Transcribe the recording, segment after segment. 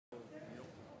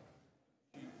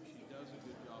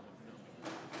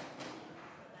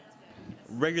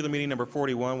Regular meeting number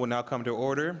 41 will now come to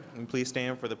order. And please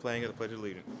stand for the playing of the Pledge of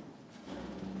Allegiance.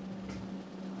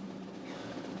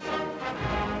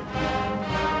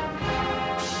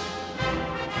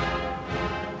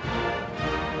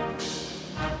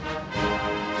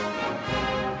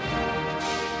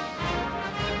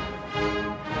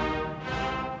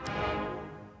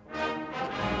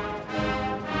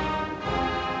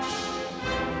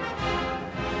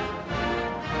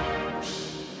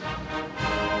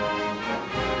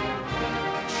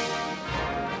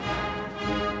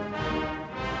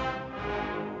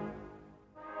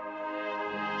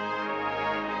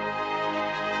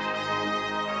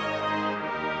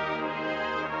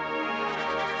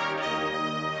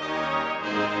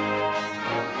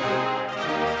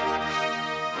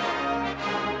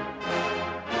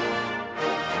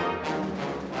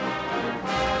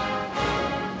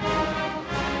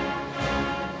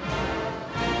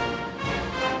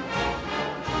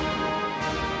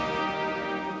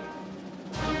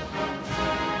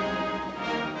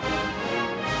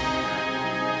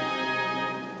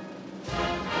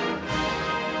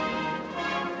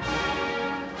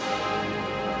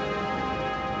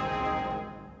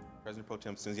 President Pro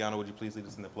Tem Cinziano, would you please lead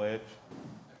us in the pledge?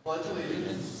 I pledge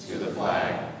allegiance to the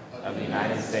flag of the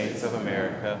United States of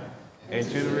America and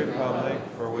to the republic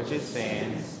for which it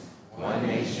stands, one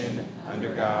nation,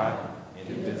 under God,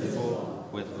 indivisible,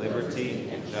 with liberty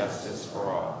and justice for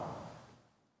all.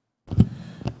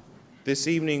 This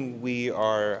evening, we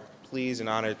are pleased and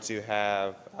honored to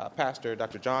have Pastor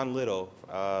Dr. John Little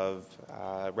of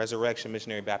Resurrection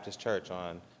Missionary Baptist Church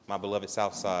on my beloved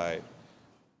South Side.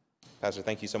 Pastor,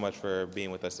 thank you so much for being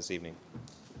with us this evening.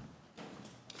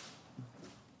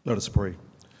 Let us pray.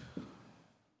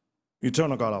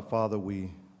 Eternal God, our Father,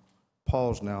 we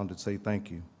pause now to say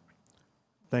thank you.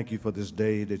 Thank you for this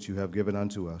day that you have given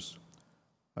unto us,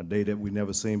 a day that we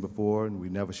never seen before and we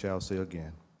never shall see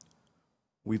again.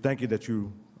 We thank you that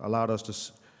you allowed us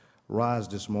to rise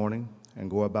this morning and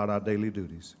go about our daily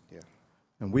duties. Yeah.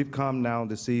 And we've come now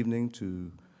this evening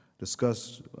to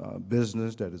discuss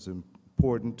business that is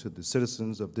important to the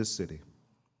citizens of this city.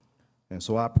 And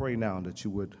so I pray now that you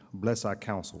would bless our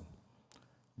council,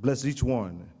 bless each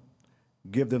one,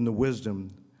 give them the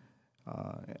wisdom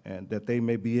and that they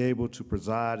may be able to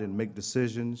preside and make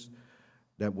decisions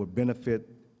that would benefit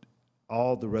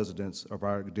all the residents of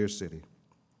our dear city.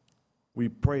 We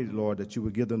pray, Lord, that you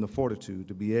would give them the fortitude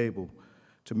to be able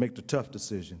to make the tough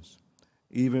decisions.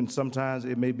 Even sometimes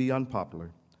it may be unpopular,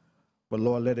 but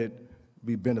Lord, let it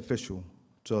be beneficial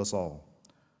to us all.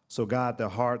 So guide their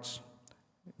hearts,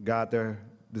 guide their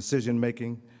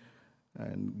decision-making,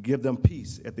 and give them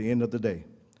peace at the end of the day,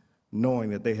 knowing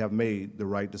that they have made the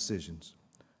right decisions.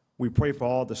 We pray for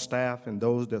all the staff and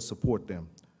those that support them.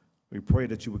 We pray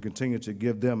that you would continue to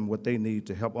give them what they need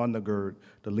to help undergird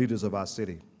the leaders of our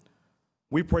city.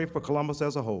 We pray for Columbus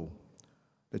as a whole,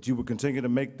 that you would continue to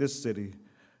make this city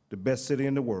the best city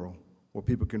in the world where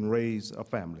people can raise a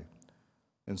family.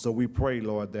 And so we pray,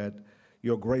 Lord, that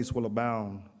your grace will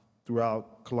abound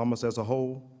throughout Columbus as a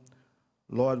whole.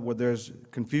 Lord, where there's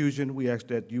confusion, we ask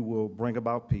that you will bring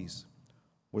about peace.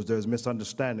 Where there's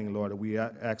misunderstanding, Lord, we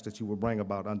ask that you will bring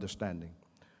about understanding.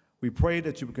 We pray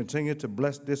that you will continue to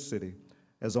bless this city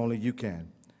as only you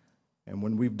can. And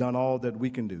when we've done all that we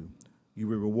can do, you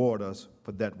will reward us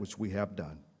for that which we have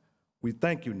done. We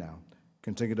thank you now.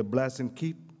 Continue to bless and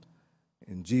keep.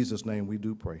 In Jesus' name we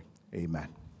do pray. Amen.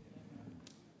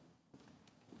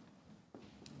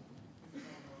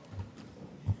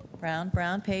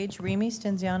 Brown, Page, Remy,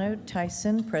 Stenziano,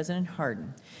 Tyson, President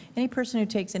Harden. Any person who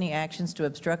takes any actions to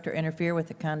obstruct or interfere with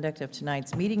the conduct of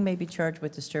tonight's meeting may be charged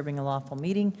with disturbing a lawful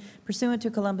meeting pursuant to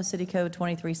Columbus City Code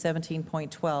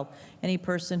 2317.12. Any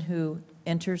person who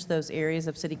enters those areas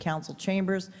of city council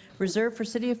chambers reserved for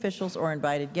city officials or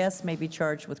invited guests may be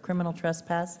charged with criminal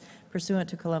trespass pursuant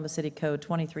to Columbus City Code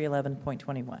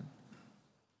 2311.21.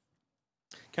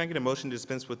 Can I get a motion to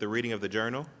dispense with the reading of the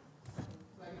journal?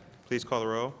 Please call the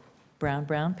roll.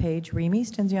 Brown, Page, Remy,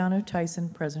 Stenziano, Tyson,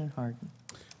 President Harden.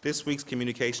 This week's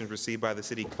communications received by the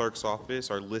city clerk's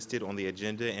office are listed on the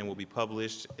agenda and will be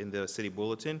published in the city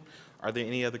bulletin. Are there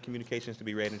any other communications to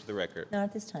be read into the record? Not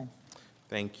at this time.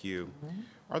 Thank you.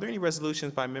 Are there any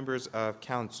resolutions by members of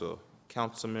council?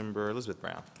 Councilmember Elizabeth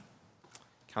Brown.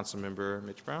 Councilmember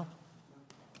Mitch Brown.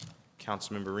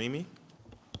 Councilmember Remy.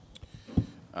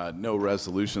 No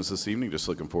resolutions this evening. Just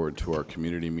looking forward to our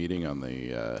community meeting on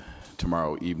the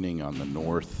tomorrow evening on the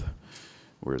north.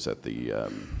 Where is that? The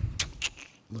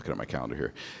looking at my calendar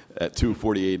here at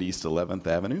 248 East 11th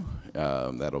Avenue.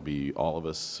 That'll be all of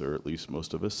us, or at least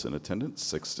most of us, in attendance,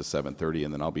 6 to 7:30,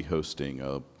 and then I'll be hosting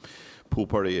a pool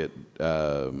party at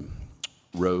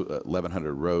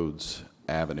 1100 Rhodes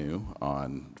Avenue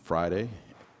on Friday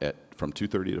from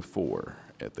 2:30 to 4.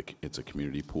 It's a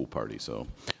community pool party, so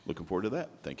looking forward to that.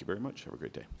 Thank you very much. Have a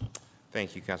great day.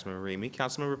 Thank you, Councilmember Remy.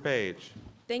 Councilmember Page.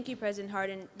 Thank you, President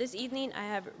Harden. This evening, I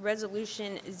have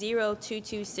Resolution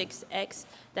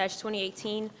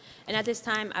 0226X-2018, and at this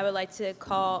time, I would like to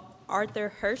call Arthur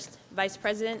Hurst, Vice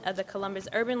President of the Columbus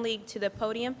Urban League, to the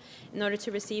podium in order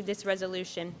to receive this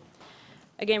resolution.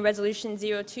 Again, Resolution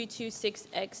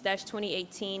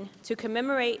 0226X-2018, to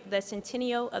commemorate the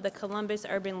centennial of the Columbus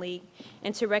Urban League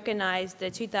and to recognize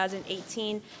the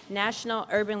 2018 National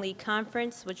Urban League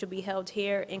Conference, which will be held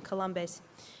here in Columbus.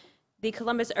 The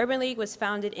Columbus Urban League was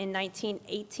founded in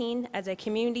 1918 as a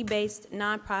community-based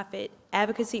nonprofit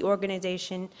advocacy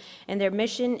organization, and their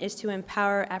mission is to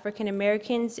empower African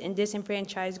Americans and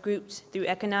disenfranchised groups through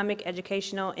economic,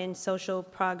 educational, and social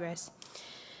progress.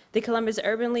 The Columbus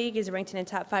Urban League is ranked in the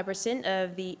top 5%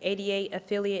 of the 88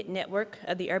 affiliate network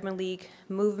of the Urban League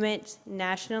movement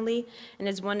nationally and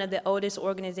is one of the oldest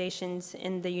organizations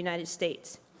in the United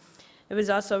States. It was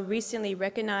also recently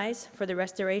recognized for the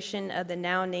restoration of the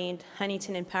now named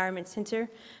Huntington Empowerment Center,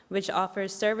 which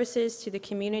offers services to the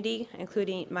community,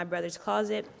 including My Brother's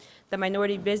Closet, the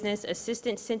Minority Business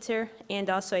Assistance Center, and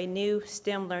also a new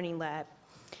STEM learning lab.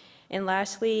 And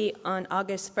lastly, on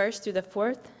August 1st through the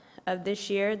 4th, of this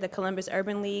year, the Columbus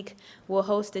Urban League will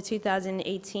host the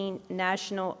 2018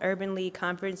 National Urban League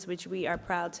Conference, which we are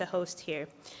proud to host here.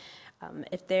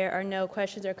 If there are no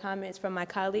questions or comments from my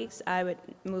colleagues, I would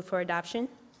move for adoption.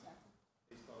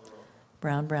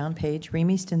 Brown, Page,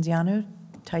 Remy, Stenziano,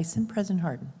 Tyson, President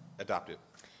Harden. Adopted.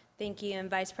 Thank you,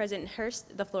 and Vice President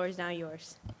Hurst, the floor is now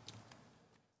yours.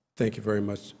 Thank you very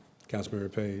much,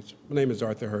 Councilmember Page. My name is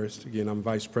Arthur Hurst. Again, I'm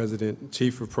Vice President and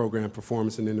Chief of Program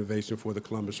Performance and Innovation for the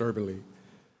Columbus Urban League.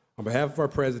 On behalf of our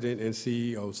President and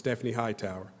CEO, Stephanie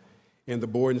Hightower, and the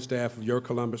board and staff of your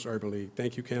Columbus Urban League,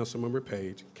 thank you, Councilmember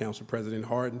Page, Council President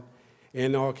Harden,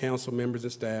 and all council members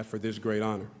and staff for this great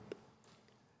honor.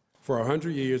 For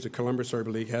 100 years, the Columbus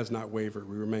Urban League has not wavered.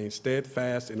 We remain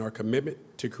steadfast in our commitment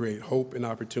to create hope and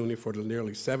opportunity for the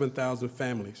nearly 7,000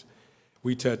 families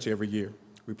we touch every year.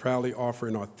 We proudly offer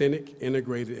an authentic,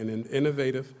 integrated, and an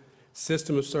innovative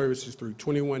system of services through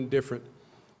 21 different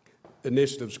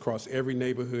initiatives across every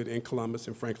neighborhood in Columbus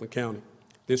and Franklin County.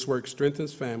 This work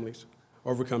strengthens families,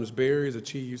 overcomes barriers,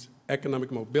 achieves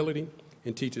economic mobility,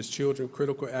 and teaches children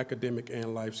critical academic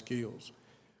and life skills.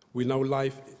 We know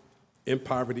life in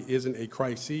poverty isn't a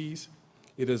crisis.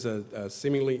 It is a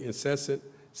seemingly incessant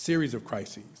series of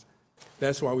crises.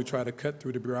 That's why we try to cut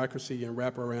through the bureaucracy and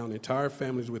wrap around entire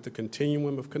families with a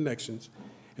continuum of connections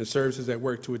and services that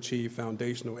work to achieve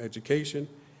foundational education,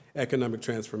 economic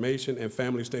transformation, and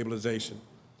family stabilization.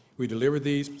 We deliver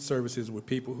these services with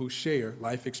people who share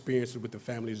life experiences with the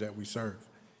families that we serve.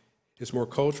 It's more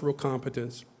cultural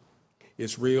competence.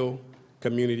 It's real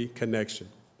community connection.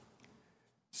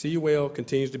 CUL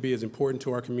continues to be as important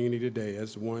to our community today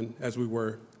as we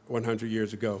were 100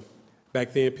 years ago.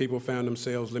 Back then, people found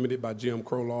themselves limited by Jim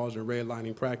Crow laws and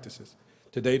redlining practices.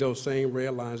 Today, those same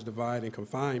red lines divide and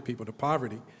confine people to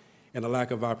poverty and a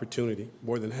lack of opportunity.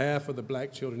 More than half of the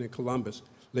black children in Columbus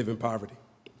live in poverty.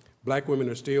 Black women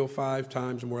are still 5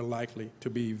 times more likely to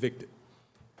be evicted.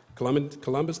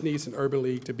 Columbus needs an urban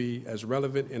league to be as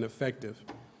relevant and effective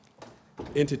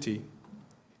entity,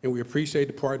 and we appreciate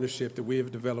the partnership that we have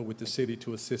developed with the city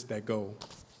to assist that goal.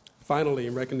 Finally,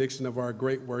 in recognition of our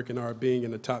great work and our being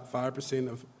in the top 5%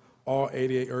 of all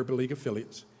 88 Urban League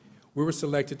affiliates, we were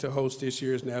selected to host this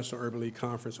year's National Urban League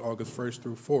Conference August 1st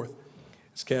through 4th,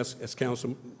 as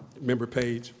Council Member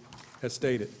Page has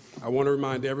stated. I want to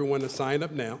remind everyone to sign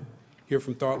up now, hear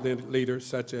from thought leaders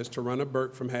such as Tarana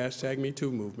Burke from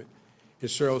 #MeToo Movement and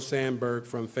Cheryl Sandberg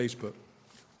from Facebook.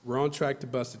 We're on track to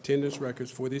bust attendance records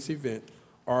for this event,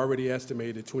 already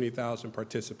estimated at 20,000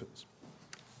 participants.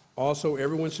 Also,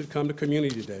 everyone should come to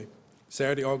Community Day,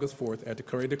 Saturday, August 4th, at the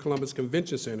Greater Columbus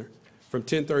Convention Center from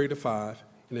 10:30 to 5.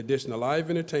 In addition to live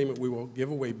entertainment, we will give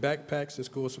away backpacks and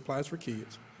school supplies for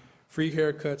kids, free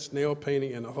haircuts, nail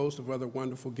painting, and a host of other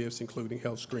wonderful gifts, including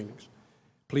health screenings.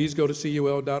 Please go to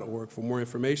CUL.org for more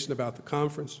information about the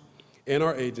conference and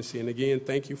our agency. And again,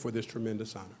 thank you for this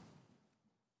tremendous honor.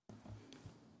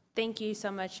 Thank you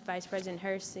so much, Vice President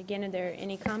Hurst. Again, are there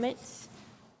any comments?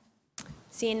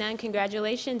 Seeing none,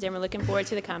 congratulations, and we're looking forward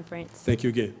to the conference. Thank you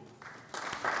again.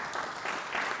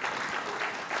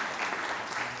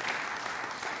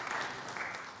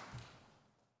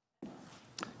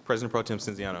 President Pro Tem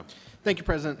Cinziano. Thank you,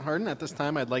 President Harden. At this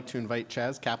time, I'd like to invite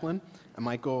Chaz Kaplan and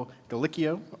Michael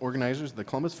Galicchio, organizers of the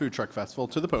Columbus Food Truck Festival,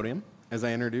 to the podium as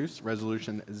I introduce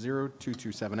Resolution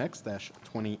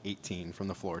 0227X-2018 from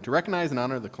the floor to recognize and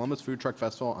honor the Columbus Food Truck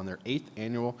Festival on their 8th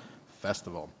annual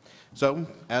festival. So,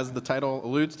 as the title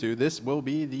alludes to, this will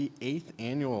be the 8th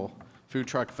annual Food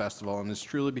Truck Festival and has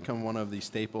truly become one of the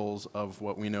staples of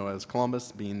what we know as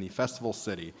Columbus being the festival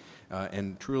city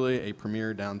and truly a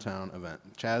premier downtown event.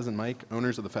 Chaz and Mike,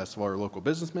 owners of the festival, are local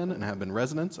businessmen and have been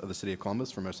residents of the city of Columbus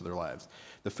for most of their lives.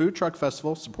 The Food Truck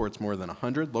Festival supports more than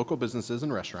 100 local businesses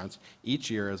and restaurants each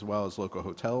year, as well as local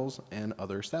hotels and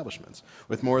other establishments.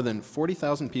 With more than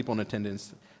 40,000 people in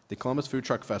attendance, the Columbus Food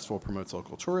Truck Festival promotes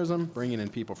local tourism, bringing in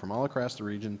people from all across the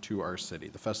region to our city.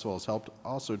 The festival has helped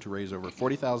also to raise over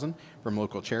 $40,000 from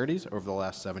local charities over the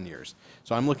last 7 years.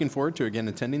 So I'm looking forward to again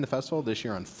attending the festival this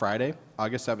year on Friday,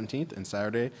 August 17th, and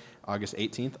Saturday, August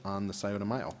 18th on the Scioto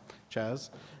Mile.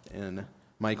 Chaz and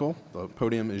Michael, the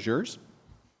podium is yours.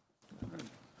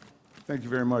 Thank you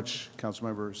very much,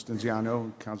 Councilmember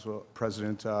Stinziano, Council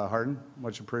President Harden.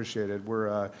 Much appreciated.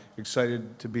 We're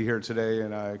excited to be here today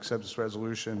and accept this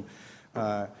resolution.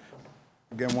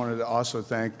 Again, wanted to also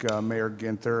thank Mayor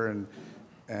Ginther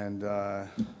and the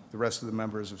rest of the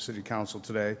members of City Council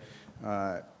today.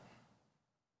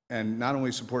 And not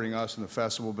only supporting us in the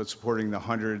festival, but supporting the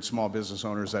 100 small business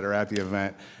owners that are at the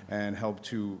event and help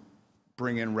to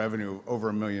bring in revenue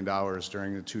over $1 million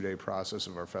during the 2-day process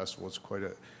of our festival. It's quite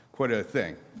a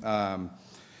thing.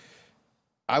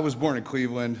 I was born in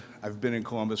Cleveland. I've been in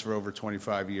Columbus for over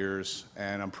 25 years,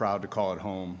 and I'm proud to call it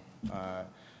home.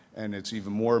 And it's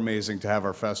even more amazing to have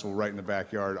our festival right in the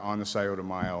backyard on the Scioto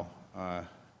Mile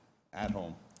at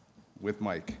home with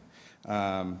Mike.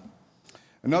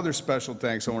 Another special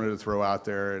thanks I wanted to throw out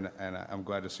there, and I'm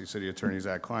glad to see City Attorney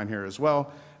Zach Klein here as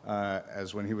well,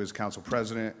 as when he was council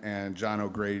president, and John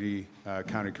O'Grady,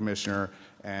 county commissioner,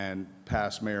 and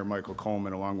past Mayor Michael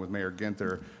Coleman, along with Mayor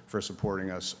Ginther, for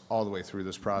supporting us all the way through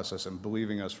this process and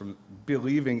believing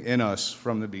in us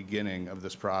from the beginning of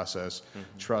this process,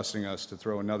 trusting us to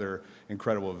throw another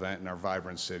incredible event in our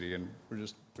vibrant city, and we're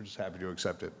just happy to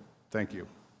accept it. Thank you.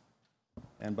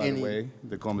 And by the way,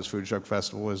 the Columbus Food Truck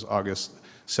Festival is August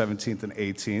 17th and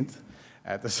 18th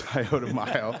at the Scioto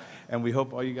Mile, and we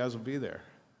hope all you guys will be there.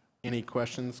 Any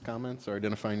questions, comments, or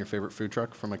identifying your favorite food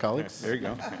truck from my colleagues? There you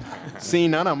go. Seeing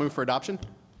none, I'll move for adoption.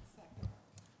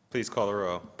 Please call the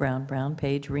row. Brown,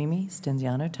 Page, Remy,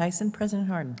 Stenziano, Tyson, President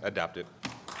Harden. Adopted.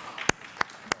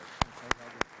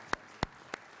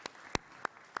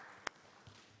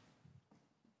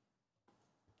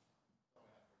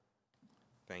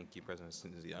 Thank you, President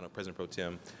Cinziano. President Pro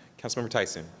Tem. Councilmember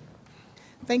Tyson.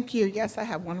 Thank you. Yes, I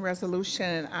have one resolution,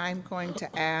 and I'm going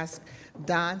to ask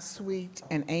Don Sweet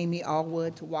and Amy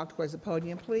Allwood to walk towards the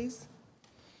podium, please.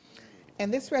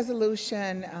 And this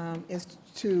resolution is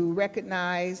to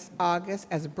recognize August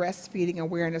as Breastfeeding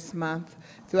Awareness Month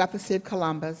throughout the city of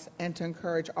Columbus and to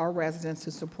encourage all residents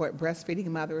to support breastfeeding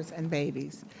mothers and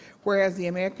babies. Whereas the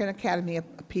American Academy of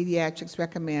Pediatrics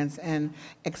recommends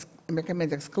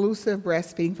exclusive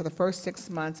breastfeeding for the first 6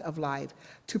 months of life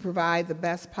to provide the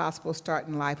best possible start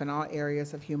in life in all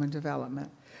areas of human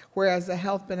development. Whereas the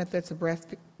health benefits of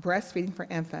breastfeeding for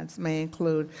infants may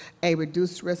include a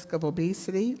reduced risk of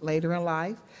obesity later in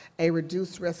life, a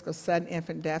reduced risk of sudden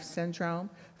infant death syndrome,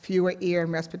 fewer ear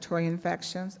and respiratory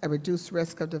infections, a reduced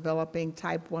risk of developing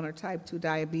type 1 or type 2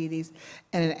 diabetes,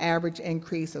 and an average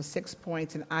increase of 6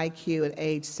 points in IQ at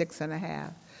age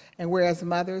 6.5. And whereas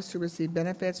mothers who receive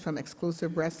benefits from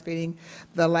exclusive breastfeeding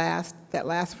that last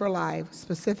for life,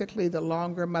 specifically the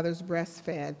longer mothers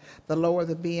breastfed, the lower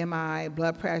the BMI,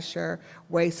 blood pressure,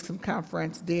 waist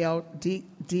circumference,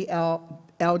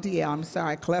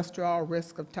 cholesterol,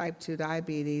 risk of type 2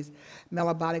 diabetes,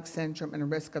 metabolic syndrome, and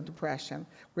risk of depression.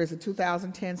 Whereas a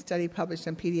 2010 study published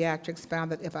in Pediatrics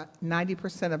found that if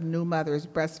 90% of new mothers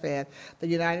breastfed, the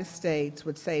United States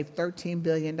would save $13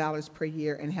 billion per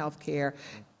year in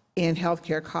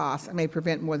healthcare costs and may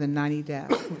prevent more than 90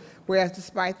 deaths. Whereas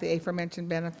despite the aforementioned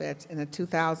benefits, in the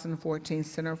 2014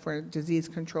 Center for Disease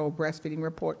Control breastfeeding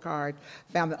report card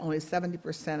found that only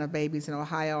 70% of babies in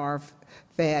Ohio are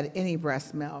fed any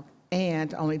breast milk,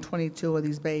 and only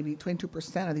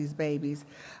 22% of these babies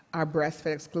are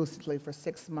breastfed exclusively for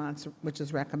 6 months, which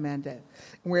is recommended.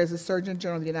 Whereas the Surgeon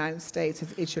General of the United States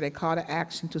has issued a call to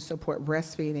action to support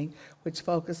breastfeeding, which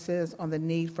focuses on the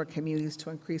need for communities to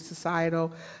increase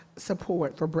societal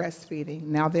support for breastfeeding.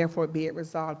 Now therefore be it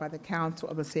resolved by the Council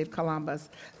of the City of Columbus.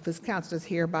 This council does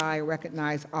hereby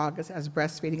recognize August as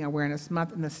Breastfeeding Awareness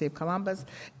Month in the City of Columbus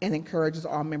and encourages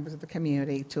all members of the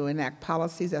community to enact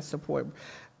policies that support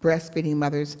breastfeeding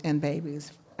mothers and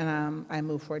babies. And I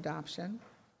move for adoption.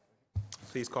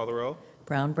 Please call the roll.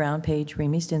 Brown, Brown, Page,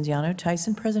 Remy Stenziano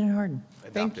Tyson, President Harden.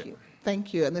 Thank Adopted. you.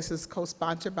 Thank you. And this is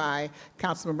co-sponsored by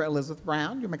Councilmember Elizabeth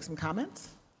Brown. You'll make some comments?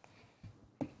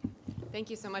 Thank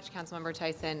you so much, Councilmember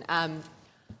Tyson.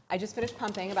 I just finished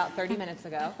pumping about 30 minutes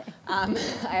ago. I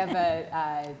have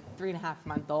a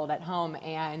 3.5-month-old at home,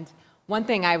 and one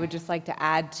thing I would just like to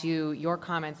add to your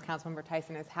comments, Councilmember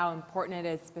Tyson, is how important it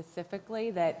is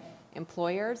specifically that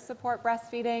employers support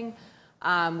breastfeeding.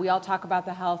 We all talk about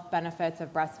the health benefits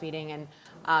of breastfeeding,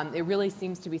 and it really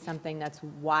seems to be something that's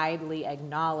widely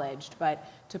acknowledged, but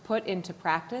to put into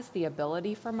practice the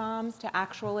ability for moms to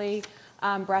actually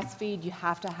breastfeed, you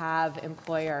have to have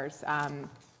employers.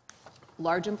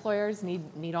 Large employers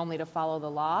need only to follow the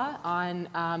law on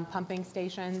pumping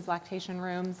stations, lactation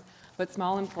rooms, but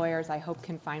small employers, I hope,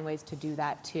 can find ways to do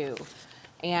that too.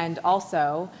 And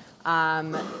also,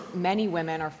 many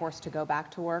women are forced to go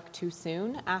back to work too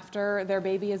soon after their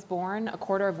baby is born. A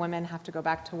quarter of women have to go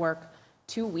back to work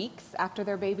 2 weeks after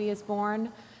their baby is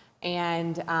born.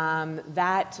 And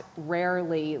that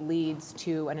rarely leads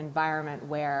to an environment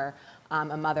where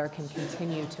a mother can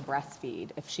continue to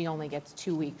breastfeed if she only gets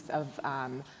 2 weeks of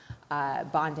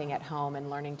bonding at home and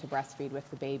learning to breastfeed with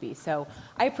the baby. So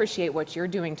I appreciate what you're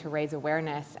doing to raise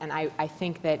awareness, and I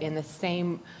think that in the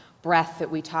same breath that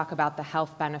we talk about the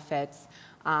health benefits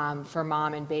for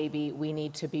mom and baby, we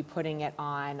need to be putting it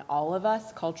on all of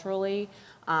us culturally,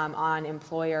 on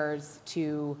employers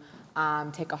to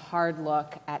take a hard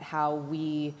look at how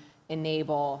we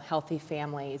enable healthy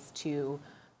families to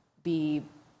be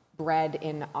bred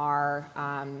in our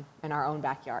own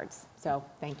backyards. So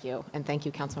thank you, and thank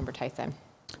you, Councilmember Tyson.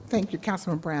 Thank you,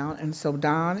 Councilman Brown. And so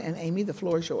Don and Amy, the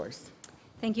floor is yours.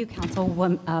 Thank you,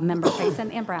 Member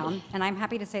Tyson and Brown. And I'm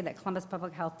happy to say that Columbus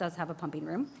Public Health does have a pumping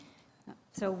room.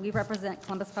 So we represent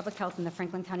Columbus Public Health in the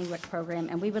Franklin County WIC program,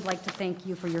 and we would like to thank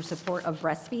you for your support of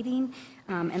breastfeeding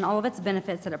and all of its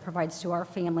benefits that it provides to our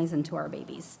families and to our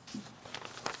babies.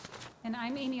 And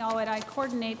I'm Amy Allwood. I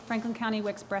coordinate Franklin County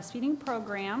WIC's breastfeeding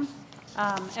program.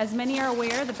 As many are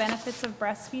aware, the benefits of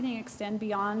breastfeeding extend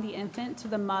beyond the infant to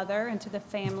the mother and to the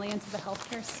family and to the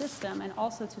healthcare system and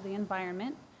also to the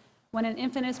environment. When an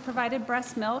infant is provided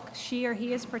breast milk, she or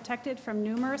he is protected from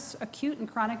numerous acute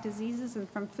and chronic diseases and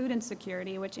from food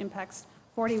insecurity, which impacts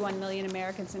 41 million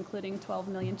Americans, including 12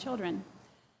 million children.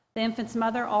 The infant's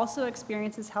mother also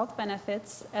experiences health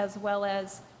benefits as well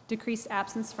as decreased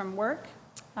absence from work.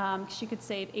 She could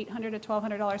save $800 to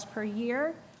 $1,200 per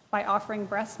year by offering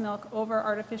breast milk over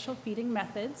artificial feeding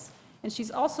methods, and she's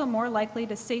also more likely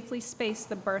to safely space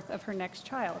the birth of her next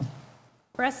child.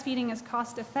 Breastfeeding is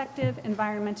cost-effective,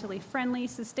 environmentally friendly,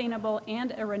 sustainable,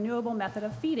 and a renewable method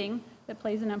of feeding that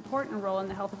plays an important role in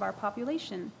the health of our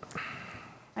population.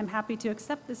 I'm happy to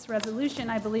accept this resolution.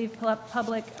 I believe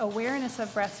public awareness of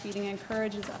breastfeeding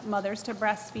encourages mothers to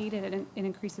breastfeed, and it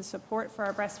increases support for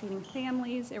our breastfeeding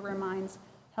families. It reminds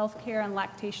healthcare and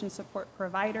lactation support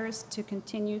providers to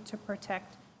continue to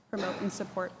protect, promote, and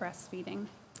support breastfeeding,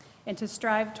 and to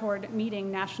strive toward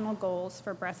meeting national goals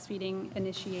for breastfeeding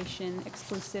initiation,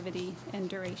 exclusivity, and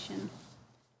duration.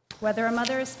 Whether a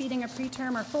mother is feeding a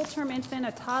preterm or full-term infant,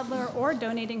 a toddler, or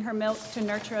donating her milk to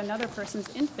nurture another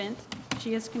person's infant,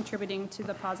 she is contributing to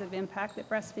the positive impact that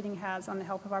breastfeeding has on the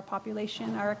health of our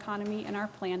population, our economy, and our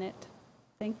planet.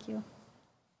 Thank you.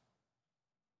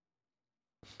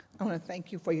 I want to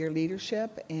thank you for your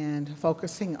leadership and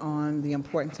focusing on the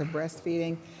importance of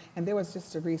breastfeeding. And there was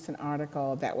just a recent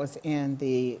article that was in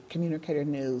the Communicator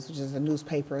News, which is a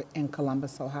newspaper in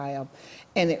Columbus, Ohio,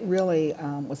 and it really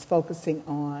was focusing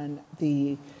on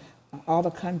all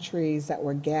the countries that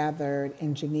were gathered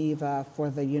in Geneva for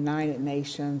the United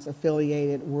Nations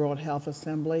affiliated World Health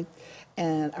Assembly,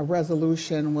 and a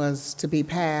resolution was to be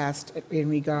passed in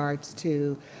regards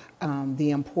to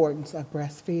the importance of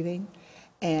breastfeeding.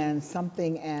 And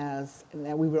something as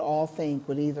that we would all think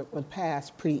would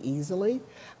pass pretty easily.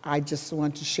 I just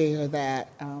want to share that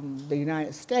the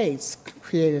United States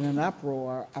created an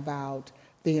uproar about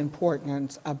the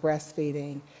importance of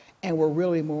breastfeeding, and we're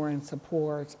really more in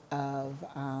support of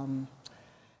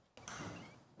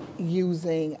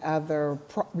using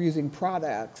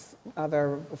products,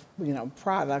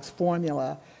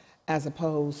 formula, as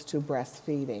opposed to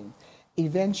breastfeeding.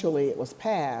 Eventually, it was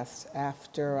passed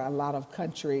after a lot of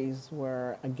countries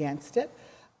were against it,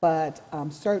 but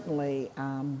certainly,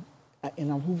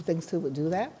 who thinks who would do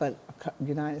that? But the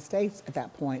United States at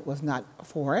that point was not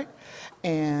for it.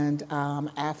 And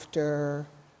after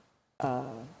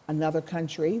another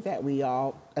country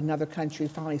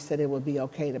finally said it would be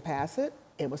okay to pass it,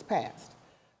 it was passed.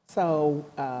 So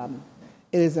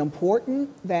It is important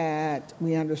that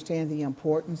we understand the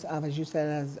importance of, as you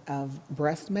said, of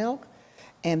breast milk,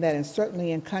 and that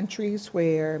certainly in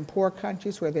in poor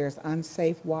countries where there's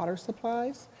unsafe water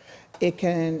supplies,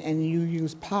 and you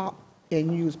use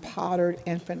powdered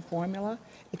infant formula,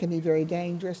 it can be very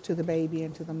dangerous to the baby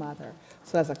and to the mother.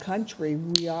 So as a country,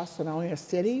 we also, not only a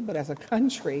city, but as a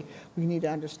country, we need to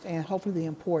understand hopefully the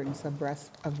importance of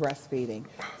breastfeeding.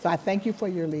 So I thank you for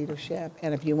your leadership.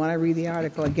 And if you want to read the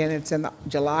article, again, it's in the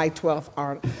July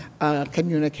 12th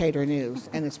Communicator News,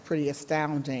 and it's pretty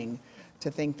astounding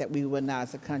to think that we would not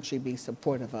as a country be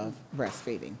supportive of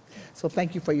breastfeeding. So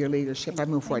thank you for your leadership. I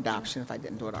move for adoption if I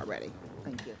didn't do it already.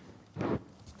 Thank you.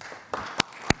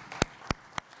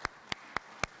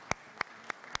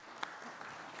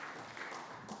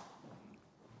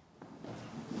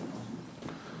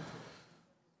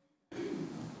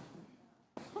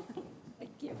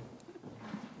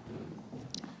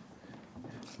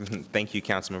 Thank you,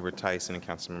 Councilmember Tyson and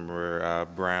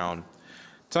Councilmember Brown.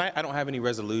 Tonight, I don't have any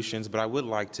resolutions, but I would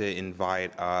like to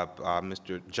invite up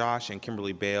Mr. Josh and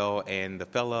Kimberly Bell and the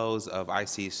fellows of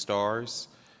IC Stars.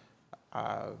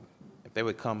 If they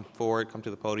would come forward, come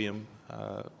to the podium.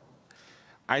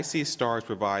 IC Stars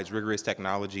provides rigorous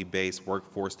technology-based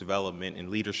workforce development and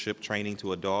leadership training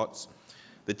to adults.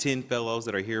 The 10 fellows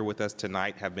that are here with us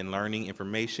tonight have been learning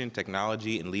information,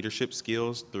 technology, and leadership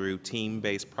skills through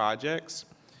team-based projects.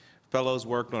 Fellows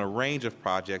worked on a range of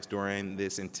projects during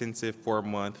this intensive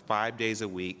 4-month, 5 days a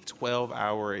week,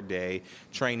 12-hour-a-day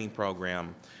training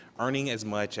program, earning as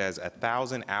much as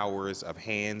 1,000 hours of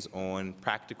hands-on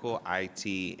practical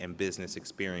IT and business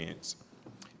experience.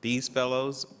 These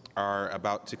fellows are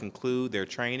about to conclude their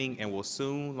training and will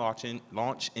soon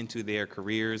launch into their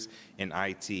careers in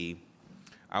IT.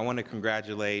 I want to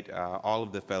congratulate all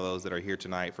of the fellows that are here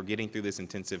tonight for getting through this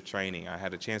intensive training. I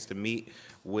had a chance to meet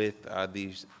with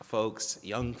these folks,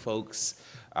 young folks,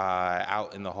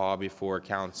 out in the hall before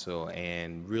council,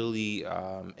 and really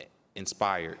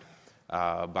inspired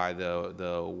by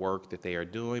the work that they are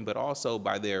doing, but also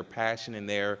by their passion and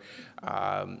their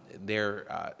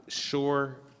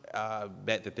sure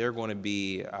bet that they're going to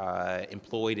be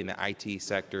employed in the IT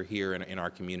sector here in our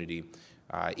community.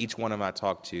 Each one of them I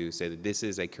talked to said that this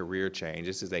is a career change,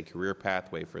 this is a career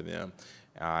pathway for them,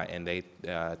 and they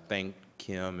thank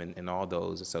Kim and all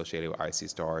those associated with IC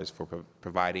Stars for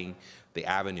providing the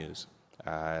avenues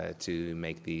to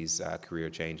make these career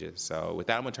changes. So with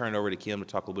that, I'm going to turn it over to Kim to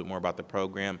talk a little bit more about the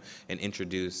program and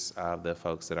introduce the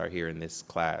folks that are here in this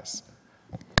class.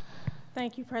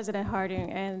 Thank you, President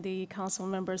Harding and the council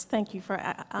members. Thank you for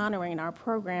honoring our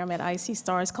program at IC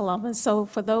Stars Columbus. So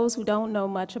for those who don't know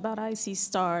much about IC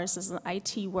Stars, it's an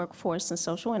IT workforce and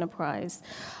social enterprise.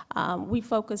 We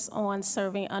focus on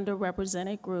serving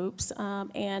underrepresented groups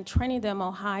and training them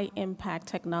on high-impact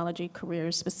technology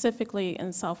careers, specifically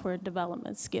in software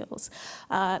development skills.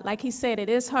 Like he said, it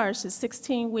is harsh. It's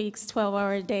 16 weeks,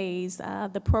 12-hour days.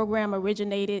 The program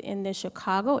originated in the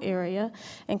Chicago area,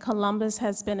 and Columbus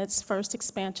has been its first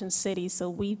expansion city, so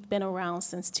we've been around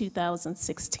since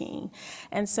 2016.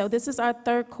 And so this is our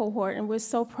third cohort, and we're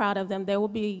so proud of them. They will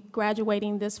be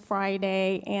graduating this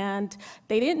Friday, and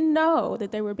they didn't know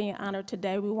that they were being honored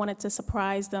today. We wanted to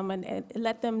surprise them and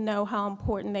let them know how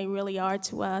important they really are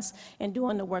to us in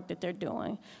doing the work that they're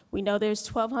doing. We know there's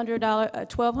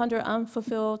 1,200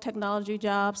 unfulfilled technology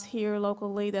jobs here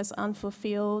locally that's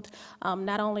unfulfilled.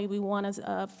 Not only we want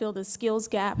to fill the skills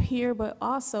gap here, but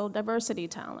also diversity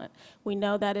talent. We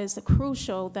know that is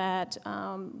crucial that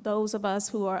those of us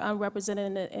who are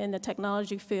unrepresented in the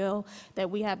technology field, that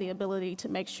we have the ability to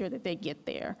make sure that they get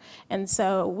there. And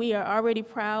so we are already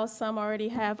proud. Some already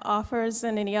have offers,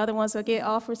 and then the other ones will get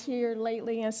offers here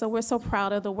lately. And so we're so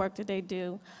proud of the work that they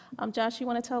do. Josh, you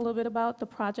want to tell a little bit about the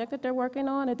project that they're working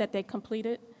on and that they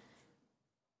completed?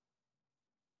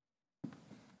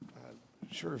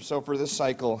 Sure. So for this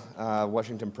cycle,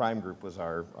 Washington Prime Group was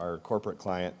our corporate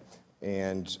client.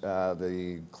 And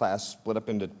the class split up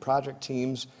into project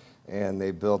teams, and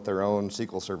they built their own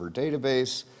SQL Server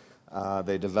database.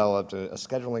 They developed a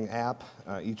scheduling app.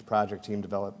 Each project team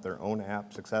developed their own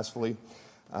app successfully.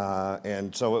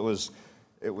 And so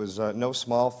it was no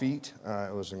small feat.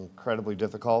 It was incredibly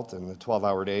difficult, and the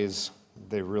 12-hour days,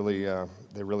 they really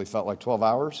felt like 12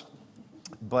 hours.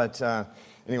 But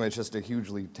anyway, it's just a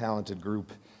hugely talented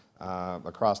group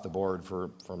across the board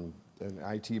from an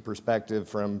IT perspective,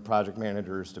 from project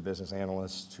managers to business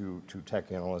analysts to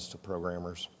tech analysts to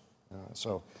programmers.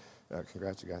 So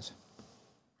congrats, you guys.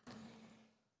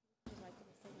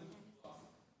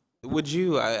 Would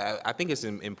you, I think it's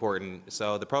important,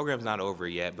 so the program's not over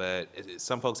yet, but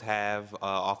some folks have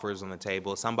offers on the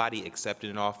table. Somebody accepted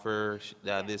an offer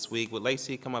this week. Would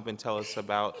Lacey come up and tell us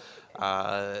about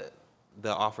the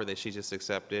offer that she just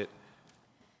accepted?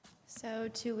 So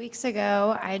 2 weeks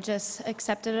ago, I just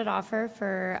accepted an offer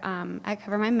for I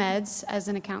Cover My Meds as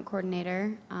an account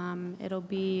coordinator. It'll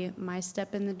be my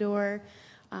step in the door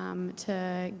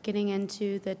to getting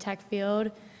into the tech field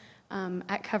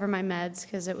at Cover My Meds,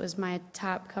 because it was my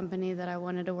top company that I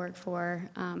wanted to work for.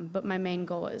 But my main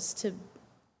goal is to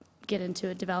get into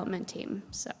a development team.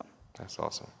 So That's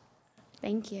awesome.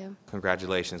 thank you.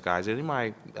 Congratulations, guys. Any of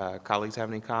my colleagues have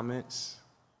any comments?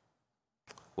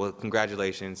 Well,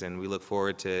 congratulations, and we look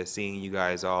forward to seeing you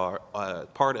guys all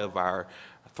part of our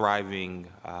thriving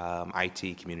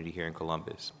IT community here in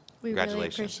Columbus. We really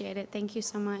Congratulations. appreciate it. Thank you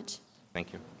so much.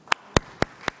 Thank you.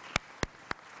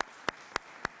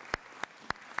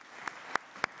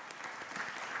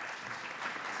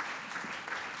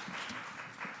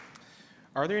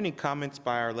 Are there any comments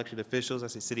by our elected officials? I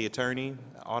see city attorney,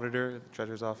 auditor,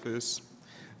 treasurer's office.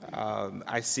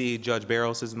 I see Judge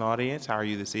Barros is in the audience. How are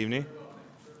you this evening?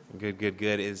 Good, good,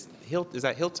 good. Is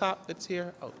that Hilltop that's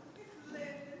here? Oh.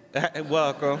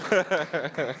 Welcome.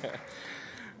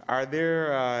 Are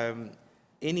there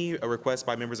any requests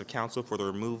by members of council for the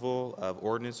removal of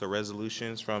ordinance or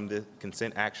resolutions from the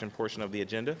consent action portion of the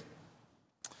agenda?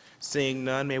 Seeing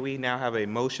none, may we now have a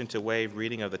motion to waive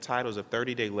reading of the titles of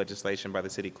 30-day legislation by the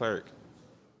city clerk?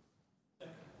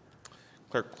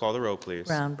 Clerk, call the roll, please.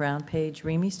 Brown, Page,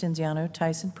 Remy, Stenziano,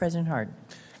 Tyson, President Harden.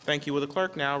 Thank you. Will the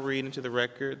clerk now read into the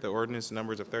record the ordinance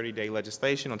numbers of 30-day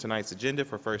legislation on tonight's agenda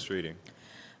for first reading?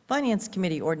 Finance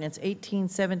Committee, Ordinance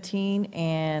 1817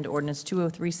 and Ordinance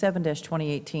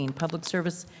 2037-2018. Public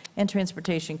Service and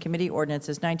Transportation Committee,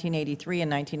 Ordinances 1983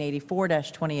 and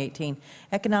 1984-2018.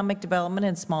 Economic Development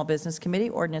and Small Business Committee,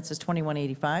 Ordinances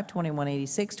 2185,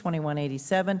 2186,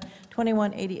 2187,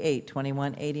 2188,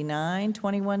 2189,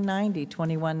 2190,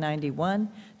 2191,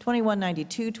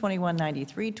 2192,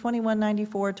 2193,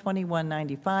 2194,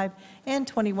 2195, and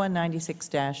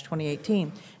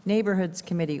 2196-2018. Neighborhoods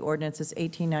Committee, Ordinances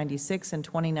 1896 and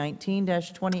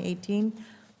 2019-2018.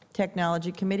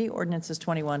 Technology Committee, Ordinances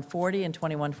 2140 and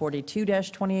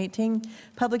 2142-2018.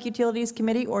 Public Utilities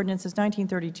Committee, Ordinances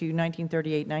 1932,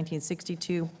 1938,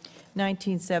 1962,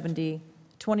 1970,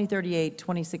 2038,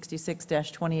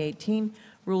 2066-2018.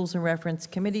 Rules and Reference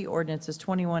Committee, Ordinances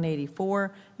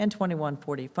 2184 and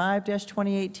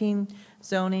 2145-2018.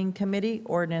 Zoning Committee,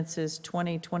 Ordinances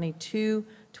 2022,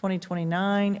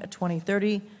 2029,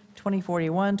 2030,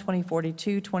 2041,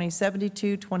 2042,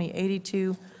 2072,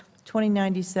 2082,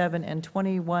 2097, and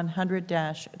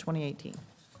 2100-2018.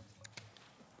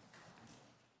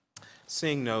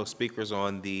 Seeing no speakers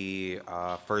on the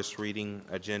first reading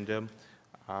agenda,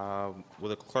 will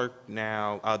the clerk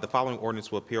now, the following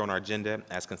ordinance will appear on our agenda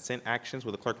as consent actions.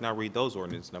 Will the clerk now read those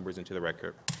ordinance numbers into the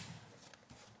record?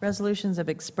 Resolutions of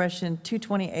Expression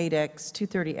 228X,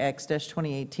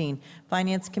 230X-2018.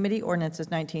 Finance Committee, Ordinances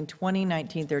 1920,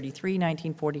 1933,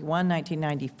 1941,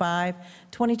 1995,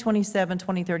 2027,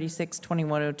 2036,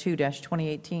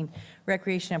 2102-2018.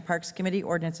 Recreation and Parks Committee,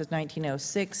 Ordinances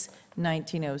 1906,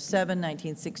 1907,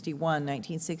 1961,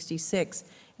 1966,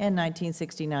 and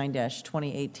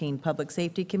 1969-2018. Public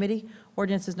Safety Committee,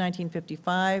 Ordinances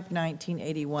 1955,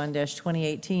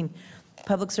 1981-2018.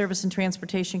 Public Service and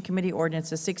Transportation Committee,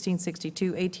 Ordinances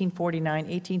 1662, 1849,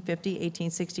 1850,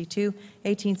 1862,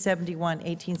 1871,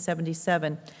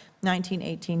 1877,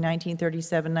 1918,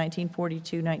 1937,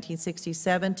 1942,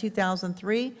 1967,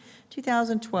 2003,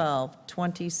 2012,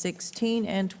 2016,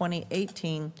 and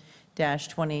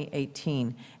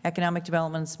 2018-2018. Economic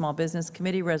Development and Small Business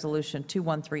Committee, Resolution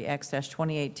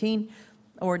 213X-2018.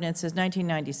 Ordinances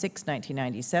 1996,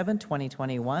 1997,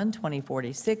 2021,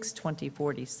 2046,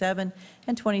 2047,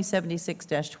 and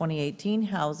 2076-2018.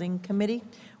 Housing Committee,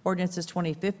 Ordinances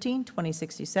 2015,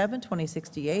 2067,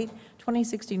 2068,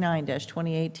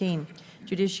 2069-2018.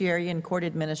 Judiciary and Court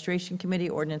Administration Committee,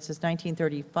 Ordinances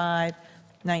 1935,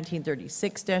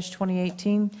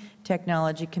 1936-2018.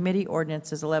 Technology Committee,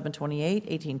 Ordinances 1128,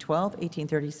 1812,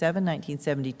 1837,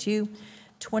 1972,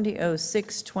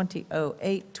 2006,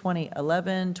 2008,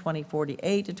 2011,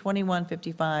 2048, and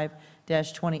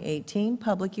 2155-2018.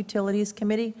 Public Utilities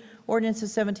Committee,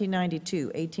 Ordinances 1792,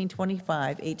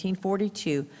 1825,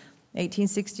 1842,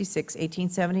 1866,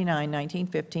 1879,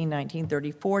 1915,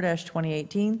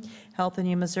 1934-2018. Health and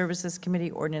Human Services Committee,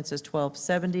 Ordinances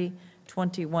 1270,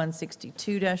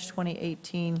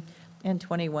 2162-2018, and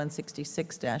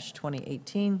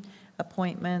 2166-2018.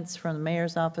 Appointments from the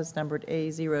Mayor's Office numbered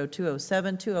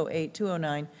A0207, 208,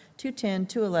 209, 210,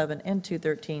 211, and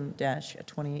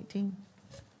 213-2018.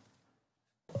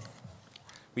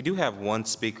 We do have one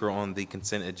speaker on the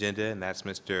consent agenda, and that's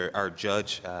our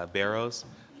Judge Barrows.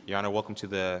 Your Honor, welcome to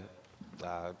the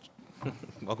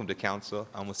welcome to council.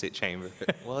 I almost said chamber.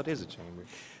 Well, it is a chamber.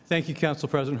 Thank you, Council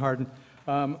President Harden.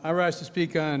 I rise to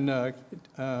speak on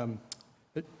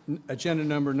agenda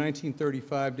number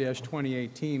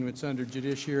 1935-2018. It's under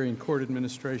Judiciary and Court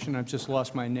Administration. I've just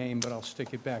lost my name, but I'll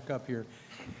stick it back up here.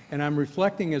 And I'm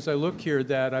reflecting as I look here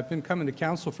that I've been coming to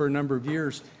council for a number of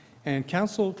years, and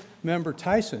Council Member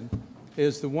Tyson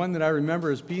is the one that I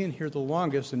remember as being here the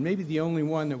longest, and maybe the only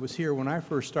one that was here when I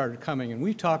first started coming. And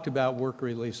we've talked about work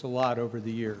release a lot over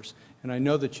the years, and I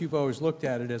know that you've always looked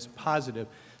at it as positive.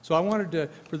 So I wanted to,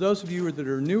 for those of you that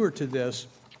are newer to this,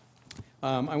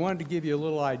 I wanted to give you a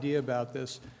little idea about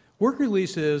this. Work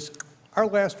release is our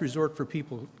last resort for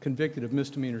people convicted of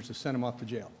misdemeanors to send them off to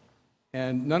jail.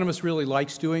 And none of us really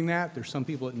likes doing that. There's some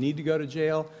people that need to go to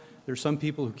jail. There's some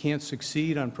people who can't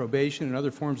succeed on probation and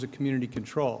other forms of community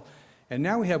control. And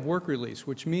now we have work release,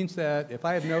 which means that if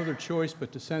I have no other choice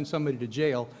but to send somebody to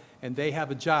jail and they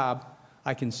have a job,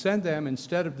 I can send them,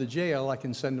 instead of the jail, I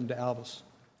can send them to Alvis,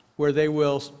 where they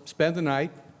will spend the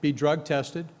night, be drug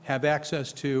tested, have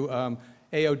access to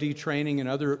AOD training and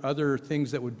other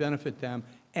things that would benefit them,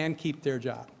 and keep their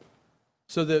job.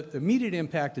 So the immediate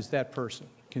impact is that person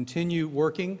continue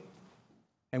working,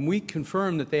 and we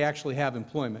confirm that they actually have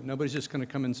employment. Nobody's just going to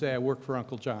come and say, I work for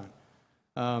Uncle John.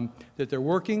 That they're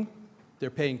working, they're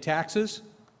paying taxes,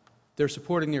 they're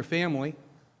supporting their family,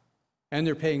 and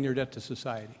they're paying their debt to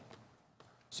society.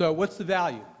 So what's the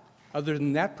value? Other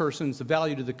than that person's, the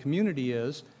value to the community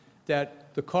is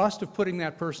that the cost of putting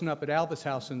that person up at Alvis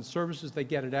House and the services they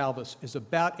get at Alvis is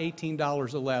about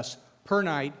 $18 or less per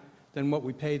night than what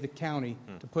we pay the county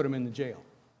to put them in the jail.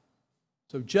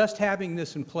 So just having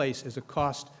this in place is a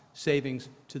cost savings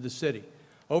to the city.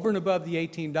 Over and above the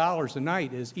 $18 a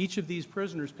night is each of these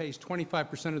prisoners pays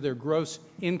 25% of their gross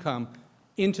income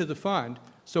into the fund,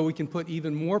 so we can put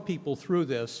even more people through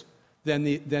this than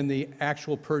the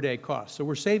actual per day cost. So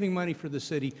we're saving money for the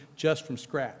city just from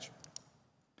scratch.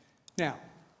 Now,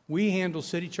 we handle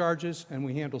city charges and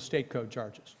we handle state code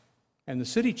charges. And the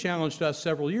city challenged us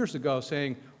several years ago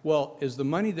saying, well, is the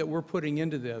money that we're putting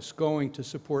into this going to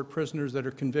support prisoners that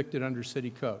are convicted under city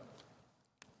code?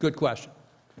 Good question.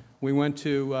 We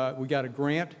got a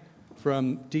grant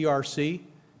from DRC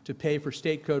to pay for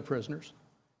state code prisoners,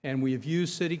 and we have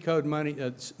used city code money,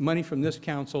 money from this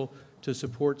council to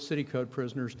support city code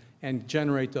prisoners and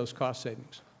generate those cost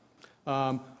savings.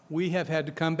 We have had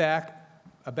to come back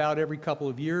about every couple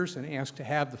of years and ask to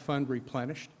have the fund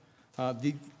replenished.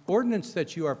 The ordinance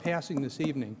that you are passing this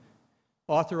evening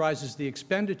authorizes the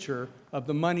expenditure of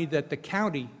the money that the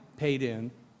county paid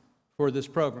in for this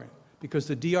program, because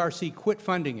the DRC quit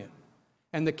funding it.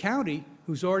 And the county,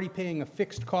 who's already paying a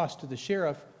fixed cost to the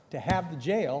sheriff to have the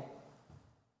jail,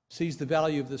 sees the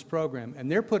value of this program,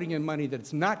 and they're putting in money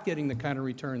that's not getting the kind of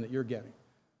return that you're getting.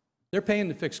 They're paying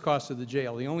the fixed cost of the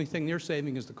jail. The only thing they're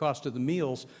saving is the cost of the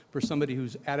meals for somebody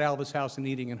who's at Alvis House and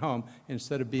eating at home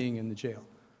instead of being in the jail.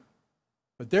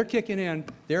 But they're kicking in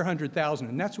their $100,000,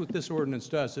 and that's what this ordinance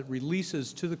does. It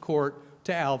releases to the court,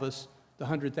 to Alvis, the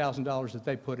 $100,000 that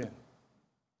they put in.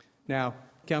 Now,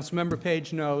 Councilmember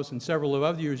Page knows, and several of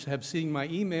others have seen my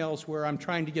emails where I'm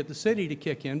trying to get the city to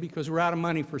kick in because we're out of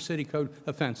money for city code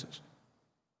offenses.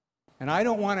 And I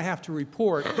don't want to have to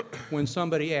report when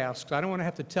somebody asks. I don't want to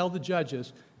have to tell the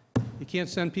judges, you can't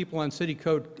send people on city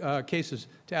code cases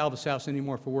to Alvis House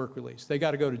anymore for work release. They got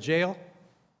to go to jail.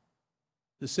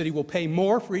 The city will pay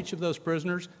more for each of those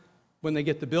prisoners when they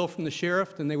get the bill from the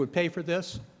sheriff than they would pay for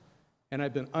this. And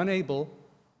I've been unable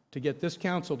to get this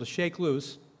council to shake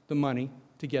loose the money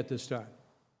to get this done.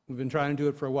 We've been trying to do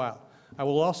it for a while. I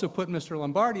will also put Mr.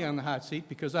 Lombardi on the hot seat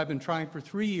because I've been trying for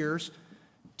 3 years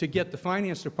to get the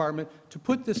finance department to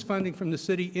put this funding from the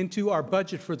city into our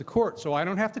budget for the court. So I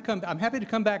don't have to come, I'm happy to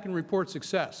come back and report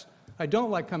success. I don't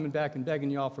like coming back and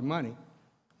begging you all for money.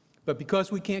 But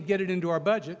because we can't get it into our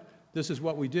budget, this is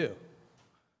what we do.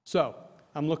 So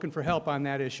I'm looking for help on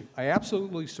that issue. I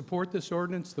absolutely support this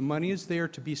ordinance. The money is there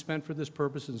to be spent for this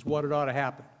purpose, and it's what it ought to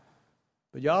happen.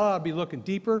 But y'all ought to be looking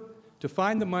deeper to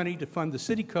find the money to fund the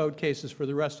city code cases for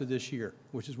the rest of this year,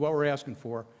 which is what we're asking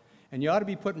for. And you ought to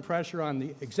be putting pressure on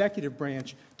the executive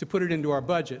branch to put it into our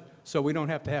budget so we don't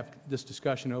have to have this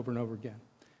discussion over and over again.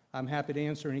 I'm happy to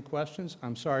answer any questions.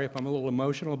 I'm sorry if I'm a little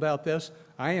emotional about this.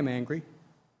 I am angry,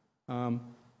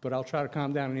 but I'll try to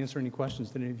calm down and answer any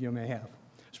questions that any of you may have,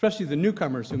 especially the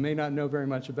newcomers who may not know very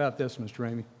much about this, Mr.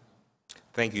 Ramey.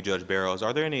 Thank you, Judge Barrows.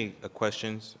 Are there any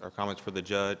questions or comments for the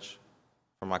judge,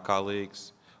 for my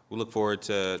colleagues? We look forward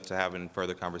to having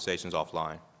further conversations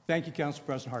offline. Thank you, Council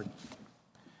President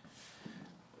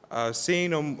Harden.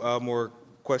 Seeing no more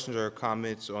questions or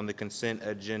comments on the consent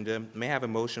agenda, may I have a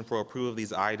motion for approval of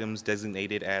these items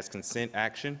designated as consent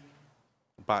action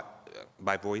by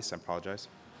voice? I apologize.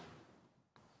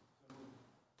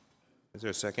 Is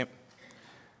there a second?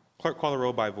 Clerk, call the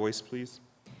roll by voice, please.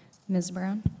 Ms.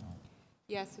 Brown?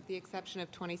 Yes, with the exception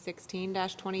of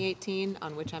 2016-2018,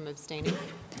 on which I'm abstaining.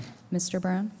 Mr.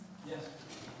 Brown? Yes.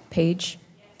 Page?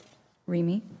 Yes.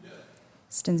 Remy? Yes.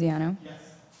 Stenziano? Yes.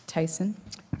 Tyson?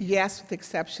 Yes, with the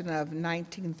exception of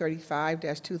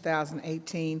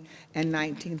 1935-2018 and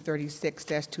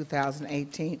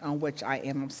 1936-2018, on which I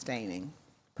am abstaining.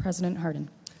 President Harden?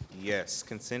 Yes,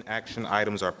 consent action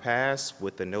items are passed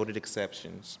with the noted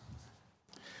exceptions.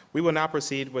 We will now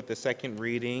proceed with the second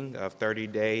reading of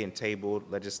 30-day and tabled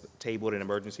and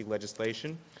emergency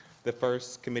legislation. The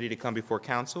first committee to come before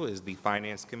council is the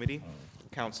Finance Committee.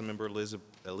 Councilmember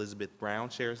Elizabeth Brown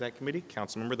chairs that committee.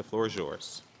 Councilmember, the floor is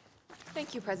yours.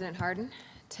 Thank you, President Harden.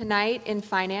 Tonight in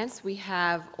Finance, we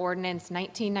have Ordinance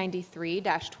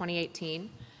 1993-2018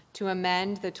 to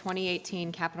amend the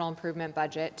 2018 capital improvement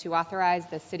budget to authorize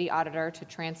the city auditor to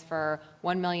transfer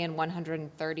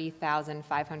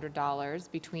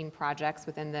 $1,130,500 between projects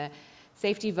within the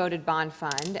Safety Voted Bond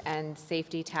Fund and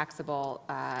Safety Taxable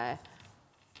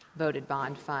Voted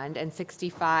Bond Fund, and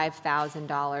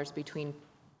 $65,000 between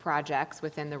projects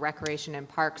within the Recreation and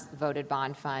Parks Voted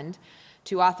Bond Fund,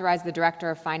 to authorize the Director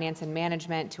of Finance and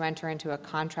Management to enter into a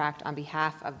contract on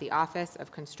behalf of the Office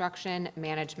of Construction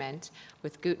Management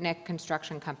with Gutnick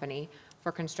Construction Company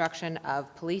for construction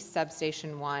of Police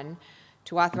Substation 1,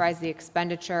 to authorize the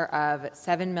expenditure of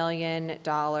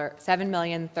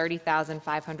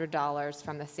 $7,030,500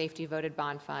 from the Safety Voted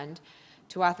Bond Fund,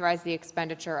 to authorize the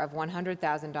expenditure of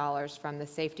 $100,000 from the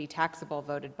Safety Taxable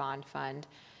Voted Bond Fund,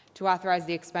 to authorize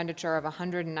the expenditure of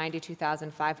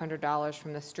 $192,500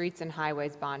 from the Streets and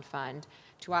Highways Bond Fund,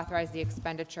 to authorize the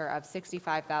expenditure of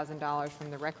 $65,000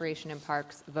 from the Recreation and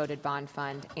Parks Voted Bond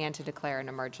Fund, and to declare an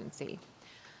emergency.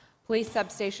 Police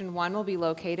Substation 1 will be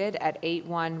located at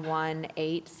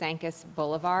 8118 Sankis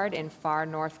Boulevard in far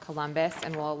north Columbus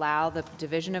and will allow the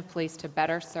Division of Police to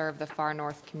better serve the far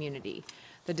north community.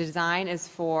 The design is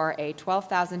for a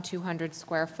 12,200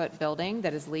 square foot building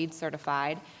that is LEED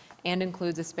certified and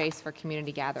includes a space for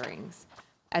community gatherings.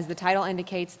 As the title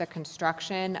indicates, the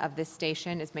construction of this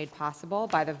station is made possible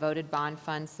by the voted bond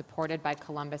funds supported by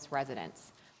Columbus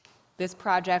residents. This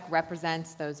project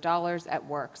represents those dollars at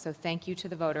work, so thank you to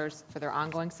the voters for their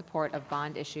ongoing support of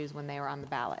bond issues when they are on the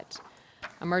ballot.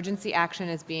 Emergency action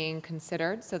is being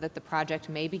considered so that the project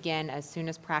may begin as soon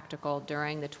as practical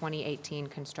during the 2018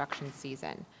 construction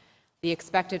season. The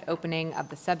expected opening of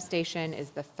the substation is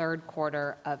the third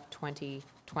quarter of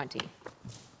 2020.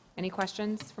 Any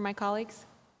questions for my colleagues?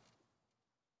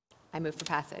 I move for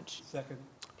passage. Second.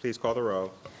 Please call the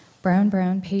row.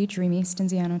 Brown, Page, Remy,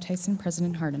 Stenziano, Tyson,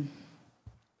 President Harden.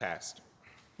 Passed.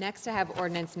 Next, I have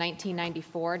Ordinance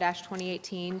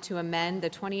 1994-2018 to amend the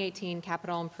 2018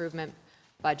 capital improvement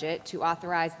budget to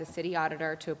authorize the city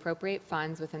auditor to appropriate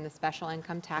funds within the Special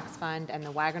Income Tax Fund and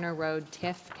the Wagoner Road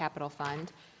TIF Capital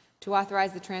Fund, to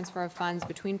authorize the transfer of funds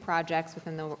between projects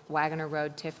within the Wagoner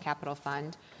Road TIF Capital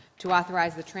Fund, to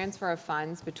authorize the transfer of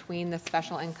funds between the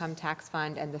Special Income Tax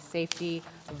Fund and the Safety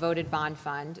Voted Bond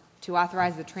Fund, to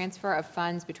authorize the transfer of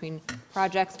funds between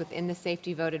projects within the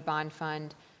Safety Voted Bond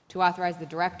Fund, to authorize the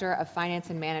Director of Finance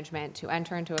and Management to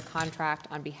enter into a contract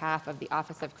on behalf of the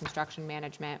Office of Construction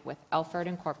Management with Elford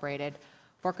Incorporated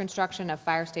for construction of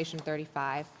Fire Station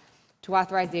 35, to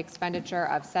authorize the expenditure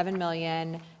of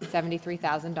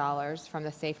 $7,073,000 from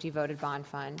the Safety Voted Bond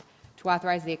Fund, to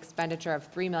authorize the expenditure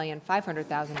of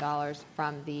 $3,500,000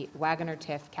 from the Wagoner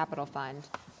TIF Capital Fund,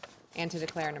 and to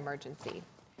declare an emergency.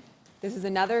 This is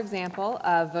another example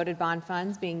of voted bond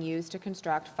funds being used to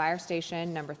construct Fire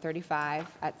Station number 35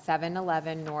 at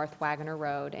 711 North Wagoner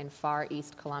Road in far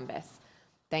east Columbus.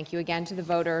 Thank you again to the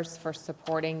voters for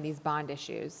supporting these bond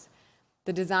issues.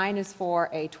 The design is for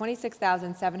a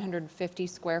 26,750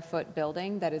 square foot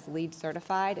building that is LEED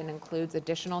certified and includes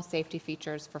additional safety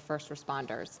features for first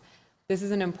responders. This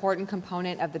is an important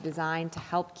component of the design to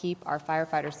help keep our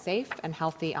firefighters safe and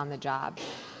healthy on the job.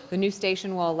 The new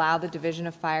station will allow the Division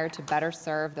of Fire to better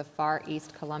serve the far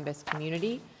east Columbus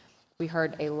community. We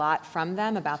heard a lot from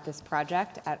them about this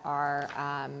project at our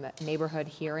neighborhood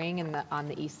hearing on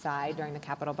the east side during the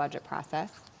capital budget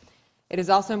process. It is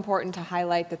also important to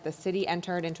highlight that the city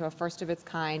entered into a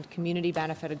first-of-its-kind community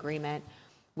benefit agreement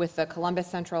with the Columbus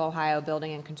Central Ohio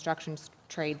Building and Construction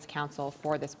Trades Council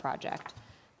for this project.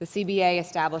 The CBA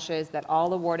establishes that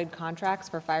all awarded contracts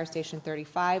for Fire Station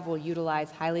 35 will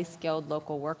utilize highly skilled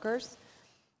local workers.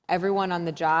 Everyone on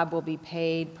the job will be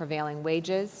paid prevailing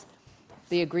wages.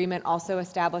 The agreement also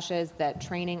establishes that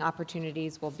training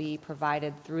opportunities will be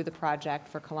provided through the project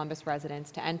for Columbus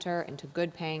residents to enter into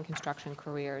good-paying construction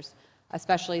careers,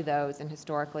 especially those in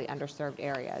historically underserved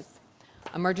areas.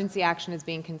 Emergency action is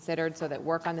being considered so that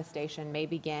work on the station may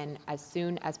begin as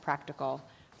soon as practical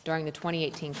during the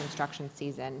 2018 construction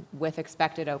season, with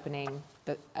expected opening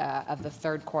of the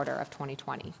third quarter of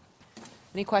 2020.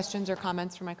 Any questions or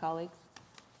comments from my colleagues?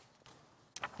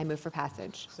 I move for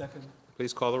passage. Second.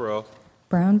 Please call the row.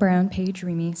 Brown, Brown, Page,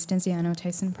 Remy, Stenziano,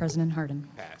 Tyson, President Harden.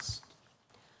 Pass.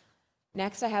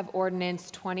 Next, I have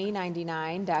ordinance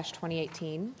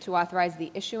 2099-2018 to authorize the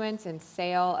issuance and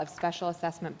sale of special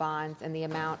assessment bonds in the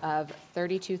amount of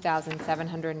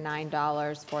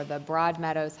 $32,709 for the Broad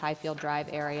Meadows Highfield Drive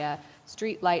area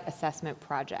street light assessment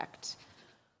project.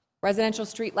 Residential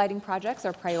street lighting projects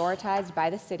are prioritized by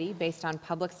the city based on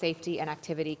public safety and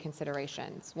activity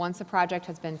considerations. Once a project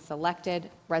has been selected,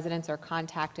 residents are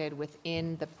contacted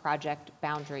within the project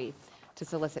boundary to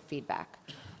solicit feedback.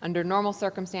 Under normal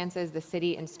circumstances, the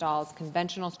city installs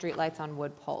conventional streetlights on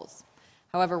wood poles.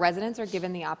 However, residents are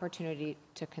given the opportunity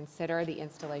to consider the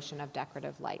installation of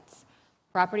decorative lights.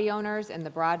 Property owners in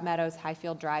the Broad Meadows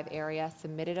Highfield Drive area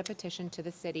submitted a petition to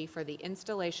the city for the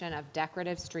installation of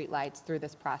decorative streetlights through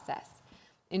this process.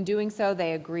 In doing so,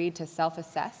 they agreed to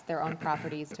self-assess their own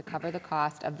properties to cover the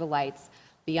cost of the lights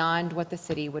beyond what the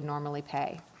city would normally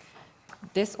pay.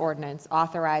 This ordinance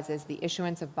authorizes the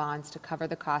issuance of bonds to cover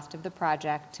the cost of the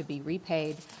project to be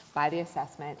repaid by the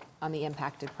assessment on the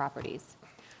impacted properties.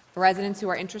 For residents who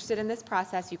are interested in this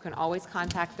process, you can always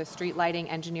contact the Street Lighting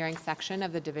Engineering section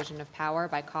of the Division of Power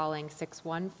by calling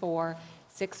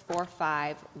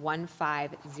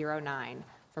 614-645-1509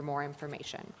 for more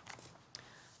information.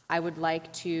 I would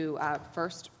like to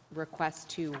first request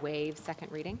to waive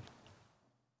second reading.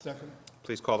 Second.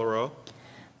 Please call the row.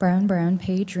 Brown, Brown,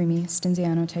 Page, Remy,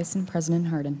 Stenziano, Tyson, President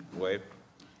Harden. Waive.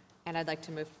 And I'd like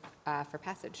to move for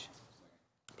passage.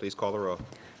 Please call the row.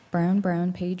 Brown,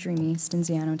 Brown, Page, Remy,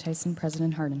 Stenziano, Tyson,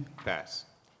 President Harden. Pass.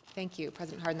 Thank you,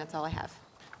 President Harden. That's all I have.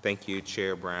 Thank you,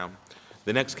 Chair Brown.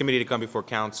 The next committee to come before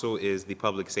council is the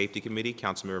Public Safety Committee.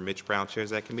 Councilmember Mitch Brown chairs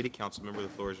that committee. Councilmember, the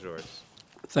floor is yours.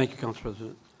 Thank you, Council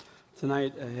President.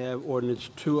 Tonight, I have ordinance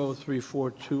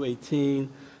 2034-218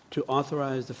 to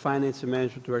authorize the Finance and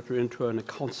Management Director into a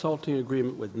consulting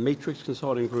agreement with Matrix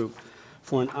Consulting Group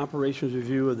for an operations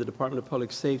review of the Department of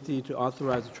Public Safety, to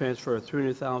authorize the transfer of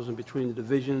 $300,000 between the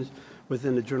divisions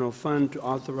within the general fund, to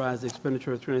authorize the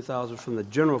expenditure of $300,000 from the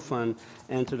general fund,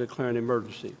 and to declare an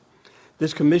emergency.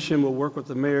 This commission will work with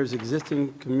the mayor's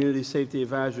existing Community Safety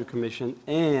Advisory Commission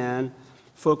and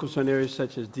focus on areas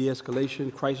such as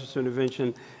de-escalation, crisis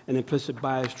intervention, and implicit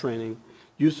bias training,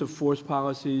 use of force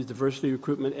policies, diversity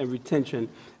recruitment and retention,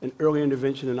 and early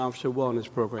intervention and officer wellness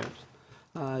programs.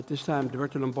 At this time,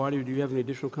 Director Lombardi, do you have any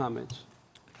additional comments?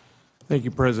 Thank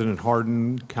you, President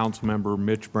Harden, Councilmember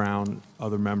Mitch Brown,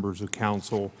 other members of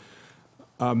council.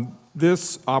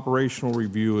 This operational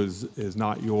review is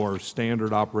not your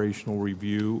standard operational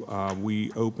review.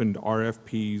 We opened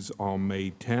RFPs on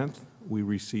May 10th. We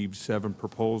received 7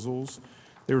 proposals.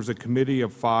 There was a committee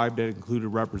of 5 that included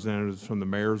representatives from the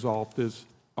mayor's office,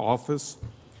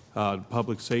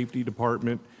 Public Safety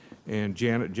Department, and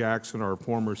Janet Jackson, our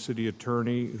former city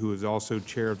attorney, who is also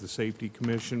chair of the Safety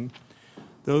Commission.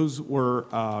 Those were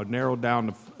narrowed down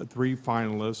to 3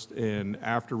 finalists, and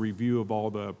after review of all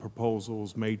the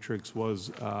proposals, Matrix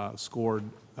was scored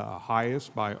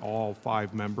highest by all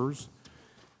 5 members.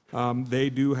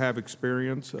 They do have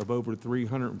experience of over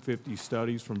 350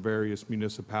 studies from various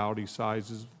municipality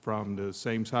sizes, from the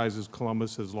same size as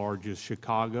Columbus as large as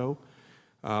Chicago.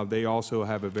 They also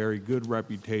have a very good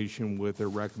reputation with their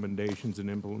recommendations and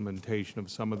implementation of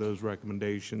some of those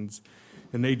recommendations.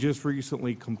 And they just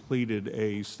recently completed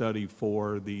a study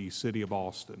for the city of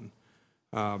Austin.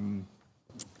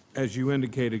 As you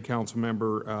indicated,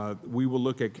 Councilmember, we will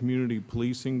look at community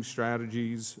policing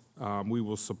strategies. We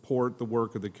will support the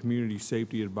work of the Community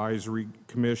Safety Advisory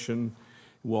Commission.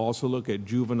 We'll also look at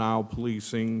juvenile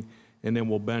policing, and then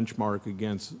we'll benchmark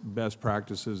against best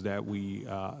practices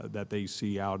that they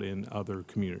see out in other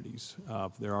communities.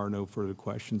 If there are no further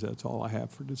questions, that's all I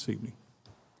have for this evening.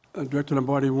 Director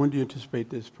Lombardi, when do you anticipate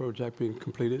this project being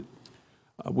completed?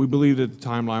 We believe that the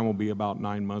timeline will be about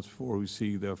 9 months before we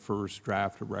see the first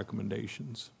draft of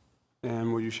recommendations.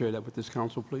 And will you share that with this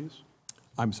council, please?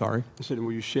 I'm sorry? I said,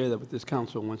 will you share that with this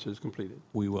council once it is completed?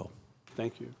 We will.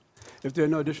 Thank you. If there are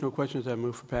no additional questions, I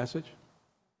move for passage.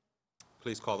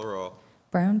 Please call the roll.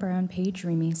 Brown, Brown, Page,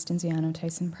 Remy, Stenziano,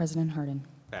 Tyson, President Harden.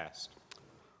 Passed.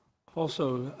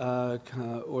 Also,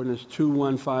 ordinance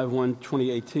 2151,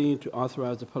 2018, to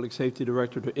authorize the Public Safety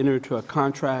Director to enter into a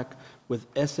contract with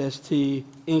SST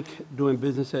Inc., doing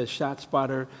business as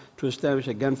ShotSpotter, to establish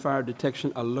a gunfire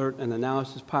detection, alert, and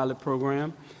analysis pilot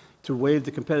program, to waive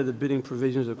the competitive bidding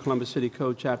provisions of Columbus City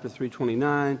Code, Chapter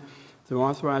 329, to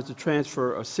authorize the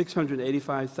transfer of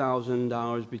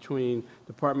 $685,000 between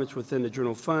departments within the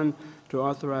general fund, to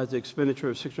authorize the expenditure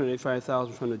of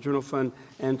 $685,000 from the general fund,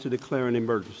 and to declare an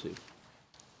emergency.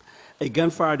 A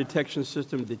gunfire detection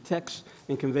system detects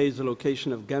and conveys the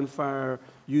location of gunfire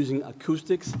using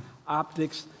acoustics,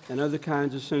 optics, and other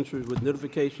kinds of sensors with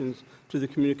notifications to the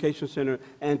communication center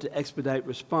and to expedite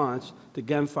response to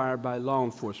gunfire by law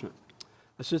enforcement.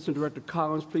 Assistant Director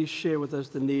Collins, please share with us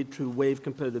the need to waive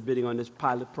competitive bidding on this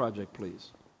pilot project, please.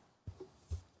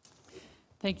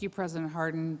 Thank you, President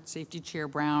Harden, Safety Chair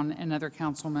Brown, and other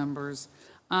council members.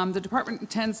 The department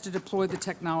intends to deploy the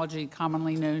technology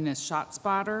commonly known as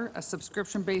ShotSpotter, a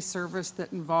subscription-based service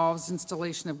that involves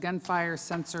installation of gunfire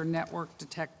sensor network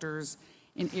detectors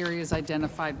in areas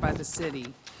identified by the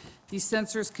city. These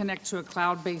sensors connect to a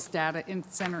cloud-based data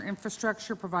center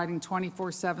infrastructure, providing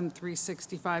 24/7,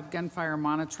 365 gunfire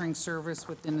monitoring service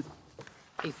within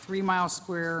a 3-mile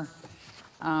square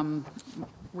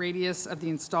radius of the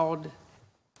installed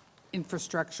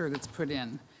infrastructure that's put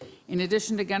in. In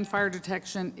addition to gunfire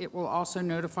detection, it will also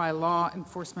notify law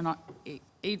enforcement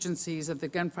agencies of the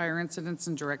gunfire incidents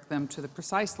and direct them to the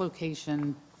precise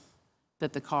location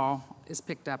that the call is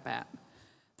picked up at.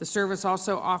 The service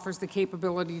also offers the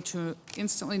capability to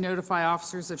instantly notify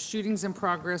officers of shootings in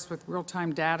progress with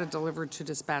real-time data delivered to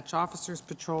dispatch officers,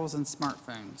 patrols, and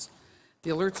smartphones. The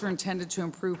alerts are intended to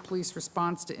improve police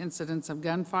response to incidents of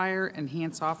gunfire,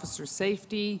 enhance officer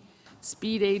safety,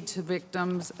 speed aid to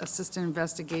victims, assist in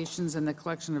investigations and the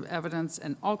collection of evidence,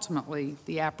 and ultimately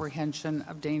the apprehension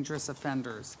of dangerous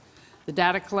offenders. The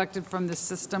data collected from this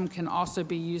system can also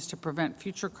be used to prevent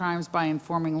future crimes by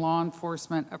informing law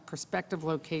enforcement of prospective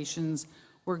locations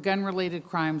where gun-related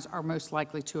crimes are most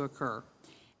likely to occur.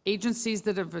 Agencies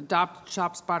that have adopted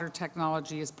ShotSpotter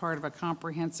technology as part of a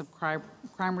comprehensive crime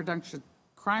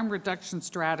reduction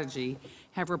strategy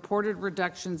have reported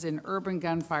reductions in urban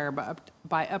gunfire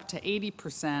by up to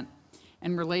 80%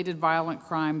 and related violent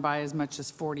crime by as much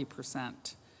as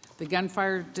 40%. The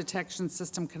gunfire detection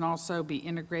system can also be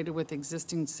integrated with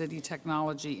existing city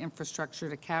technology infrastructure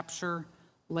to capture,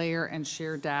 layer, and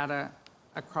share data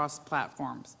across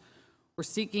platforms. We're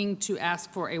seeking to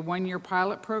ask for a 1-year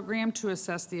pilot program to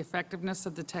assess the effectiveness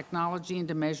of the technology and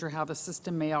to measure how the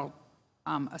system may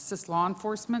assist law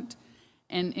enforcement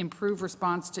and improve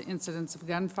response to incidents of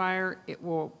gunfire. It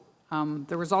will,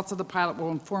 the results of the pilot will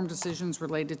inform decisions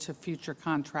related to future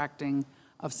contracting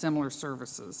of similar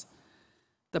services.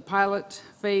 The pilot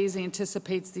phase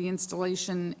anticipates the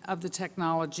installation of the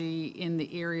technology in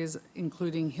the areas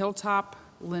including Hilltop,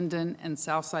 Linden, and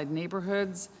Southside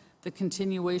neighborhoods. The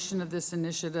continuation of this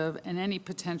initiative and any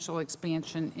potential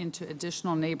expansion into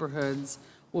additional neighborhoods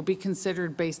will be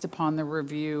considered based upon the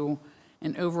review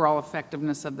and overall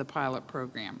effectiveness of the pilot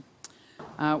program.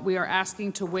 We are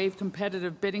asking to waive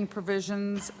competitive bidding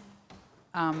provisions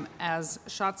as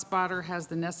ShotSpotter has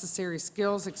the necessary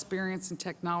skills, experience, and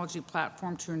technology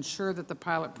platform to ensure that the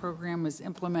pilot program is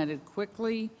implemented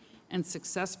quickly and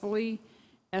successfully.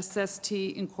 SST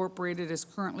Incorporated is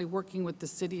currently working with the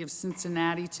City of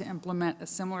Cincinnati to implement a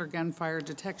similar gunfire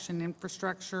detection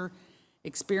infrastructure.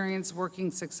 Experience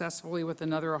working successfully with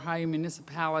another Ohio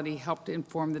municipality helped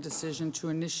inform the decision to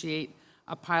initiate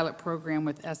a pilot program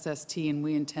with SST, and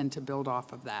we intend to build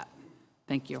off of that.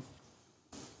 Thank you.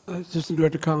 Assistant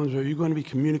Director Collins, are you going to be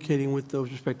communicating with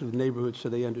those respective neighborhoods so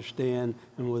they understand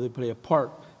and will they play a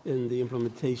part in the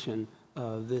implementation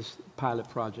of this pilot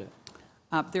project?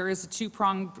 There is a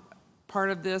two-pronged part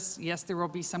of this. Yes, there will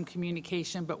be some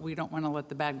communication, but we don't want to let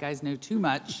the bad guys know too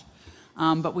much.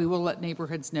 But we will let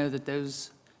neighborhoods know that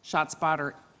those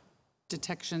ShotSpotter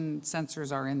detection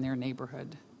sensors are in their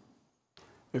neighborhood.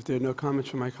 If there are no comments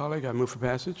from my colleague, I move for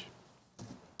passage.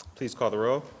 Please call the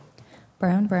roll.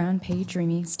 Brown, Brown, Page,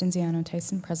 Remy, Stenziano,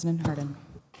 Tyson, President Harden.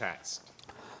 Passed.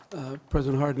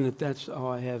 President Harden, if that's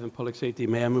all I have in public safety,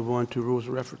 may I move on to rules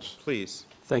of reference? Please.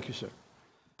 Thank you, sir.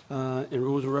 In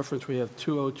rules of reference, we have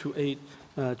 2028,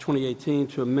 2018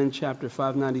 to amend Chapter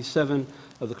 597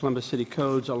 of the Columbus City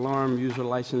Codes, alarm user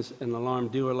license and alarm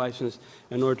dealer license,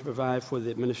 in order to provide for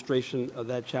the administration of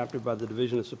that chapter by the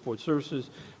Division of Support Services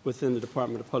within the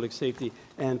Department of Public Safety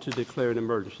and to declare an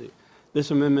emergency.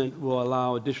 This amendment will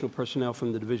allow additional personnel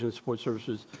from the Division of Support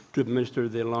Services to administer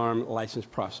the alarm license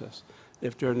process.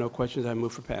 If there are no questions, I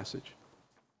move for passage.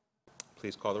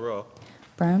 Please call the row.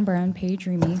 Brown, Brown, Page,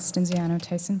 Remy, Stenziano,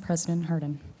 Tyson, President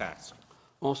Harden. Passed.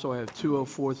 Also, I have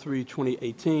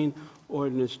 2043-2018,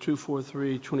 ordinance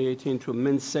 243-2018 to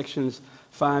amend sections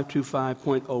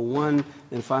 525.01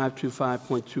 and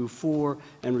 525.24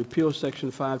 and repeal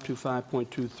section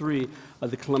 525.23 of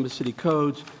the Columbus City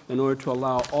Codes in order to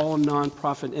allow all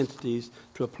nonprofit entities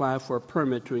to apply for a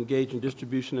permit to engage in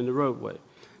distribution in the roadway.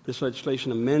 This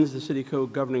legislation amends the City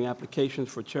Code governing applications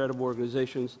for charitable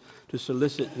organizations to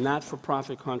solicit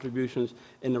not-for-profit contributions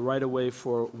in the right-of-way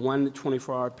for one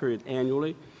 24-hour period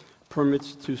annually.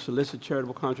 Permits to solicit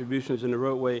charitable contributions in the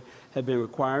roadway have been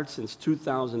required since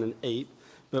 2008,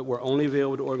 but were only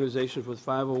available to organizations with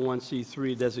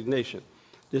 501c3 designation.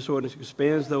 This ordinance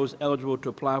expands those eligible to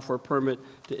apply for a permit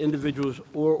to individuals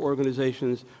or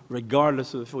organizations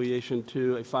regardless of affiliation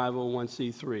to a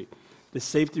 501c3. The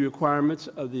safety requirements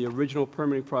of the original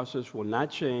permitting process will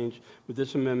not change with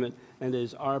this amendment, and it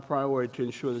is our priority to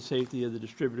ensure the safety of the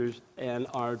distributors and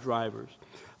our drivers.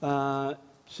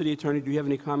 City Attorney, do you have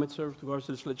any comments, sir, with regards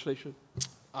to this legislation?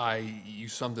 You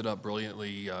summed it up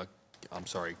brilliantly. I'm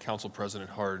sorry, Council President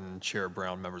Harden, Chair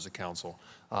Brown, members of council.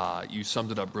 You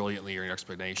summed it up brilliantly in your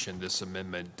explanation. This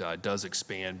amendment does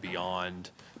expand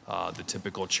beyond the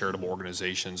typical charitable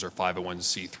organizations or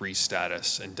 501c3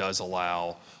 status and does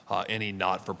allow any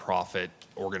not-for-profit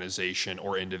organization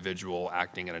or individual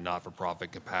acting in a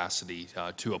not-for-profit capacity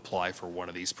to apply for one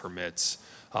of these permits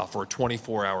for a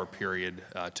 24-hour period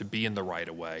to be in the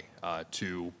right-of-way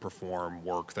to perform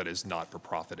work that is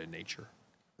not-for-profit in nature.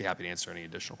 Be happy to answer any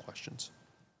additional questions.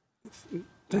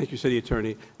 Thank you, City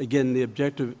Attorney. Again, the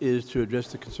objective is to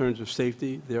address the concerns of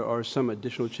safety. There are some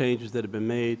additional changes that have been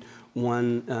made.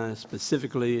 One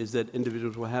specifically is that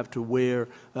individuals will have to wear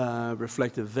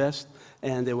reflective vests,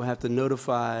 and they will have to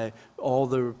notify all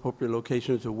the appropriate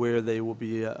locations of where they will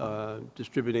be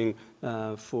distributing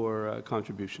for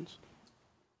contributions.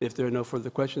 If there are no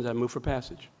further questions, I move for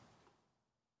passage.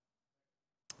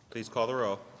 Please call the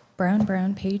row. Brown,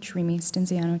 Brown, Page, Remy,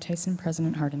 Stenziano, Tyson,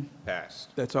 President Harden.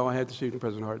 Passed. That's all I had this evening,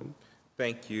 President Harden.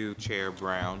 Thank you, Chair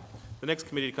Brown. The next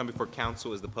committee to come before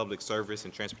council is the Public Service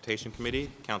and Transportation Committee.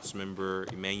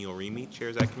 Councilmember Emmanuel Remy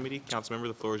chairs that committee. Councilmember,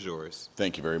 the floor is yours.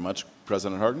 Thank you very much,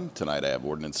 President Harden. Tonight I have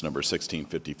ordinance number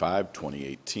 1655,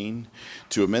 2018,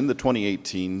 to amend the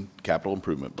 2018 capital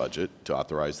improvement budget to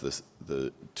authorize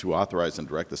and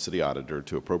direct the city auditor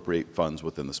to appropriate funds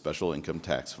within the Special Income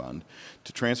Tax Fund,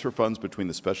 to transfer funds between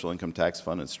the Special Income Tax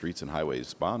Fund and Streets and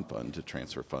Highways Bond Fund, to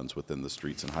transfer funds within the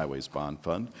Streets and Highways Bond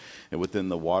Fund and within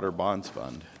the Water Bonds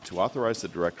Fund, to authorize the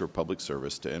Director of Public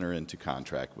Service to enter into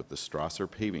contract with the Strasser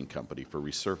Paving Company for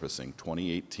resurfacing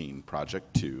 2018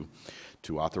 Project 2,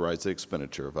 to authorize the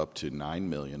expenditure of up to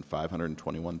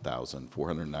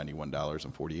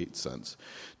 $9,521,491.48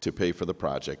 to pay for the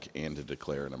project and to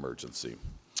declare an emergency.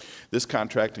 This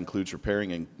contract includes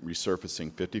repairing and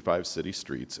resurfacing 55 city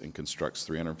streets and constructs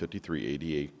 353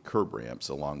 ADA curb ramps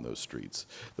along those streets.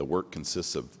 The work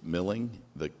consists of milling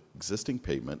the existing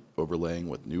pavement, overlaying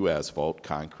with new asphalt,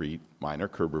 concrete, minor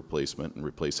curb replacement, and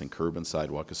replacing curb and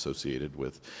sidewalk associated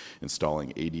with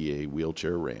installing ADA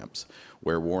wheelchair ramps.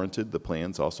 Where warranted, the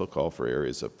plans also call for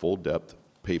areas of full-depth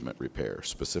pavement repair.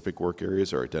 Specific work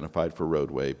areas are identified for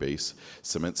roadway base,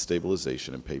 cement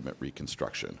stabilization, and pavement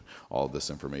reconstruction. All of this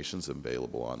information is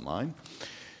available online.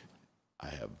 I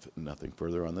have nothing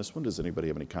further on this one. Does anybody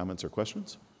have any comments or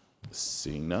questions?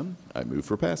 Seeing none, I move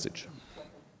for passage.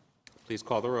 Please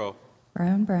call the row.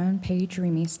 Brown, Brown, Page,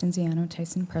 Remy, Stenziano,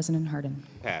 Tyson, President Harden.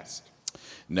 Passed.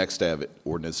 Next, I have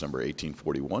ordinance number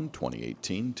 1841,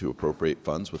 2018, to appropriate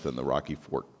funds within the Rocky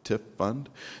Fork TIF Fund,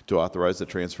 to authorize the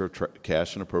transfer of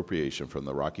cash and appropriation from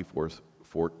the Rocky Fork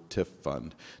TIF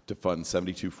Fund to Fund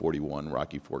 7241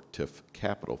 Rocky Fork TIF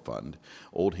Capital Fund,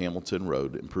 Old Hamilton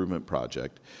Road Improvement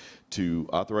Project, to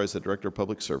authorize the Director of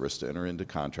Public Service to enter into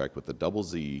contract with the Double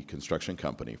Z Construction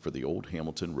Company for the Old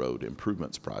Hamilton Road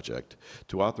Improvements Project,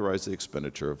 to authorize the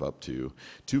expenditure of up to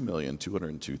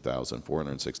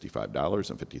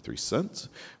 $2,202,465.53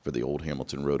 for the Old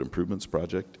Hamilton Road Improvements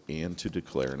Project, and to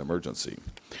declare an emergency.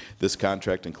 This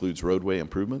contract includes roadway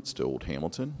improvements to Old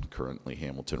Hamilton, currently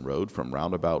Hamilton Road, from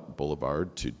Roundabout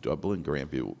Boulevard to Dublin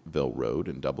Granville Road,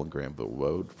 and Dublin Granville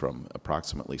Road from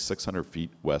approximately 600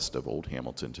 feet west of Old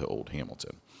Hamilton to Old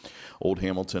Hamilton. Old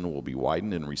Hamilton will be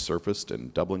widened and resurfaced,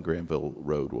 and Dublin Granville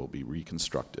Road will be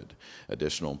reconstructed.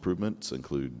 Additional improvements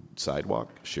include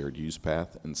sidewalk, shared use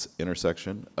path and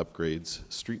intersection, upgrades,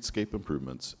 streetscape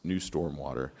improvements, new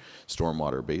stormwater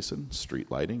basin,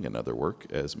 street lighting, and other work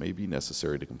as may be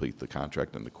necessary to complete the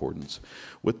contract in accordance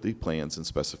with the plans and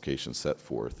specifications set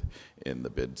forth in the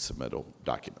bid submittal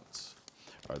documents.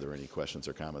 Are there any questions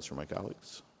or comments from my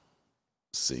colleagues?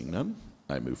 Seeing none,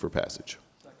 I move for passage.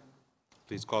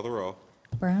 Please call the roll.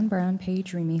 Brown, Brown,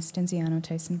 Page, Remy, Stenziano,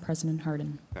 Tyson, President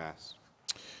Harden. Pass.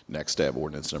 Next, I have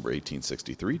ordinance number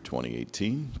 1863,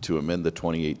 2018, to amend the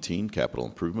 2018 capital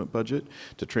improvement budget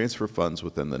to transfer funds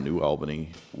within the New Albany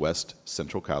West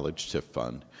Central College TIF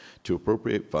Fund, to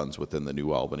appropriate funds within the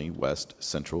New Albany West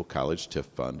Central College TIF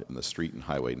Fund and the Street and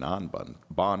Highway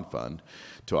Non-Bond Fund,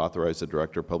 to authorize the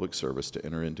Director of Public Service to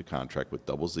enter into contract with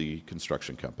Double Z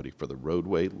Construction Company for the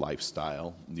Roadway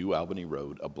Lifestyle New Albany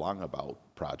Road Oblongabout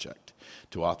project,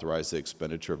 to authorize the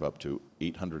expenditure of up to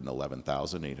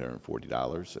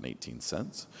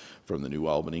 $811,840.18 from the New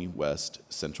Albany West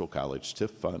Central College TIF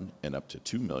Fund and up to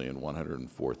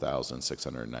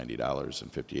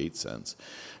 $2,104,690.58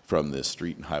 from the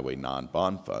Street and Highway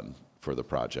Non-Bond Fund for the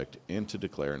project, and to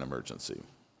declare an emergency.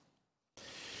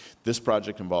 This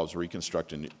project involves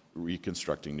reconstructing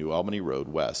New Albany Road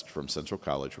west from Central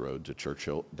College Road to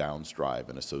Churchill Downs Drive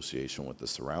in association with the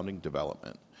surrounding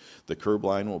development. The curb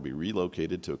line will be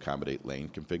relocated to accommodate lane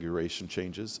configuration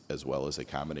changes, as well as a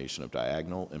combination of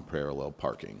diagonal and parallel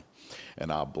parking. An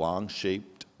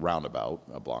oblong-shaped roundabout,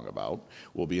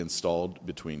 will be installed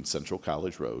between Central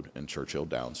College Road and Churchill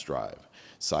Downs Drive.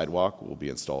 Sidewalk will be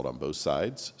installed on both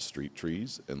sides, street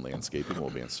trees and landscaping will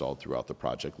be installed throughout the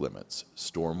project limits.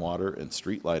 Stormwater and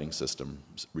street lighting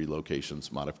systems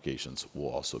relocations, modifications will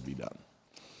also be done.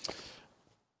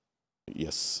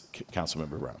 Yes,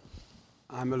 Councilmember Brown.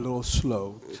 I'm a little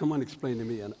slow. Someone explain to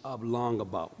me an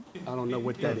oblongabout. I don't know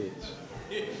what that is.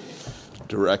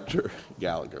 Director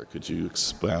Gallagher, could you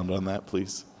expound on that,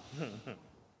 please?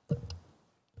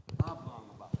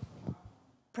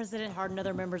 President Harden,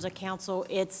 other members of council,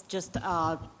 it's just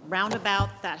a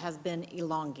roundabout that has been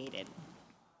elongated.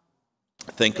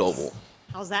 Think oval.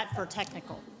 How's that for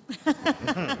technical?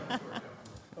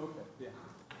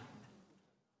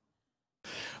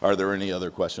 Are there any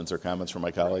other questions or comments from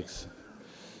my colleagues?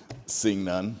 Seeing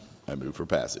none, I move for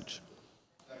passage.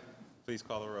 Please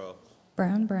call the roll.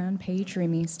 Brown, Brown, Page,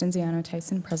 Remy, Stenziano,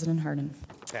 Tyson, President Harden.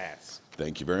 Pass.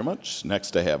 Thank you very much.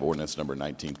 Next, I have ordinance number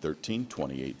 1913,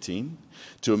 2018,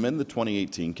 to amend the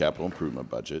 2018 capital improvement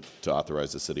budget to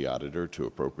authorize the city auditor to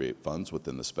appropriate funds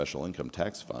within the special income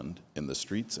tax fund in the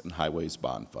Streets and Highways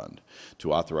Bond Fund,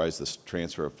 to authorize the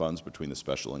transfer of funds between the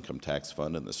special income tax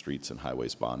fund and the Streets and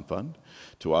Highways Bond Fund,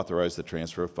 to authorize the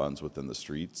transfer of funds within the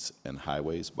Streets and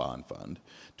Highways Bond Fund,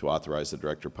 to authorize the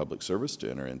Director of Public Service to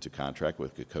enter into contract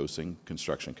with Kekosing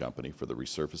Construction Company for the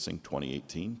resurfacing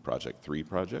 2018 Project 3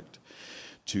 project,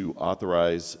 to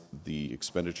authorize the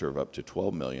expenditure of up to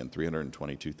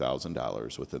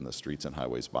 $12,322,000 within the Streets and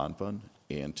Highways Bond Fund,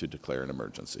 and to declare an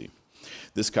emergency.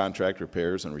 This contract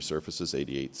repairs and resurfaces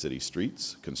 88 city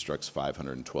streets, constructs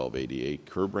 512 ADA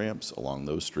curb ramps along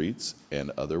those streets,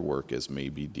 and other work as may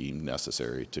be deemed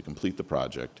necessary to complete the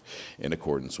project in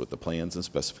accordance with the plans and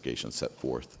specifications set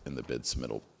forth in the bid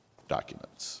submittal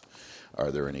documents.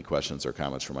 Are there any questions or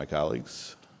comments from my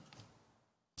colleagues?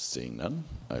 Seeing none,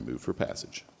 I move for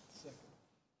passage.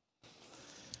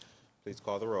 Please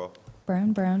call the roll.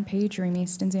 Brown, Brown, Page, Remy,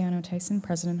 Stenziano, Tyson,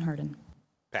 President Harden.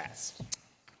 Pass.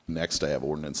 Next, I have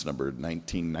ordinance number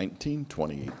 1919,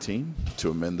 2018, to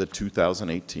amend the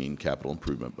 2018 capital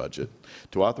improvement budget,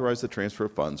 to authorize the transfer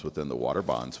of funds within the Water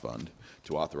Bonds Fund,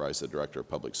 to authorize the Director of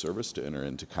Public Service to enter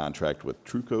into contract with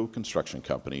Truco Construction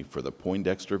Company for the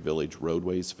Poindexter Village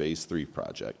Roadways Phase 3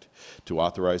 project, to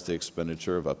authorize the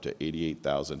expenditure of up to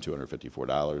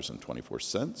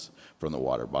 $88,254.24 from the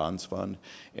Water Bonds Fund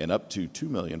and up to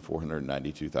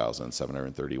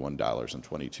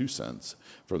 $2,492,731.22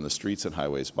 from the Streets and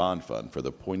Highways Bond Fund for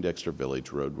the Poindexter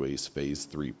Village Roadways Phase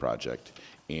 3 project,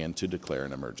 and to declare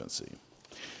an emergency.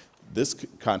 This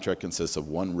contract consists of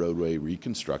one roadway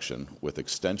reconstruction with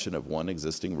extension of one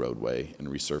existing roadway and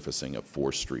resurfacing of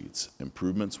 4 streets.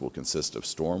 Improvements will consist of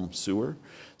storm sewer,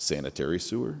 sanitary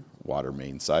sewer, water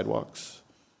main sidewalks,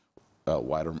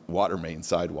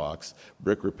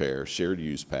 brick repair, shared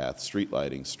use path, street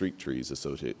lighting, street trees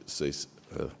associated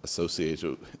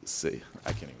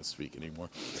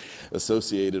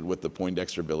with the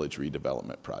Poindexter Village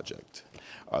redevelopment project.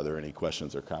 Are there any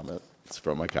questions or comments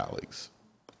from my colleagues?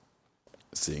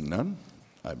 Seeing none,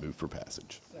 I move for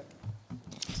passage.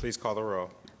 Please call the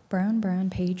roll. Brown, Brown,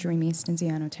 Page, Remy,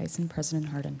 Stenziano, Tyson, President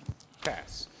Harden.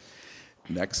 Pass.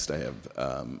 Next, I have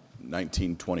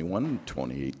 1921,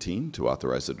 2018, to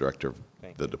authorize the Director of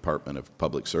the Department of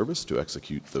Public Service to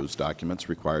execute those documents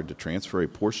required to transfer a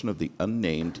portion of the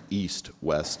unnamed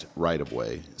east-west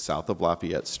right-of-way south of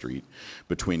Lafayette Street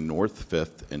between North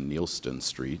 5th and Nielsen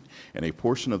Street, and a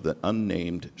portion of the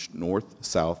unnamed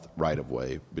north-south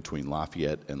right-of-way between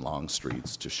Lafayette and Long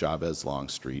Streets to Chavez Long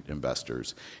Street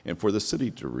investors, and for the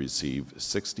city to receive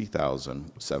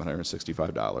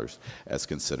 $60,765 as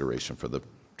consideration for the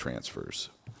transfers.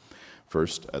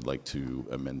 First, I'd like to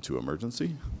amend to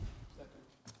emergency.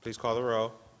 Please call the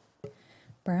row.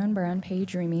 Brown, Brown,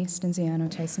 Page, Remy, Stenziano,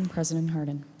 Tyson, President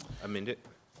Harden. Amend it.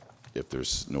 If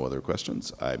there's no other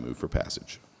questions, I move for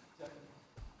passage.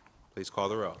 Please call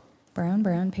the row. Brown,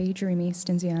 Brown, Page, Remy,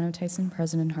 Stenziano, Tyson,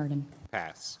 President Harden.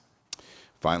 Pass.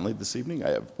 Finally, this evening, I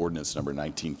have ordinance number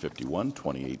 1951,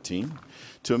 2018,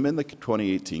 to amend the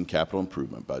 2018 capital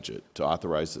improvement budget to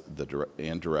authorize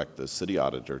and direct the city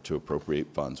auditor to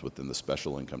appropriate funds within the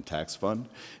special income tax fund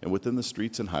and within the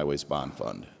streets and highways bond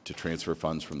fund, to transfer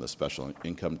funds from the special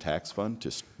income tax fund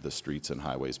to the streets and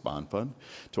highways bond fund,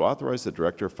 to authorize the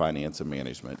director of finance and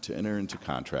management to enter into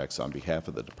contracts on behalf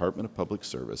of the Department of Public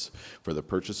Service for the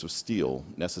purchase of steel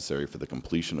necessary for the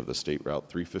completion of the State Route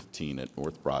 315 at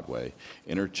North Broadway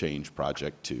Interchange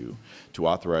Project 2, to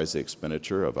authorize the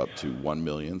expenditure of up to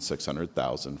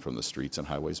 $1,600,000 from the Streets and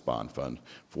Highways Bond Fund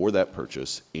for that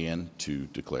purchase, and to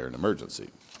declare an emergency.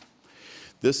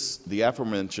 The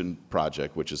aforementioned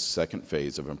project, which is the second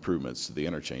phase of improvements to the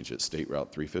interchange at State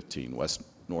Route 315 West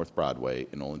North Broadway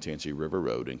and Olentangy River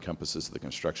Road, encompasses the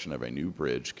construction of a new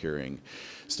bridge carrying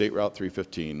State Route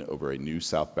 315 over a new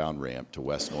southbound ramp to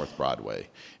West North Broadway,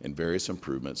 and various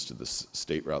improvements to the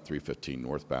State Route 315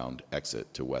 northbound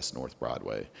exit to West North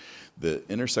Broadway. The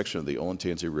intersection of the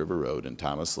Olentangy River Road and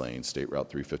Thomas Lane, State Route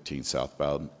 315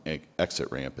 southbound exit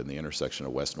ramp in the intersection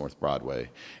of West North Broadway,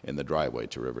 and the driveway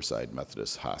to Riverside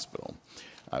Methodist Hospital.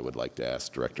 I would like to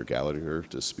ask Director Gallagher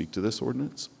to speak to this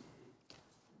ordinance.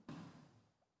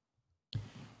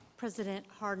 President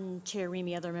Harden, Chair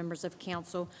Remy, other members of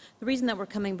council. The reason that we're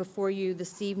coming before you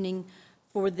this evening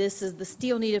for this is the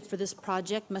steel needed for this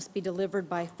project must be delivered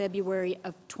by February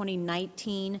of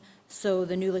 2019, so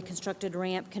the newly constructed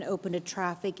ramp can open to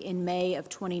traffic in May of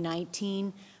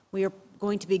 2019. We are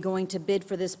going to be going to bid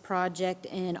for this project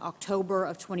in October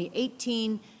of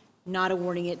 2018, not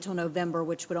awarding it till November,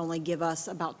 which would only give us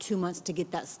about 2 months to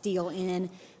get that steel in.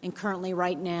 And currently,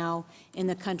 right now, in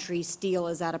the country, steel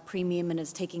is at a premium, and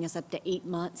it's taking us up to 8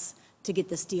 months to get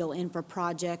the steel in for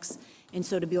projects. And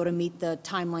so to be able to meet the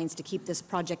timelines to keep this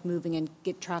project moving and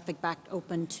get traffic back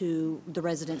open to the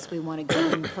residents, we want to go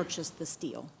and purchase the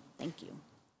steel. Thank you.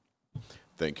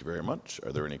 Thank you very much.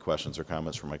 Are there any questions or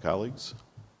comments from my colleagues?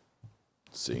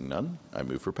 Seeing none, I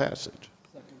move for passage.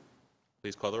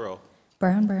 Please call the row.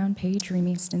 Brown, Brown, Page,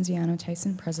 Remy, Stenziano,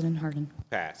 Tyson, President Harden.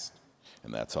 Passed.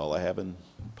 And that's all I have in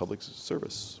public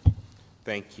service.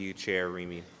 Thank you, Chair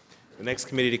Remy. The next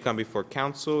committee to come before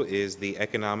council is the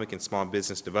Economic and Small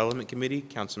Business Development Committee.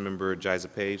 Councilmember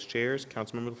Jiza Page chairs.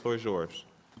 Councilmember, the floor is yours.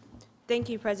 Thank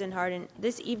you, President Harden.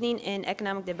 This evening in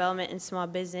Economic Development and Small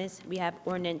Business, we have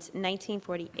Ordinance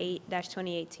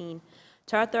 1948-2018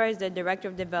 to authorize the Director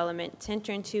of Development to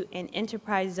enter into an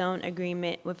enterprise zone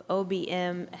agreement with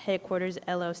OBM Headquarters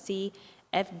LLC,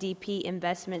 FDP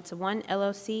Investments 1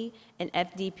 LLC, and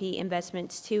FDP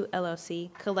Investments 2 LLC,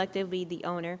 collectively the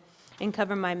owner, and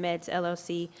Cover My Meds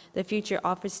LLC, the future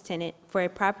office tenant, for a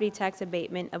property tax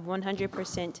abatement of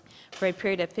 100% for a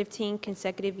period of 15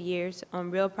 consecutive years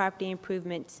on real property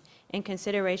improvements in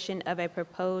consideration of a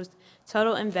proposed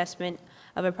total investment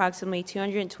of approximately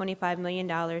 $225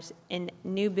 million in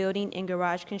new building and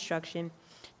garage construction,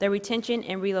 the retention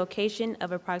and relocation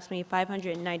of approximately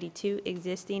 592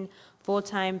 existing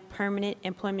full-time permanent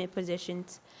employment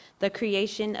positions, the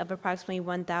creation of approximately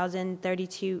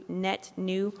 1,032 net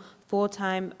new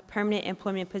full-time permanent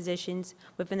employment positions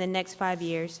within the next 5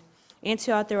 years, and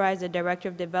to authorize the Director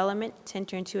of Development to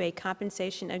enter into a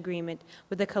compensation agreement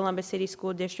with the Columbus City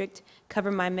School District,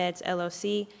 Cover My Meds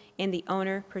LLC, and the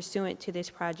owner pursuant to this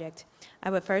project. I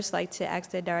would first like to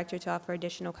ask the Director to offer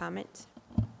additional comments.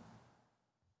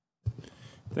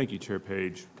 Thank you, Chair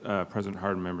Page, President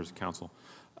Harden, members of council.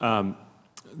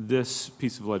 This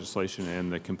piece of legislation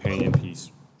and the companion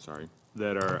piece,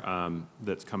 that are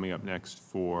that's coming up next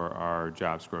for our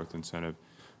jobs growth incentive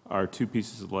are two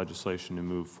pieces of legislation to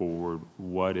move forward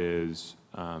what is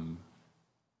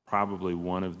probably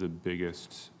one of the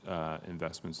biggest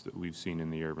investments that we've seen in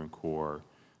the urban core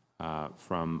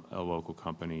from a local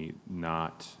company,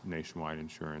 not Nationwide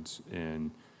Insurance,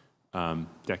 in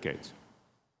decades.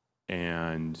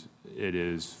 And it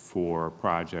is for a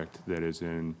project that is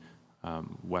in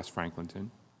West Franklinton,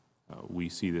 We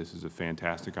see this as a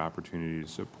fantastic opportunity to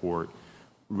support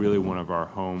really one of our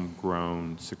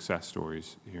homegrown success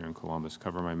stories here in Columbus.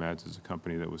 Cover My Meds is a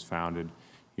company that was founded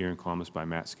here in Columbus by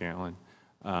Matt Scantlin.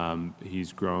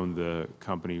 He's grown the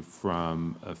company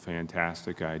from a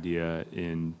fantastic idea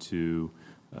into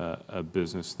a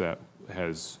business that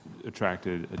has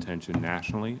attracted attention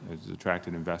nationally, has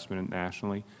attracted investment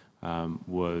nationally,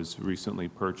 was recently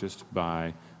purchased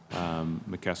by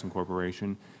McKesson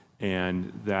Corporation,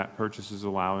 and that purchase is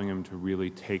allowing him to really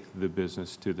take the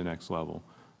business to the next level.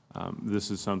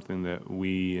 This is something that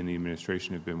we in the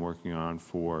administration have been working on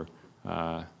for,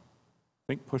 I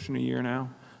think, pushing a year now.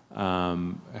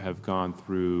 Have gone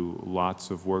through lots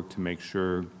of work to make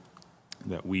sure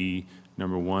that we,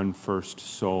 number one, first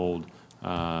sold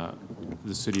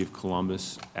the city of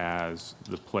Columbus as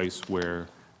the place where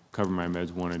Cover My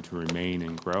Meds wanted to remain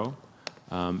and grow.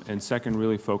 And second,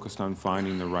 really focused on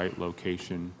finding the right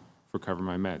location for Cover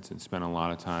My Meds, and spent a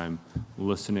lot of time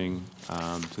listening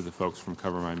to the folks from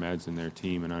Cover My Meds and their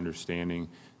team and understanding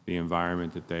the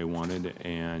environment that they wanted.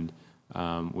 And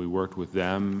we worked with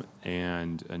them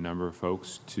and a number of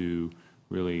folks to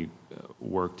really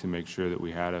work to make sure that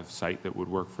we had a site that would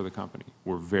work for the company.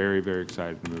 We're very, very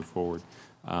excited to move forward.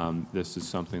 This is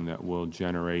something that will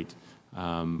generate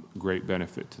great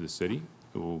benefit to the city.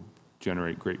 It will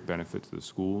generate great benefit to the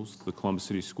schools. The Columbus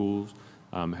City Schools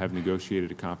have negotiated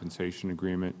a compensation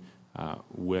agreement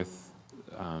with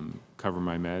Cover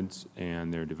My Meds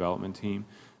and their development team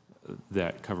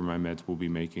that Cover My Meds will be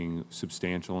making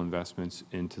substantial investments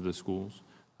into the schools.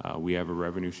 We have a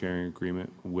revenue sharing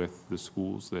agreement with the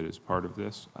schools that is part of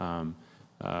this.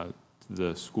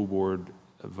 The school board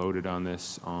voted on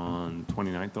this on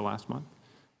 29th of last month.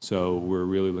 So we're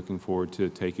really looking forward to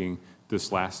taking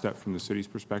this last step from the city's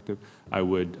perspective. I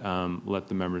would let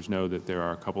the members know that there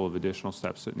are a couple of additional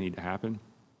steps that need to happen.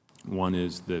 One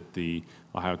is that the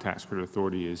Ohio Tax Credit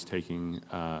Authority is taking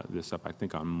this up, I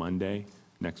think, on Monday,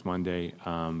 next Monday,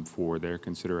 for their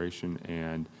consideration,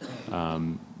 and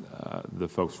the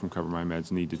folks from Cover My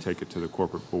Meds need to take it to the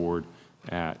corporate board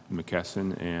at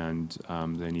McKesson, and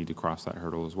they need to cross that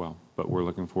hurdle as well. But we're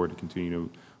looking forward to continue to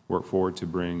work forward to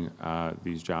bring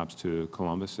these jobs to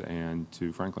Columbus and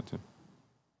to Franklinton.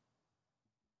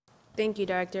 Thank you,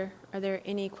 Director. Are there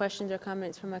any questions or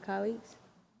comments from my colleagues?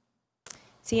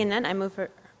 Seeing none, I move for,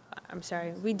 I'm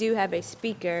sorry, we do have a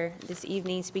speaker this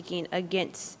evening speaking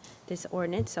against this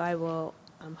ordinance, so I will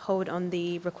hold on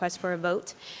the request for a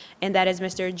vote, and that is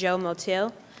Mr. Joe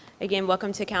Motil. Again,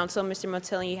 welcome to council. Mr.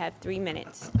 Motil, you have 3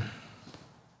 minutes.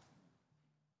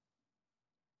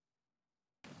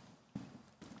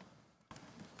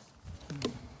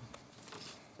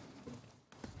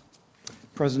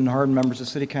 President Hardin, members of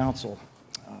City Council,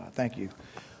 thank you.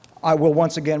 I will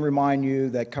once again remind you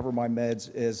that Cover My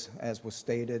Meds is, as was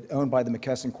stated, owned by the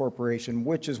McKesson Corporation,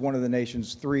 which is one of the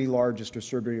nation's 3 largest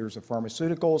distributors of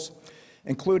pharmaceuticals,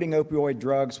 including opioid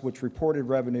drugs, which reported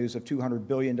revenues of $200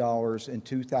 billion in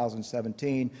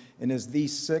 2017 and is the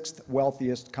 6th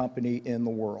wealthiest company in the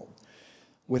world.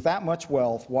 With that much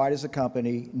wealth, why does the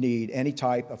company need any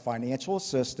type of financial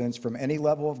assistance from any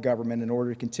level of government in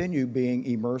order to continue being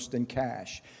immersed in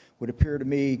cash? Would appear to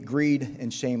me greed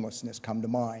and shamelessness come to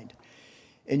mind.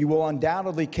 And you will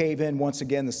undoubtedly cave in once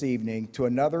again this evening to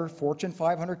another Fortune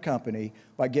 500 company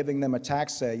by giving them a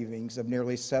tax savings of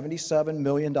nearly $77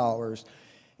 million.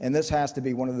 And this has to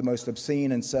be one of the most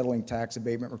obscene and settling tax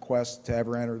abatement requests to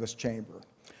ever enter this chamber.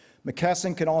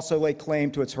 McKesson can also lay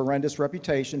claim to its horrendous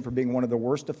reputation for being one of the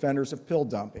worst offenders of pill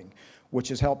dumping, which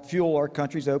has helped fuel our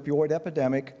country's opioid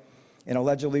epidemic, and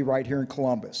allegedly right here in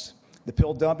Columbus. The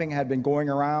pill dumping had been going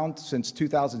around since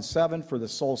 2007 for the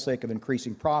sole sake of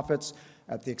increasing profits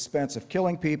at the expense of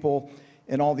killing people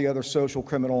and all the other social,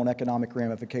 criminal, and economic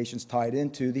ramifications tied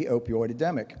into the opioid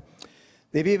epidemic.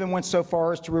 They've even went so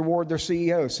far as to reward their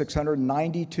CEO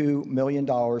 $692 million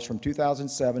from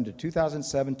 2007 to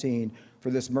 2017 for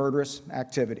this murderous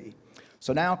activity.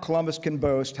 So now Columbus can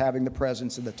boast having the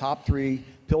presence of the top 3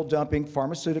 pill-dumping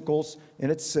pharmaceuticals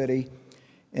in its city.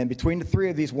 And between the 3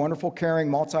 of these wonderful, caring,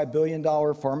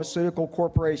 multi-billion-dollar pharmaceutical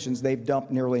corporations, they've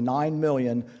dumped nearly 9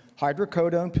 million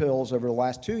hydrocodone pills over the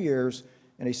last 2 years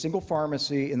in a single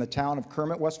pharmacy in the town of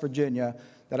Kermit, West Virginia,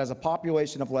 that has a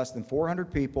population of less than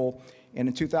 400 people. And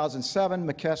in 2007,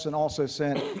 McKesson also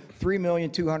sent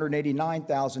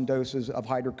 3,289,000 doses of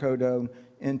hydrocodone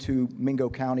into Mingo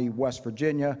County, West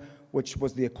Virginia, which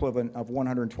was the equivalent of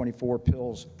 124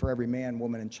 pills for every man,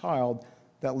 woman, and child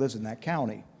that lives in that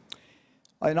county.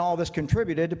 And all this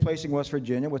contributed to placing West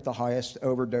Virginia with the highest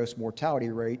overdose mortality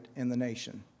rate in the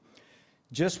nation.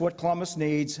 Just what Columbus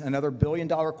needs, another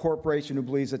billion-dollar corporation who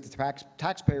believes that the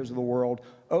taxpayers of the world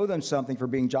owe them something for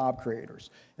being job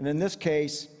creators. And in this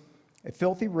case, a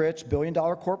filthy rich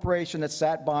billion-dollar corporation that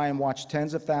sat by and watched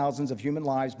tens of thousands of human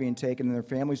lives being taken and their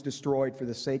families destroyed for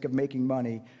the sake of making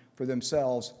money for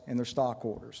themselves and their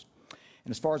stockholders.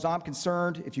 And as far as I'm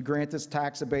concerned, if you grant this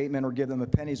tax abatement or give them a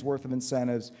penny's worth of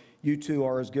incentives, you too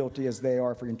are as guilty as they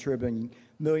are for contributing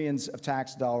millions of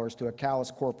tax dollars to a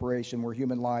callous corporation where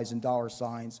human lives and dollar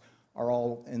signs are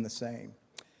all in the same.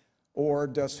 Or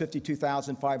does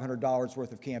 $52,500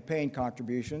 worth of campaign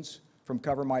contributions from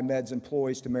Cover My Meds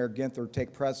employees to Mayor Ginther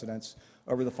take precedence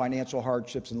over the financial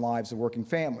hardships and lives of working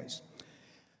families?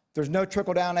 There's no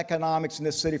trickle-down economics in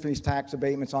this city from these tax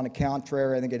abatements. On the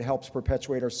contrary, I think it helps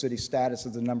perpetuate our city's status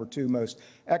as the #2 most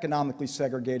economically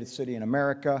segregated city in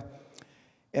America.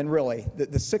 And really,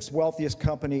 the sixth wealthiest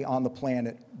company on the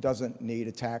planet doesn't need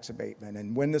a tax abatement.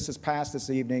 And when this is passed this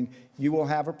evening, you will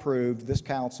have approved, this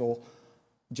council,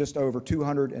 just over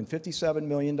 $257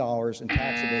 million in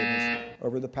tax abatements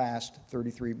over the past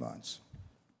 33 months.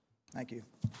 Thank you.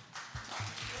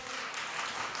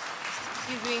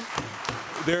 Excuse me.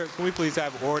 Can we please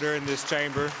have order in this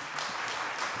chamber?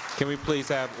 Can we please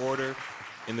have order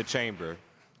in the chamber?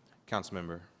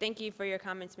 Councilmember. Thank you for your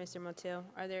comments, Mr. Motil.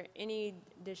 Are there any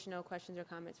additional questions or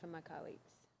comments from my colleagues?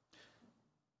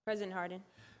 President Harden.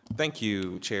 Thank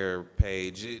you, Chair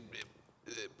Page.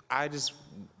 I just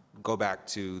go back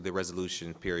to the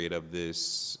resolution period of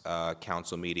this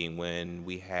council meeting when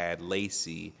we had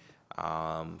Lacey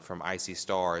from IC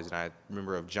Stars, and I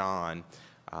remember of John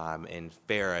and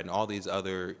Farah and all these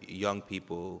other young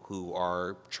people who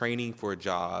are training for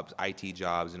jobs, IT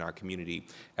jobs in our community.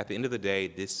 At the end of the day,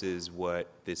 this is what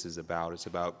this is about. It's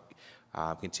about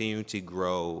continuing to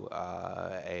grow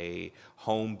a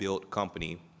home-built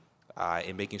company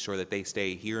and making sure that they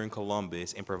stay here in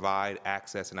Columbus and provide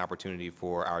access and opportunity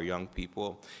for our young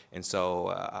people. And so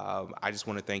I just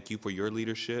want to thank you for your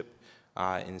leadership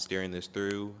in steering this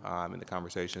through in the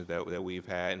conversations that we've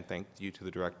had, and thank you to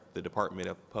the Department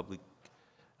of Public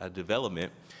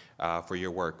Development for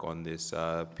your work on this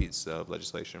piece of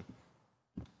legislation.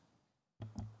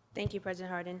 Thank you,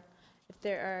 President Harden. If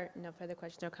there are no further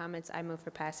questions or comments, I move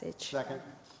for passage. Second.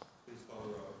 Please call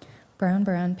the roll. Brown,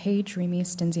 Brown, Page, Remy,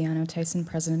 Stenziano, Tyson,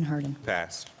 President Harden.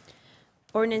 Passed.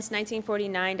 Ordinance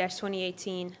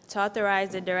 1949-2018 to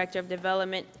authorize the Director of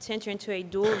Development to enter into a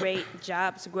dual-rate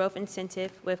jobs growth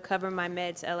incentive with Cover My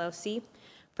Meds, LLC,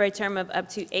 for a term of up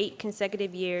to 8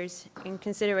 consecutive years in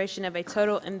consideration of a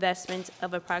total investment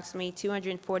of approximately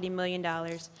 $240 million,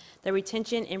 the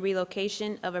retention and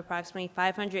relocation of approximately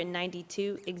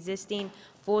 592 existing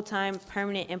full-time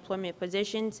permanent employment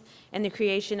positions, and the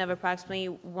creation of approximately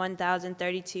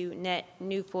 1,032 net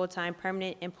new full-time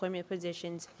permanent employment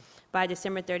positions by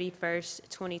December 31st,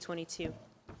 2022.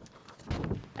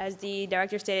 As the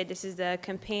director stated, this is the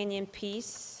companion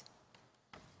piece.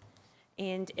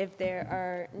 And if there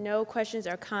are no questions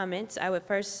or comments, I would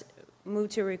first move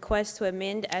to request to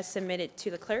amend as submitted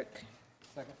to the clerk.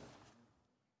 Second.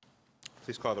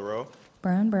 Please call the roll.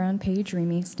 Brown, Brown, Page,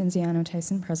 Remy, Stenziano,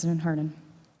 Tyson, President Harden.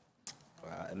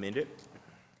 Amended.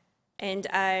 And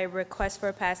I request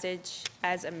for passage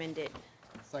as amended.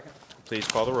 Second. Please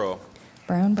call the roll.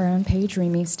 Brown, Brown, Page,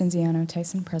 Remy, Stenziano,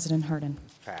 Tyson, President Harden.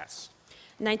 Pass.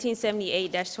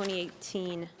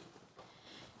 1978-2018,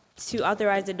 to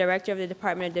authorize the Director of the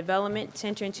Department of Development to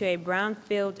enter into a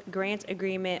brownfield grant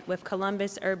agreement with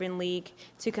Columbus Urban League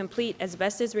to complete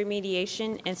asbestos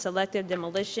remediation and selective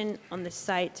demolition on the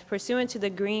site pursuant to the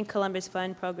Green Columbus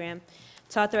Fund program,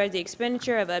 to authorize the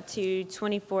expenditure of up to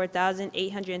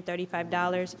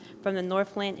 $24,835 from the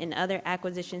Northland and Other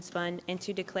Acquisitions Fund, and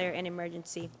to declare an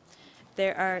emergency.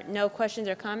 There are no questions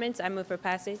or comments. I move for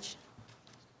passage.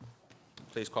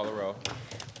 Please call the roll.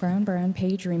 Brown, Brown,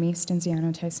 Page, Remy,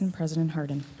 Stenziano, Tyson, President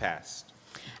Harden. Passed.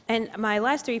 And my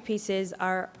last 3 pieces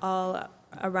are all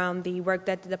around the work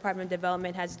that the Department of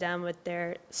Development has done with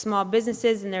their small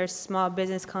businesses and their small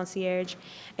business concierge,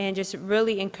 and just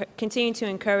really continue to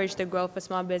encourage the growth of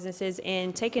small businesses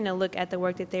and taking a look at the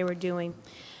work that they were doing.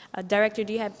 Director,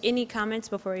 do you have any comments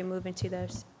before we move into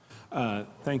those?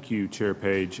 Thank you, Chair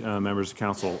Page, members of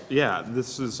council. Yeah,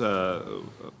 this is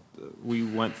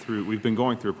we've been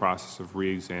going through a process of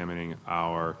re-examining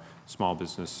our small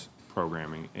business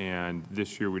programming, and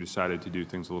this year we decided to do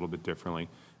things a little bit differently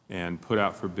and put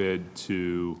out for bid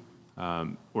to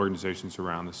organizations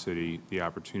around the city the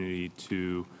opportunity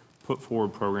to put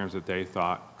forward programs that they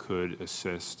thought could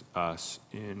assist us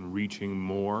in reaching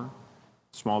more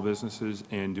small businesses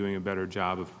and doing a better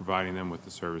job of providing them with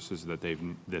the services that they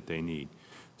need.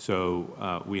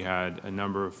 So we had a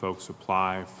number of folks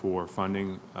apply for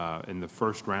funding in the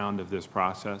first round of this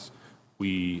process.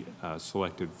 We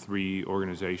selected 3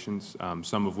 organizations,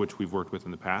 some of which we've worked with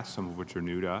in the past, some of which are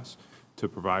new to us, to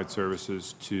provide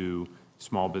services to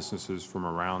small businesses from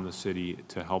around the city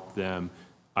to help them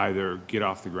either get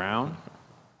off the ground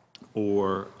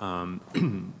or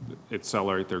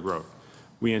accelerate their growth.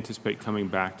 We anticipate coming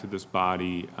back to this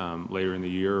body later in the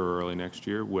year or early next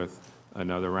year with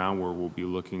another round where we'll be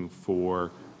looking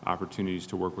for opportunities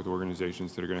to work with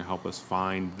organizations that are going to help us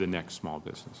find the next small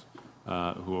business,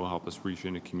 who will help us reach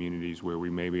into communities where we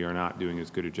maybe are not doing as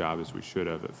good a job as we should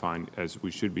have as we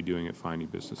should be doing at finding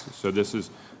businesses. So this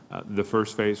is the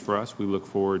first phase for us. We look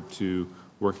forward to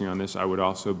working on this. I would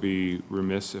also be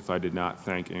remiss if I did not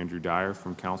thank Andrew Dyer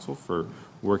from Council for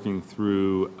working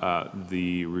through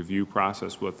the review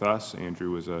process with us.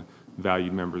 Andrew was a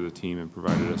valued member of the team and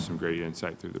provided us some great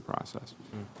insight through the process.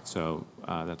 So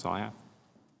that's all I have.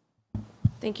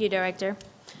 Thank you, Director.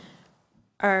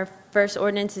 Our first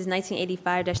ordinance is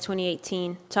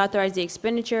 1985-2018 to authorize the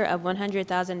expenditure of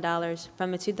 $100,000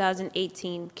 from the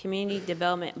 2018 Community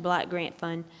Development Block Grant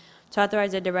Fund to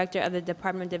authorize the Director of the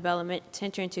Department of Development to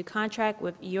enter into contract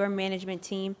with your management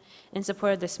team in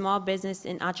support of the Small Business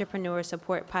and Entrepreneur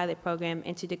Support Pilot Program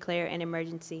and to declare an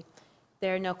emergency.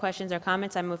 There are no questions or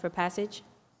comments. I move for passage.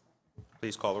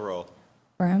 Please call the roll.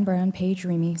 Brown, Brown, Page,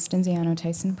 Remy, Stenziano,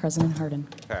 Tyson, President Harden.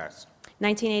 Passed.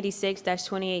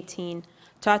 1986-2018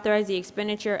 to authorize the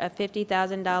expenditure of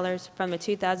 $50,000 from the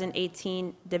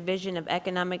 2018 Division of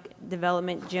Economic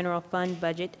Development General Fund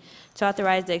budget to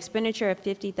authorize the expenditure of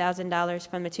 $50,000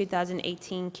 from the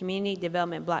 2018 Community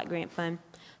Development Block Grant Fund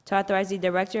to authorize the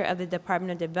Director of the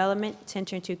Department of Development to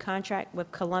enter into contract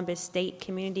with Columbus State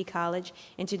Community College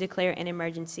and to declare an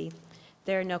emergency.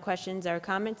 There are no questions or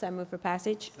comments. I move for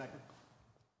passage. Second.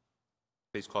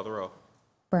 Please call the roll.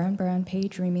 Brown, Brown,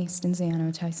 Page, Remy,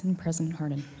 Stenziano, Tyson, President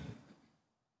Harden.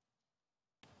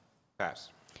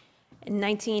 Passed.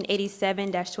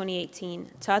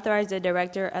 1987-2018 to authorize the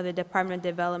Director of the Department of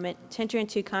Development to enter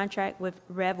into contract with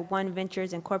Rev 1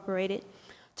 Ventures Incorporated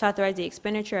to authorize the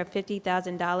expenditure of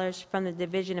 $50,000 from the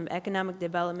Division of Economic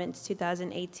Development's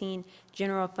 2018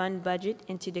 General Fund budget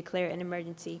and to declare an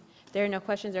emergency. There are no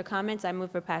questions or comments. I move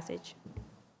for passage.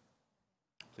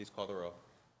 Please call the roll.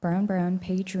 Brown, Brown,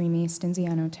 Page, Remy,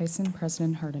 Stenziano, Tyson,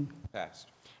 President Harden. Passed.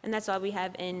 And that's all we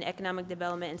have in Economic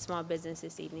Development and Small Business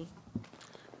this evening.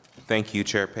 Thank you,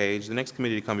 Chair Page. The next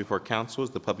committee to come before Council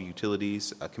is the Public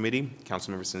Utilities Committee.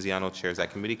 Councilmember Stenziano chairs that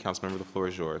committee. Councilmember, the floor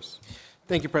is yours.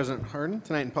 Thank you, President Harden.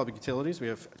 Tonight in Public Utilities, we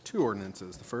have 2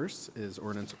 ordinances. The first is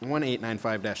Ordinance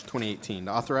 1895-2018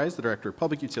 to authorize the Director of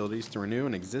Public Utilities to renew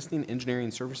an existing engineering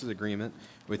services agreement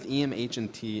with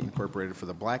EMH&T Incorporated for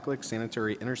the Black Lick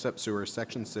Sanitary Intercept Sewer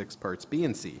Section 6 Parts B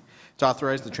and C, to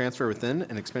authorize the transfer within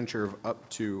an expenditure of up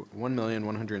to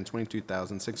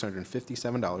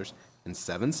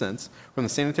 $1,122,657.07 from the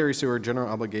Sanitary Sewer General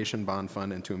Obligation Bond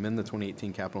Fund and to amend the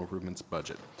 2018 capital improvements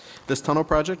budget. This tunnel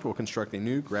project will construct a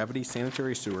new gravity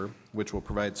sanitary sewer, which will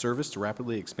provide service to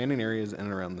rapidly expanding areas in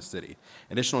and around the city.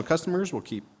 Additional customers will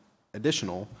keep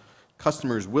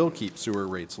sewer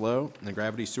rates low, and the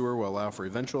gravity sewer will allow for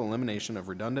eventual elimination of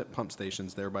redundant pump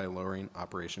stations, thereby lowering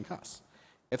operation costs.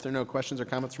 If there are no questions or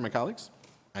comments from my colleagues,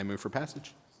 I move for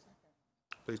passage.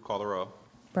 Please call the roll.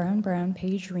 Brown, Brown,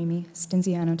 Page, Remy,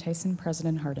 Stenziano, Tyson,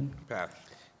 President Harden. Passed.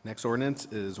 Next ordinance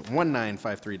is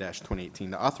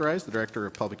 1953-2018 to authorize the Director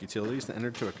of Public Utilities to enter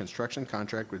into a construction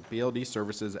contract with BLD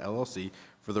Services, LLC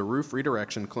for the roof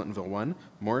redirection Clintonville 1,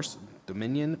 Morse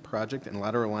Dominion Project, and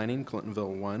lateral lining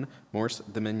Clintonville 1, Morse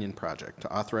Dominion Project,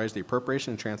 to authorize the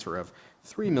appropriation and transfer of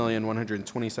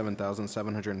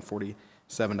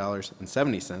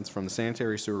 $3,127,747.70 from the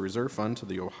Sanitary Sewer Reserve Fund to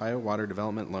the Ohio Water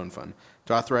Development Loan Fund,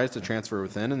 to authorize the transfer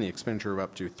within and the expenditure of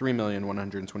up to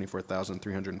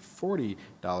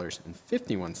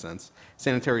 $3,124,340.51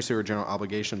 Sanitary Sewer General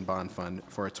Obligation Bond Fund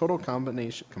for a total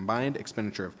combined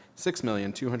expenditure of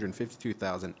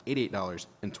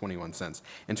 $6,252,088.21,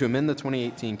 and to amend the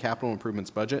 2018 capital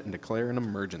improvements budget and declare an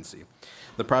emergency.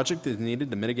 The project is needed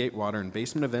to mitigate water and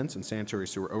basement events and sanitary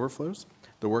sewer overflows.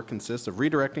 The work consists of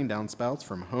redirecting downspouts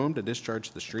from home to discharge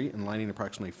to the street and lining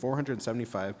approximately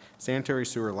 475 sanitary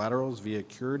sewer laterals via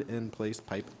cured-in-place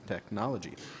pipe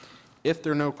technology. If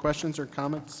there are no questions or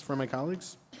comments from my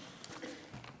colleagues,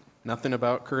 nothing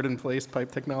about cured-in-place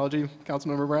pipe technology,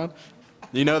 Councilmember Brown?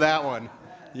 You know that one.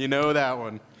 You know that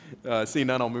one. Seeing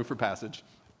none, I'll move for passage.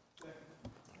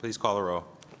 Please call the roll.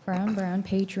 Brown, Brown,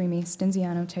 Page, Remy,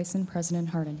 Stenziano, Tyson, President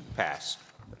Harden. Passed.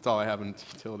 That's all I have in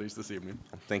utilities this evening.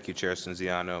 Thank you, Chair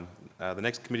Stenziano. The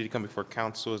next committee to come before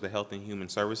council is the Health and Human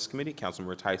Services Committee.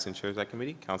 Councilmember Tyson chairs that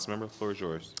committee. Councilmember, the floor is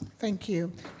yours. Thank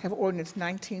you. Have ordinance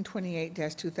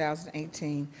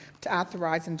 1928-2018 to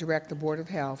authorize and direct the Board of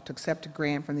Health to accept a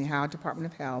grant from the Ohio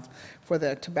Department of Health for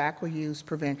the Tobacco Use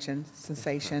Prevention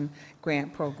Cessation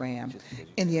Grant Program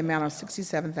in the amount of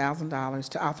 $67,000,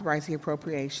 to authorize the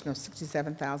appropriation of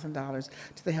 $67,000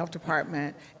 to the Health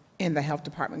Department in the Health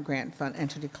Department Grant Fund, and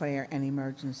to declare an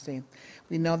emergency.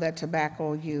 We know that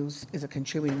tobacco use is a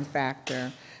contributing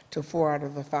factor to 4 out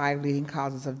of the 5 leading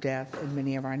causes of death in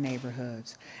many of our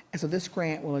neighborhoods. And so this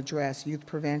grant will address youth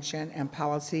prevention and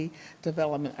policy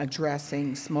development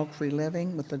addressing smoke-free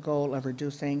living with the goal of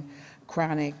reducing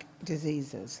chronic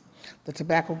diseases. The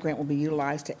tobacco grant will be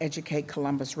utilized to educate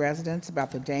Columbus residents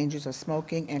about the dangers of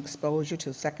smoking and exposure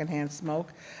to secondhand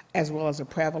smoke, as well as the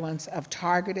prevalence of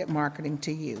targeted marketing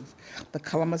to youth. The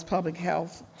Columbus Public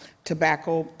Health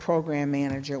Tobacco Program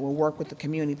Manager will work with the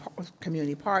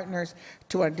community partners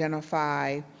to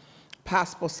identify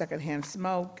possible secondhand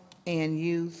smoke and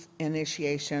youth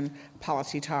initiation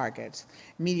policy targets.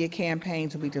 Media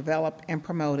campaigns will be developed and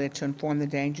promoted to inform the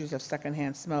dangers of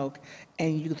secondhand smoke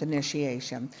and youth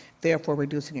initiation, therefore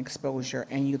reducing exposure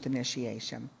and youth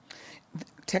initiation.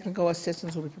 Technical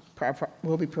assistance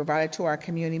will be provided to our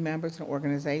community members and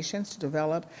organizations to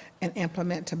develop and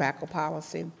implement tobacco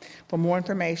policy. For more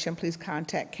information, please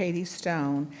contact Katie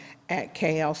Stone at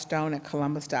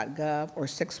klstone@columbus.gov or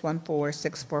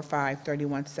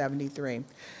 614-645-3173.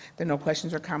 There are no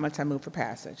questions or comments. I move for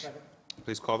passage.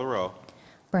 Please call the row.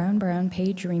 Brown, Brown,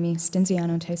 Page, Remy,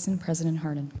 Stenziano, Tyson, President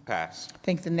Harden. Pass.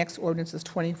 Thank you. The next ordinance is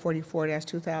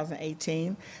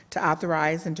 2044-2018 to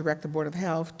authorize and direct the Board of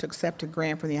Health to accept a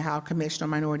grant from the Ohio Commission on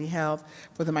Minority Health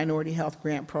for the Minority Health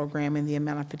Grant Program in the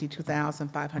amount of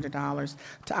 $52,500,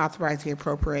 to authorize the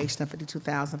appropriation of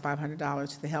 $52,500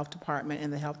 to the Health Department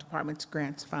and the Health Department's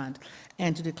Grants Fund,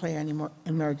 and to declare an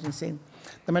emergency.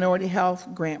 The Minority Health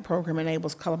Grant Program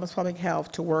enables Columbus Public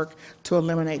Health to work to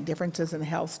eliminate differences in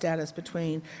health status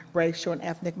between racial and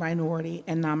ethnic minority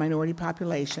and non-minority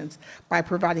populations by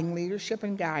providing leadership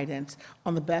and guidance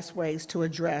on the best ways to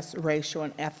address racial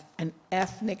and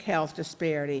ethnic health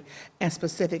disparity and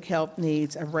specific health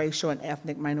needs of racial and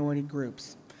ethnic minority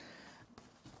groups.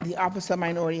 The Office of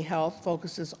Minority Health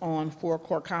focuses on 4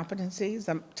 core competencies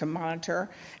to monitor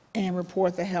and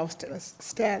report the health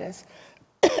status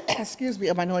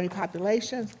of minority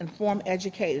populations, inform,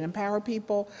 educate, and empower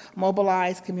people,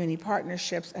 mobilize community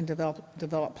partnerships, and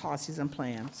develop policies and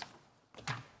plans.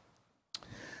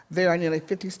 There are nearly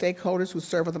 50 stakeholders who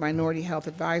serve on the Minority Health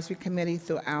Advisory Committee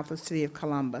throughout the city of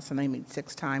Columbus, and they meet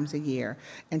 6 times a year.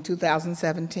 In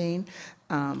 2017,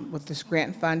 with this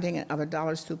grant funding and other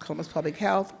dollars through Columbus Public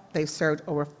Health, they've served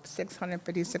over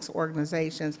 656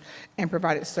 organizations and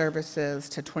provided services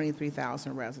to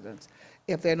 23,000 residents.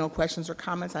 If there are no questions or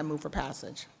comments, I move for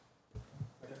passage.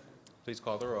 Please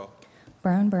call the row.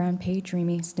 Brown, Brown, Page,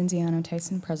 Remy, Stenziano,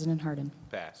 Tyson, President Harden.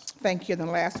 Pass. Thank you. The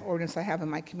last ordinance I have in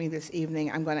my committee this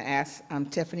evening, I'm going to ask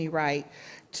Tiffany Wright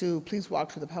to please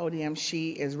walk to the podium.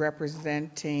 She is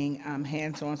representing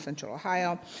Hands On Central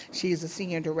Ohio. She is the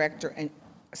Senior Director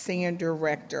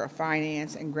of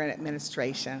Finance and Grant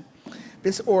Administration.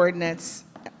 This ordinance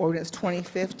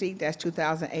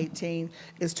 2050-2018,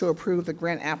 is to approve the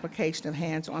grant application of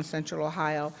Hands On Central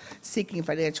Ohio seeking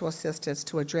financial assistance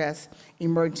to address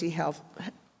emergency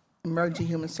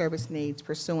human service needs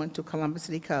pursuant to Columbus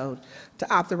City Code,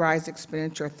 to authorize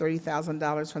expenditure of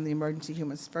 $30,000 from the Emergency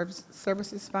Human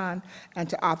Services Fund, and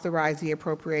to authorize the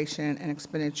appropriation and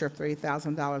expenditure of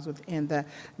 $30,000 within the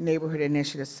Neighborhood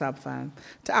Initiative Subfund,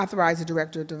 to authorize the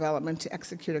Director of Development to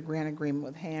execute a grant agreement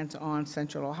with Hands On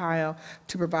Central Ohio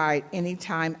to provide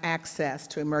anytime access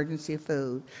to emergency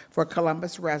food for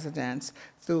Columbus residents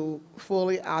through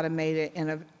fully automated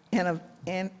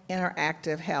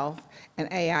interactive health and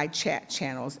AI chat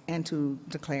channels, and to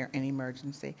declare an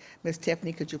emergency. Ms.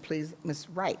 Tiffany, Ms.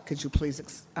 Wright, could you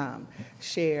please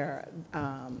share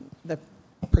the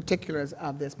particulars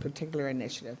of this particular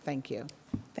initiative? Thank you.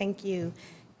 Thank you.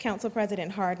 Council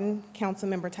President Harden,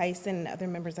 Councilmember Tyson, and other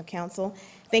members of council,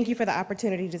 thank you for the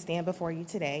opportunity to stand before you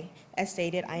today. As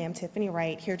stated, I am Tiffany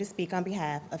Wright, here to speak on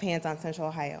behalf of Hands On Central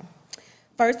Ohio.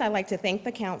 First, I'd like to thank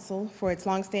the council for its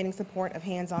longstanding support of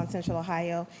Hands On Central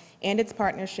Ohio and its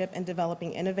partnership in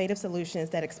developing innovative solutions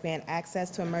that expand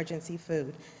access to emergency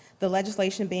food. The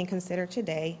legislation being considered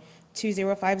today,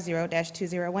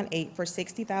 2050-2018 for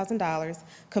 $60,000,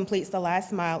 completes the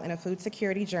last mile in a food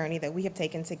security journey that we have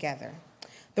taken together.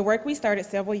 The work we started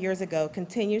several years ago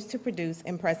continues to produce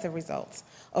impressive results.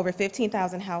 Over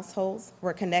 15,000 households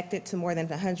were connected to more than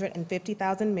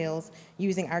 150,000 meals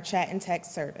using our chat and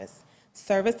text service.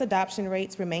 Service adoption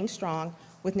rates remain strong,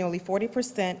 with nearly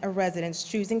 40% of residents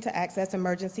choosing to access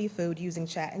emergency food using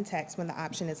chat and text when the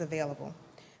option is available.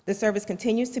 The service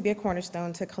continues to be a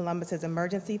cornerstone to Columbus's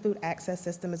emergency food access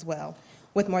system as well,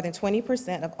 with more than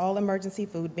 20% of all emergency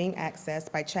food being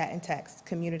accessed by chat and text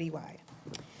community-wide.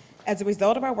 As a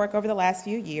result of our work over the last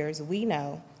few years, we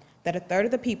know that a third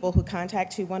of the people who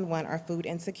contact 211 are food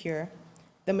insecure.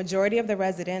 The majority of the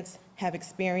residents have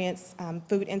experienced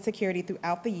food insecurity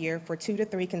throughout the year for 2 to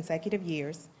 3 consecutive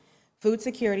years. Food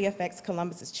security affects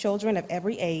Columbus's children of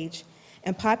every age,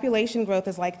 and population growth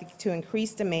is likely to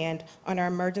increase demand on our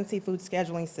emergency food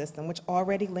scheduling system, which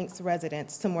already links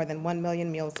residents to more than 1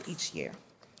 million meals each year.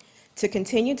 To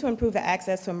continue to improve the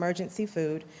access to emergency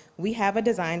food, we have a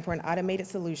design for an automated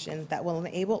solution that will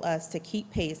enable us to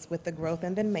keep pace with the growth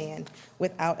in demand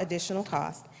without additional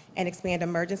cost and expand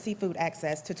emergency food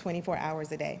access to 24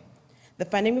 hours a day. The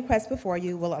funding request before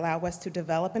you will allow us to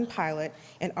develop and pilot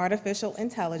an artificial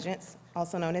intelligence,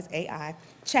 also known as AI,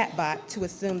 chatbot to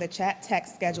assume the chat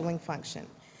text scheduling function.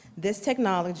 This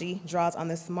technology draws on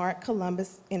the smart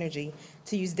Columbus energy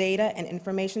to use data and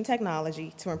information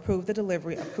technology to improve the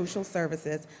delivery of crucial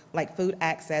services like food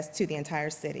access to the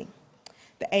entire city.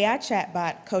 The AI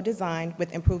chatbot, co-designed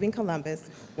with Improving Columbus,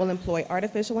 will employ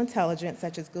artificial intelligence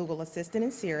such as Google Assistant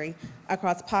and Siri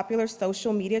across popular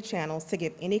social media channels to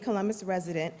give any Columbus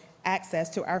resident access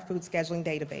to our food scheduling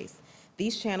database.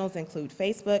 These channels include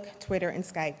Facebook, Twitter, and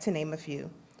Skype, to name a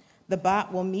few. The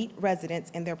bot will meet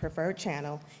residents in their preferred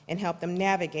channel and help them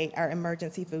navigate our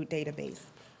emergency food database.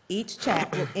 Each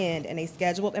chat will end in a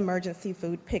scheduled emergency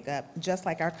food pickup, just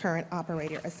like our current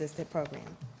operator-assisted program.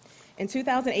 In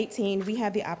 2018, we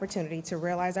had the opportunity to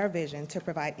realize our vision to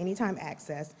provide anytime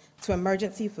access to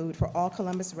emergency food for all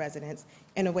Columbus residents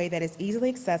in a way that is easily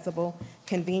accessible,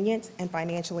 convenient, and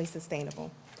financially sustainable.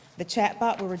 The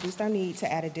chatbot will reduce our need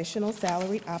to add additional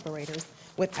salaried operators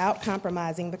without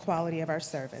compromising the quality of our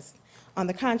service. On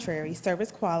the contrary,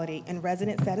 service quality and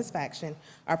resident satisfaction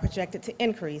are projected to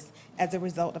increase as a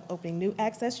result of opening new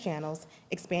access channels,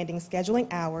 expanding scheduling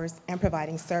hours, and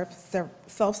providing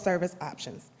self-service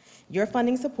options. Your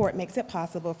funding support makes it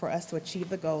possible for us to achieve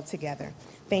the goal together.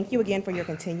 Thank you again for your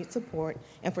continued support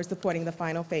and for supporting the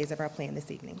final phase of our plan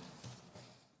this evening.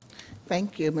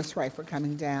 Thank you, Ms. Wright, for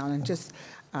coming down. And just,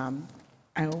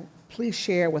 please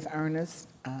share with Ernest,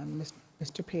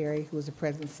 Mr. Perry, who is the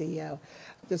president and CEO.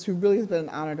 This really has been an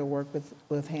honor to work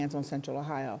with Hands on Central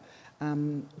Ohio.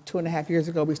 2.5 years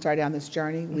ago, we started on this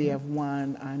journey. We have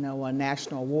won, I know, a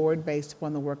national award based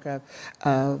upon the work of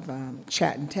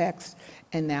chat and text.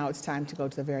 And now it's time to go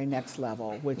to the very next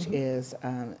level, which is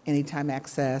anytime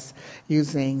access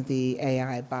using the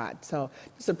AI bot. So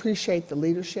just appreciate the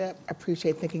leadership,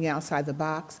 appreciate thinking outside the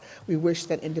box. We wish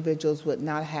that individuals would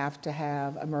not have to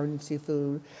have emergency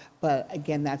food, but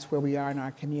again, that's where we are in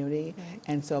our community. Right.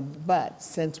 And so, but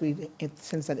since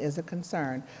that is a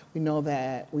concern, we know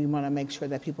that we want to make sure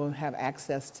that people have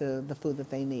access to the food that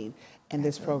they need. And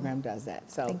this program does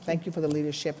that. So thank you for the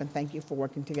leadership, and thank you for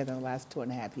working together in the last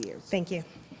 2.5 years. Thank you.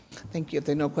 Thank you. If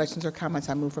there are no questions or comments,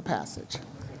 I move for passage.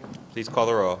 Please call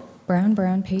the roll.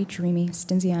 Brown, Page, Remy,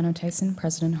 Stenziano, Tyson,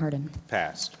 President Harden.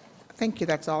 Passed. Thank you.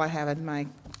 That's all I have in my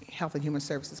Health and Human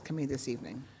Services Committee this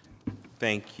evening.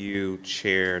 Thank you,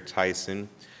 Chair Tyson.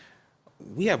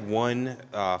 We have one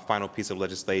final piece of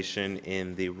legislation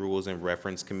in the Rules and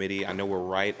Reference Committee. I know we're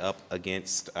right up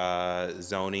against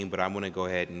zoning, but I'm going to go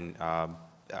ahead and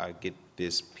get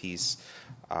this piece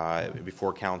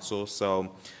before council.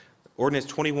 So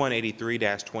Ordinance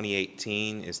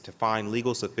 2183-2018 is to find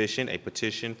legal sufficient a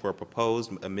petition for a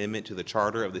proposed amendment to the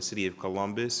Charter of the City of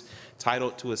Columbus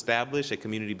titled to establish a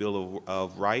community bill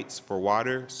of rights for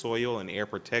water, soil, and air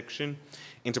protection,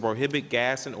 and to prohibit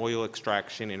gas and oil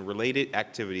extraction and related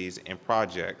activities and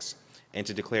projects, and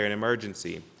to declare an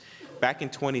emergency. Back in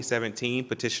 2017,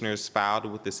 petitioners filed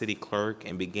with the city clerk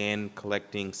and began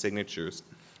collecting signatures.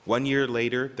 1 year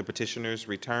later, the petitioners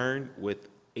returned with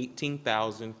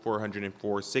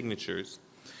 18,404 signatures.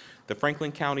 The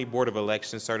Franklin County Board of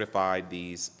Elections certified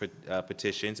these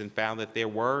petitions and found that there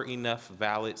were enough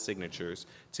valid signatures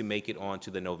to make it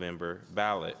onto the November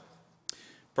ballot.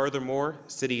 Furthermore,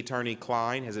 City Attorney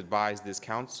Klein has advised this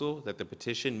council that the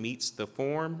petition meets the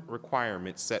form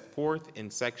requirements set forth in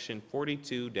Section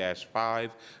 42-5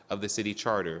 of the City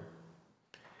Charter.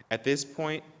 At this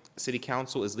point, City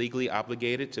Council is legally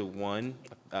obligated to, 1,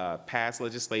 pass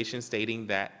legislation stating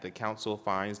that the council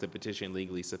finds the petition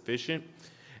legally sufficient,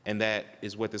 and that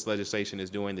is what this legislation is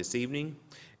doing this evening.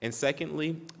 And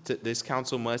secondly, this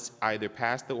council must either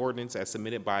pass the ordinance as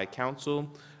submitted by council,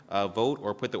 vote,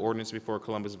 or put the ordinance before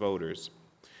Columbus voters.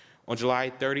 On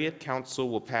July 30th, Council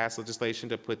will pass legislation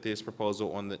to put this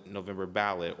proposal on the November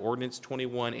ballot. Ordinance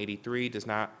 2183 does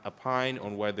not opine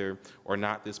on whether or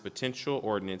not this potential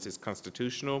ordinance is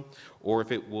constitutional or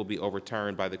if it will be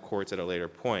overturned by the courts at a later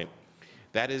point.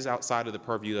 That is outside of the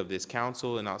purview of this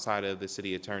council and outside of the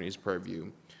city attorney's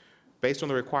purview. Based on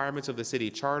the requirements of the city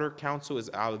charter, council is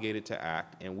obligated to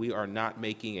act, and we are not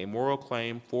making a moral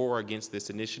claim for or against this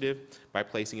initiative by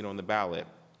placing it on the ballot.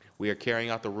 We are carrying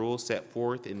out the rules set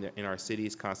forth in our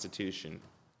city's constitution.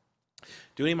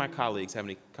 Do any of my colleagues have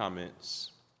any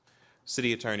comments?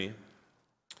 City Attorney.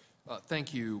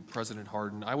 Thank you, President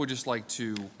Harden. I would just like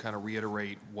to kind of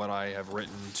reiterate what I have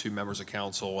written to members of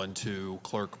council and to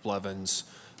Clerk Blevins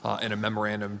in a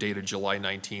memorandum dated July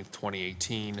 19th,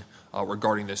 2018,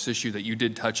 regarding this issue that you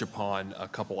did touch upon a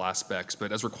couple aspects.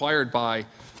 But as required by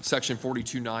Section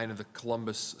 42.9 of the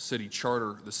Columbus City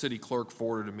Charter, the city clerk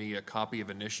forwarded to me a copy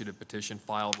of initiative petition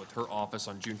filed with her office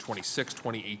on June 26,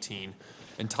 2018,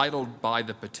 entitled by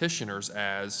the petitioners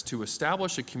as to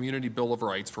establish a community bill of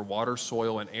rights for water,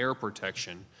 soil, and air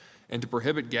protection and to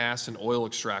prohibit gas and oil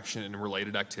extraction and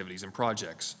related activities and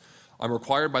projects. I'm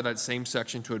required by that same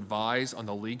section to advise on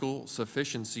the legal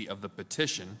sufficiency of the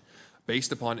petition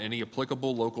based upon any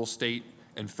applicable local, state,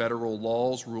 and federal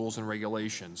laws, rules, and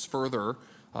regulations. Further,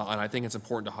 and I think it's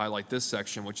important to highlight this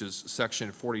section, which is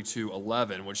Section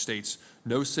 4211, which states,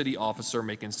 no city officer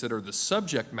may consider the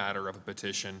subject matter of a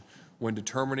petition when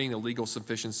determining the legal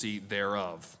sufficiency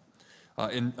thereof.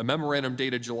 In a memorandum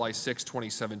dated July 6,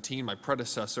 2017, my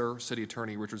predecessor, City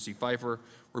Attorney Richard C. Pfeiffer,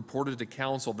 reported to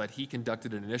council that he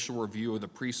conducted an initial review of the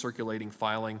pre-circulating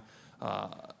filing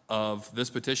of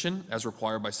this petition as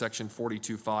required by Section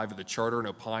 42.5 of the Charter and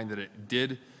opined that it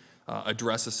did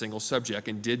address a single subject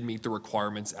and did meet the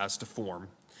requirements as to form.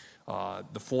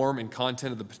 The form and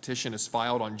content of the petition as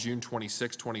filed on June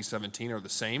 26, 2017 are the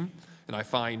same, and I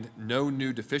find no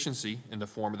new deficiency in the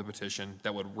form of the petition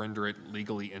that would render it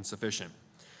legally insufficient.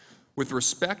 With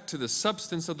respect to the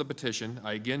substance of the petition,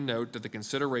 I again note that the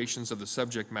considerations of the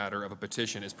subject matter of a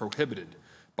petition is prohibited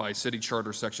by City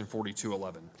Charter Section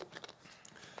 4211.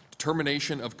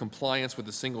 Determination of compliance with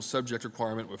the single subject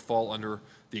requirement would fall under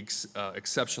the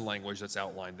exception language that's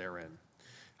outlined therein.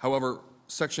 However,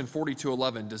 Section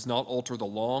 4211 does not alter the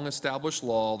long-established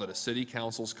law that a city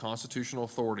council's constitutional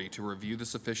authority to review the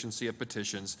sufficiency of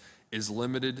petitions is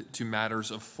limited to matters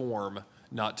of form,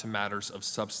 not to matters of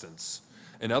substance.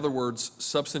 In other words,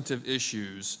 substantive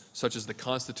issues such as the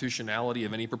constitutionality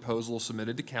of any proposal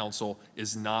submitted to council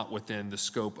is not within the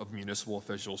scope of municipal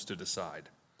officials to decide.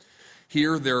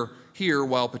 Here,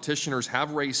 while petitioners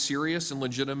have raised serious and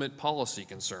legitimate policy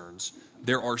concerns,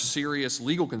 there are serious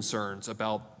legal concerns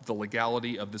about the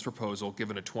legality of this proposal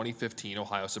given a 2015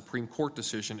 Ohio Supreme Court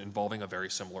decision involving a very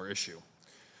similar issue.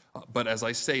 But as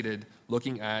I stated,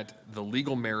 looking at the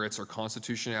legal merits or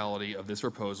constitutionality of this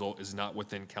proposal is not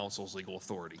within council's legal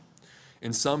authority.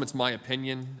 In sum, it's my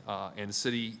opinion, and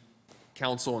city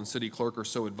council and city clerk are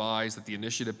so advised, that the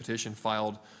initiative petition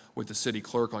filed with the city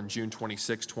clerk on June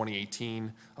 26,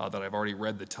 2018, that I've already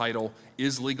read the title,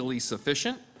 is legally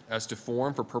sufficient as to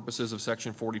form for purposes of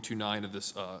Section 42.9 of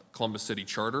this Columbus City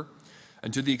Charter.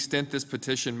 And to the extent this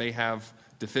petition may have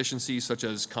deficiencies such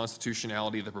as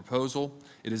constitutionality of the proposal,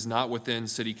 it is not within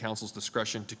City Council's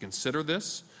discretion to consider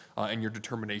this and your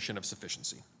determination of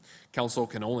sufficiency. Council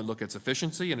can only look at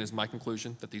sufficiency, and it is my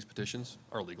conclusion that these petitions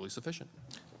are legally sufficient.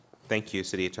 Thank you,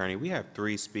 City Attorney. We have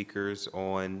 3 speakers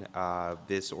on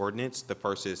this ordinance. The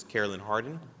first is Carolyn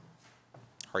Harding.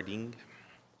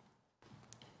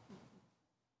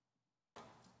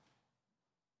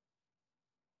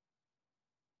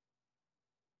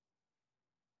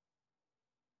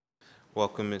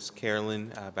 Welcome, Ms.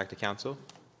 Carolyn, back to council.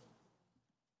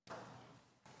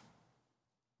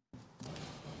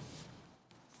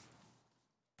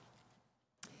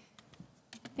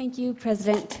 Thank you,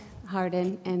 President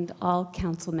Harden and all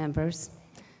council members.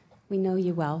 We know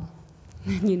you well,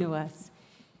 and you know us.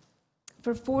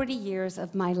 For 40 years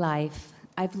of my life,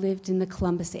 I've lived in the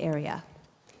Columbus area.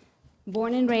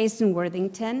 Born and raised in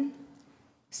Worthington,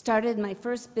 started my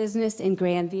first business in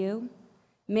Grandview,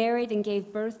 married and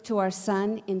gave birth to our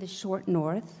son in the short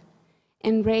north,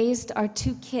 and raised our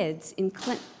 2 kids in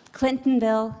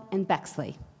Clintonville and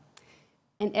Bexley.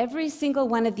 And every single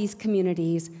one of these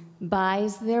communities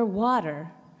buys their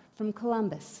water from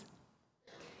Columbus.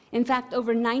 In fact,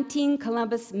 over 19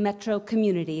 Columbus metro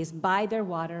communities buy their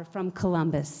water from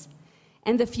Columbus,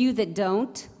 and the few that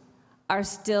don't are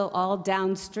still all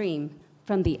downstream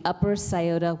from the Upper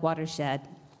Scioto watershed.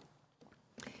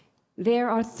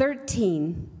 There are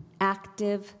 13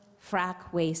 active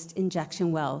frac waste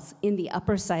injection wells in the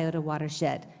Upper Scioto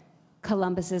watershed,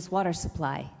 Columbus's water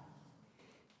supply.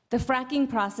 The fracking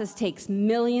process takes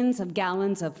millions of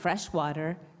gallons of fresh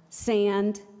water,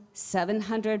 sand,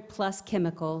 700 plus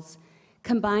chemicals,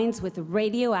 combines with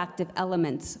radioactive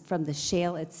elements from the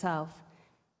shale itself,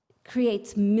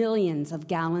 creates millions of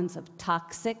gallons of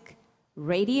toxic,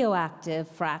 radioactive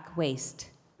frack waste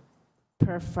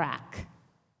per frack.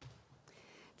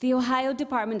 The Ohio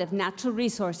Department of Natural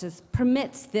Resources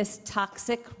permits this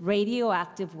toxic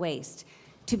radioactive waste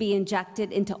to be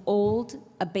injected into old,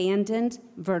 abandoned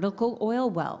vertical oil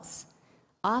wells,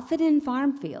 often in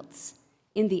farm fields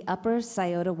in the upper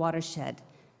Scioto watershed,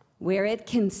 where it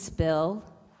can spill,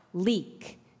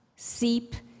 leak,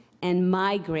 seep, and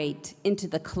migrate into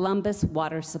the Columbus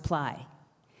water supply.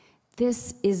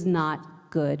 This is not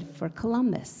good for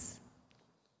Columbus.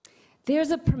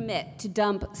 There's a permit to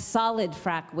dump solid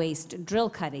frack waste drill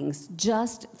cuttings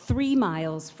just 3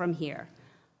 miles from here,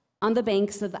 on the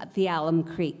banks of the Alum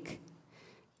Creek.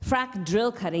 Frack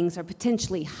drill cuttings are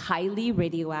potentially highly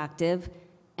radioactive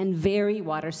and very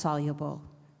water soluble.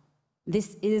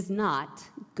 This is not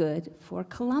good for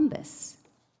Columbus.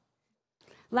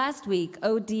 Last week,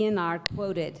 ODNR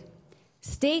quoted,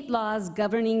 "State laws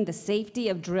governing the safety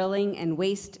of drilling and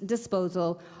waste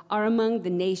disposal are among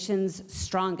the nation's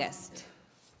strongest."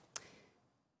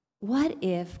 What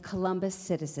if Columbus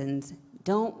citizens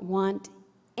don't want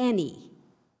any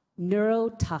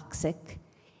neurotoxic,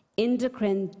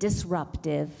 endocrine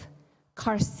disruptive,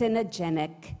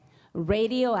 carcinogenic,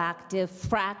 radioactive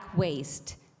frack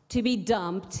waste to be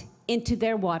dumped into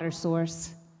their water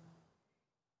source?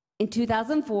 In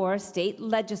 2004, state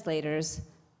legislators,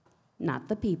 not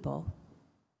the people,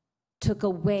 took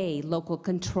away local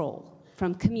control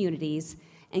from communities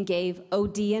and gave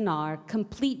ODNR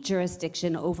complete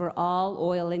jurisdiction over all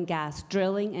oil and gas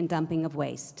drilling and dumping of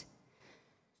waste.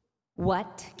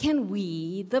 What can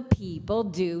we, the people,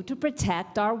 do to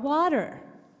protect our water,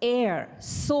 air,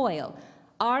 soil,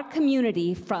 our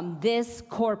community from this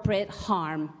corporate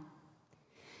harm?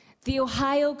 The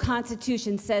Ohio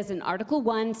Constitution says in Article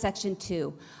 1, Section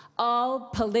 2, all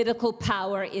political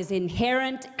power is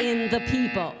inherent in the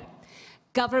people.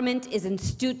 Government is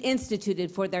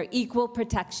instituted for their equal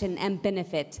protection and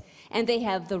benefit, and they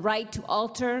have the right to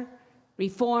alter,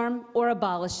 reform, or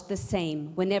abolish the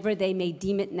same whenever they may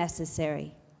deem it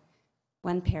necessary.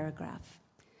 One paragraph.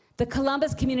 The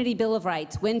Columbus Community Bill of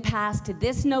Rights, when passed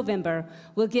this November,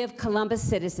 will give Columbus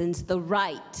citizens the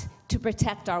right to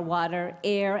protect our water,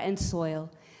 air, and soil,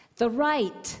 the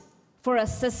right for a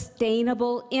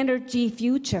sustainable energy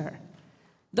future,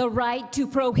 the right to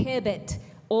prohibit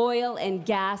oil and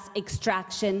gas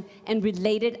extraction and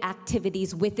related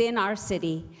activities within our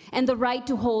city, and the right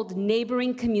to hold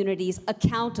neighboring communities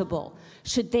accountable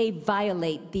should they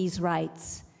violate these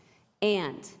rights,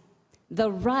 and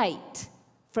the right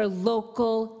for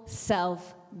local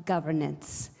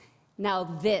self-governance. Now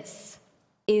this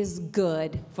is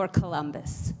good for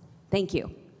Columbus. Thank you.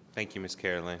 Thank you, Ms.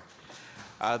 Carolyn.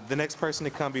 The next person to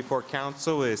come before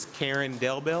council is Karen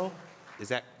Delbell. Is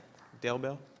that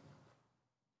Delbell?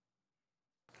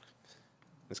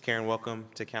 Ms. Karen, welcome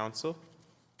to council.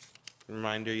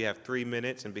 Reminder, you have 3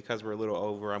 minutes, and because we're a little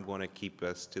over, I'm going to keep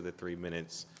us to the 3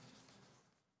 minutes.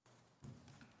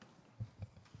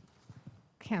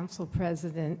 Council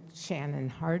President Shannon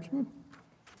Hardin,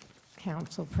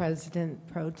 Council President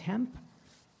Pro Temp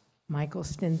Michael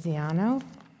Stinziano,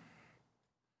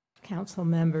 Council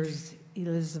Members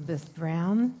Elizabeth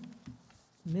Brown,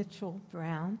 Mitchell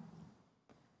Brown,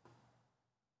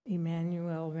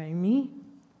 Emmanuel Ramey,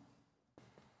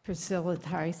 Priscilla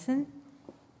Tyson,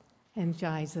 and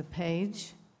Jiza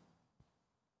Page.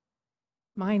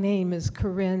 My name is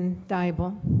Corinne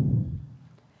Dybel,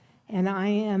 and I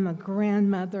am a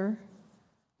grandmother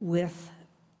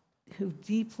who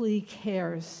deeply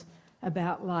cares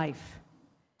about life.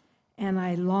 And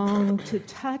I long to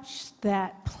touch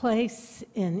that place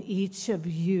in each of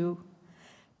you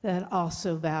that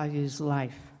also values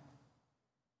life.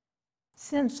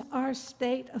 Since our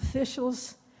state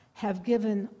officials have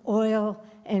given oil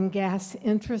and gas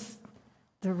interests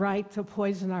the right to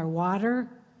poison our water,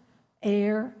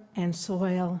 air, and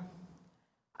soil,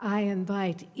 I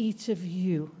invite each of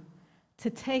you to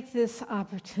take this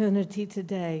opportunity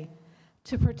today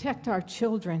to protect our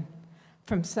children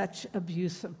from such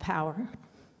abuse of power.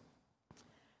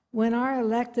 When our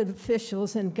elected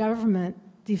officials and government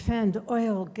defend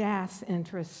oil gas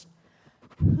interests,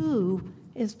 who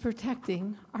is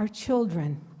protecting our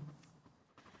children?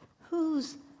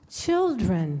 Whose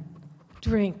children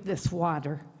drink this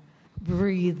water,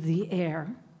 breathe the air,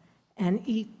 and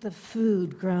eat the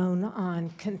food grown on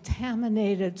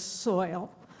contaminated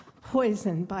soil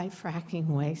poisoned by fracking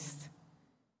waste?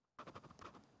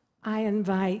 I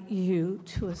invite you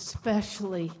to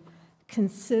especially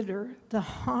consider the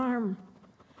harm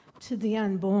to the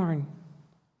unborn,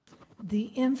 the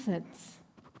infants,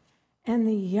 and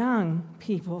the young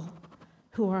people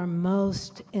who are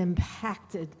most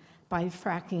impacted by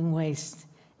fracking waste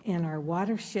in our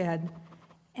watershed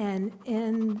and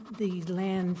in the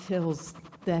landfills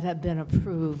that have been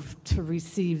approved to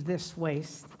receive this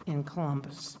waste in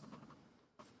Columbus.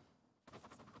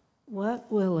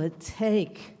 What will it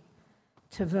take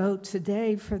to vote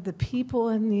today for the people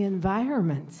and the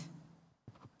environment?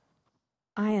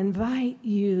 I invite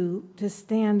you to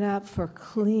stand up for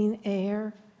clean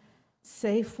air,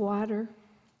 safe water,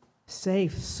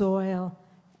 safe soil,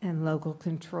 and local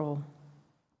control.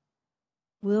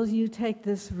 Will you take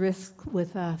this risk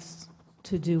with us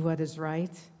to do what is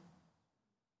right?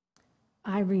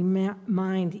 I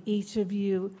remind each of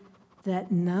you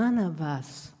that none of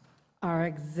us are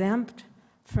exempt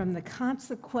from the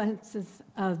consequences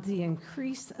of the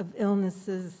increase of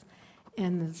illnesses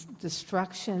and the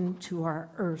destruction to our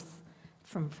earth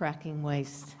from fracking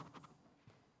waste.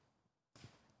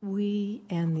 We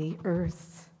and the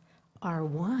earth are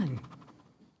one.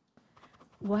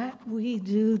 What we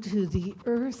do to the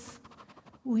earth,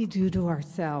 we do to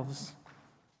ourselves.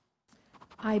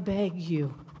 I beg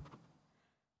you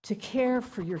to care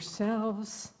for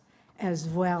yourselves as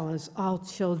well as all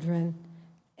children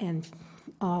and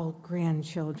all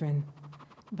grandchildren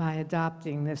by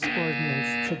adopting this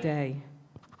ordinance today.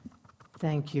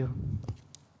 Thank you.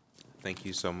 Thank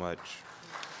you so much.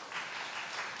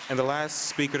 And the last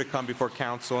speaker to come before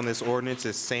council on this ordinance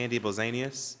is Sandy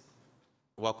Bozanius.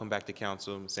 Welcome back to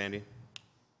council, Ms. Sandy.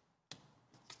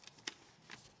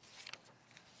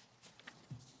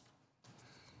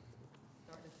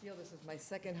 Starting to feel this is my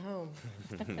second home.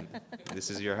 This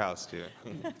is your house, too.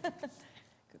 Good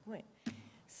point.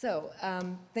 So,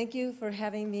 thank you for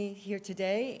having me here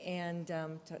today, and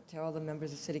to all the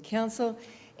members of City Council,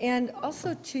 and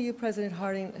also to you, President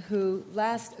Harding, who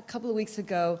a couple of weeks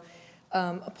ago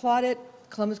applauded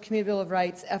Columbus Community Bill of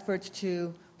Rights' efforts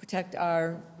to protect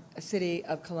our city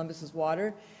of Columbus's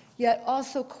water, yet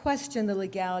also questioned the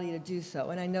legality to do so.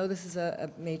 And I know this is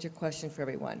a major question for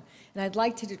everyone, and I'd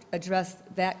like to address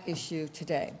that issue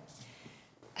today.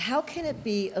 How can it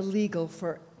be illegal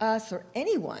for us or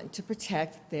anyone to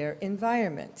protect their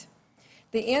environment?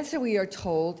 The answer, we are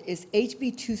told, is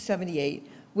HB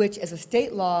 278, which as a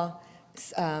state law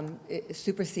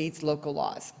supersedes local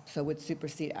laws, so would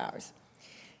supersede ours.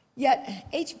 Yet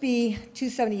HB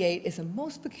 278 is a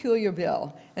most peculiar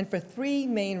bill, and for three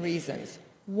main reasons.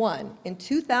 One, in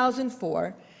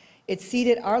 2004, it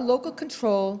ceded our local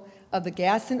control of the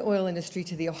gas and oil industry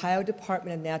to the Ohio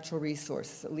Department of Natural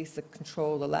Resources, at least the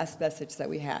last vestige that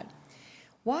we had.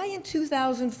 Why in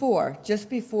 2004, just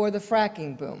before the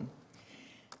fracking boom?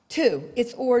 Two,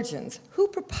 its origins. Who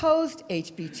proposed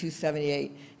HB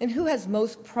 278 and who has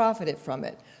most profited from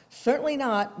it? Certainly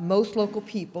not most local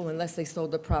people, unless they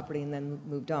sold the property and then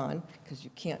moved on, because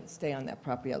you can't stay on that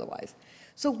property otherwise.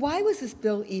 So why was this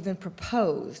bill even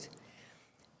proposed?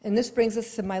 And this brings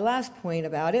us to my last point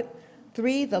about it.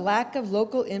 Three, the lack of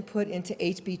local input into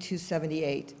HB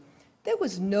 278. There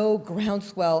was no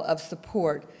groundswell of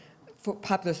support,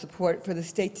 popular support, for the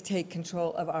state to take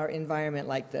control of our environment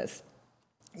like this.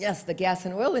 Yes, the gas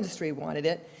and oil industry wanted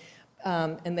it,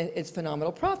 and it's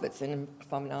phenomenal profits, and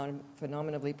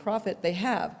phenomenally profit they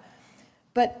have.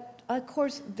 But of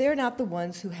course, they're not the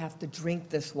ones who have to drink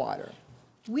this water.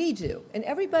 We do, and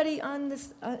everybody on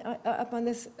this, up on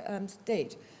this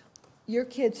stage, your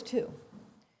kids too.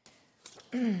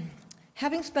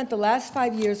 Having spent the last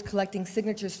 5 years collecting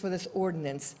signatures for this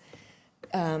ordinance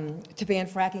to ban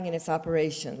fracking in its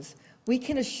operations, we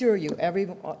can assure you,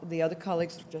 the other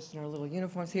colleagues just in our little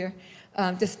uniforms here,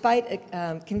 can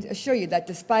assure you that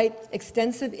despite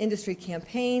extensive industry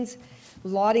campaigns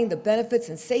lauding the benefits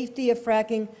and safety of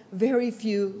fracking, very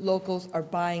few locals are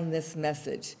buying this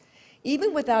message.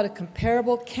 Even without a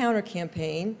comparable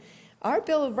counter-campaign, our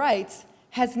Bill of Rights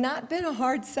has not been a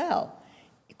hard sell.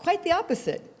 Quite the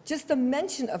opposite. Just the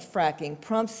mention of fracking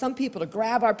prompts some people to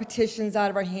grab our petitions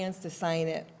out of our hands to sign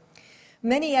it.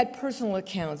 Many add personal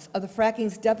accounts of the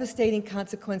fracking's devastating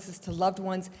consequences to loved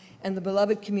ones and the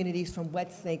beloved communities from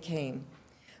whence they came.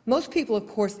 Most people, of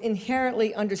course,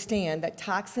 inherently understand that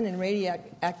toxin and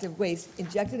radioactive waste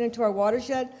injected into our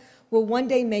watershed will one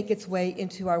day make its way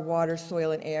into our water,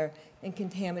 soil, and air and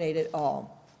contaminate it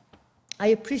all. I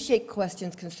appreciate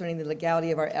questions concerning the legality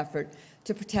of our effort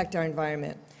to protect our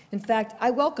environment. In fact, I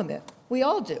welcome it. We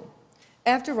all do.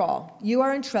 After all, you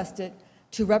are entrusted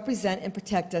to represent and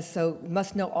protect us, so you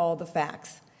must know all the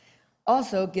facts.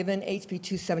 Also, given HB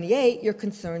 278, your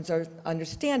concerns are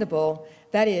understandable.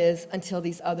 That is, until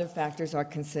these other factors are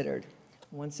considered.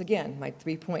 Once again, my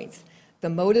 3 points. The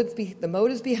motives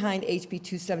behind HB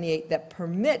 278 that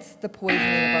permits the poisoning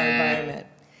of our environment,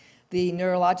 the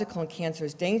neurological and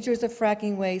cancerous dangers of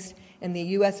fracking waste, and the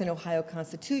U.S. and Ohio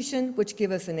Constitution, which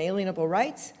give us inalienable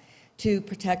rights to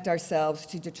protect ourselves,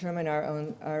 to determine our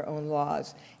own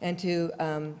laws, and to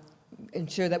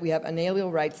ensure that we have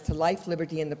inalienable rights to life,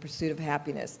 liberty, and the pursuit of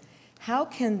happiness. How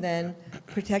can then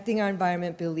protecting our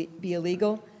environment be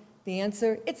illegal? The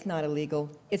answer, it's not illegal.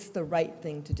 It's the right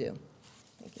thing to do.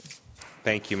 Thank you.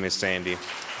 Thank you, Ms. Sandy.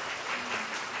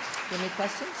 Any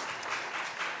questions?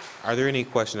 Are there any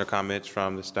questions or comments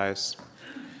from this dais?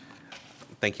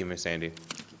 Thank you, Ms. Sandy.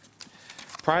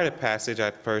 Prior to passage,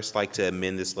 I'd first like to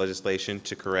amend this legislation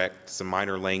to correct some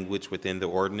minor language within the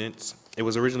ordinance. It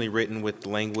was originally written with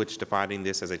language defining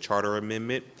this as a charter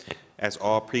amendment, as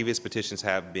all previous petitions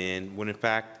have been, when in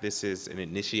fact this is an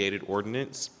initiated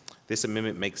ordinance. This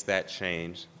amendment makes that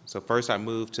change. So first I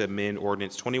move to amend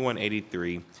ordinance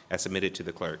 2183 as submitted to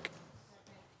the clerk.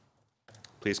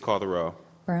 Please call the row.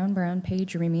 Brown, Brown,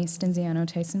 Page, Remy, Stenziano,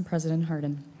 Tyson, President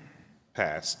Harden.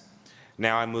 Passed.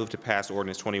 Now I move to pass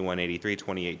ordinance 2183,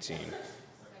 2018.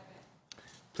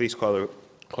 Please call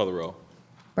the row.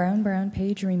 Brown, Brown,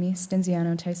 Page, Remy,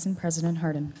 Stenziano, Tyson, President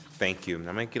Harden. Thank you. I'm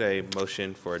going to get a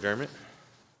motion for adjournment.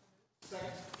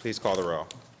 Please call the row.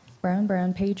 Brown,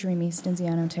 Brown, Page, Remy,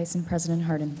 Stenziano, Tyson, President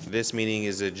Harden. This meeting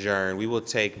is adjourned. We will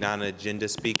take non-agenda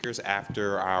speakers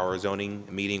after our zoning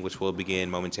meeting, which will begin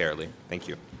momentarily. Thank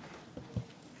you.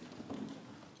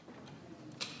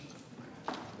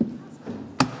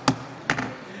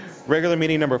 Regular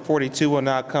meeting number 42 will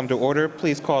now come to order.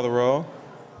 Please call the roll.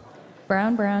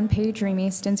 Brown, Brown, Page, Remy,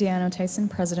 Stenziano, Tyson,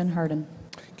 President Harden.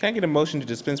 Can I get a motion to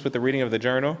dispense with the reading of the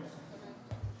journal?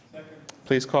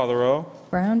 Please call the roll.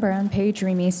 Brown, Brown, Page,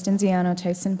 Remy, Stenziano,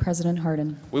 Tyson, President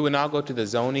Harden. We will now go to the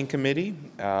zoning committee.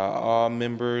 All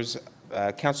members,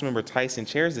 Councilmember Tyson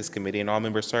chairs this committee, and all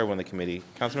members serve on the committee.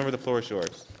 Councilmember, the floor is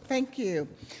yours. Thank you.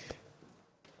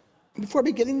 Before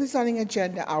beginning the zoning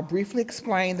agenda, I'll briefly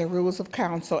explain the rules of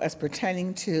council as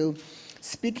pertaining to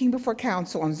speaking before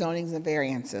council on zonings and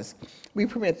variances. We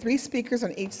permit 3 speakers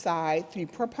on each side, 3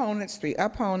 proponents, 3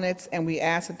 opponents, and we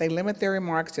ask that they limit their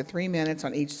remarks to 3 minutes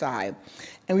on each side.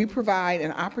 And we provide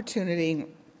an opportunity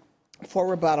for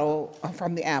rebuttal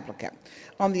from the applicant.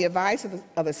 On the advice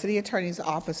of the City Attorney's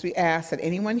Office, we ask that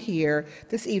anyone here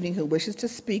this evening who wishes to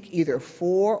speak either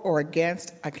for or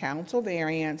against a council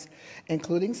variance,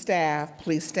 including staff,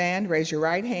 please stand, raise your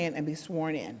right hand, and be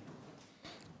sworn in.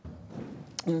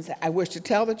 And say, I wish to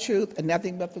tell the truth and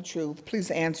nothing but the truth. Please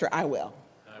answer, I will.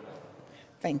 I will.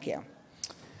 Thank you.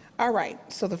 All right,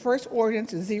 so the first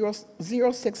ordinance is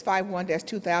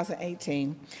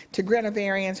 0651-2018 to grant a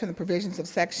variance from the provisions of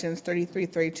sections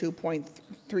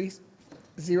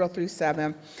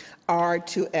 3332.3037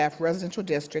 R2F Residential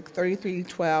District,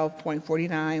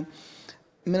 3312.49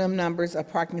 minimum numbers of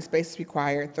parking spaces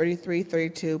required,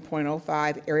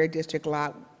 3332.05 Area District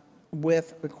lot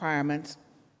width requirements,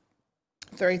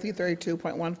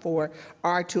 3332.14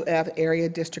 R2F area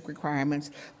district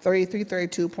requirements,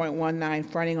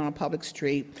 3332.19 fronting on a public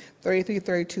street,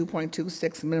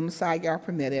 3332.26 minimum side yard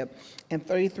permitted, and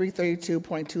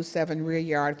 3332.27 rear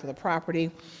yard for the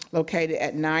property located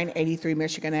at 983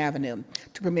 Michigan Avenue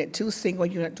to permit 2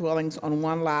 single-unit dwellings on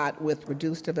 1 lot with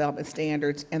reduced development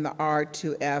standards in the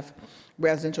R2F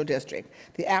residential district.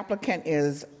 The applicant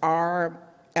is R.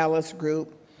 Ellis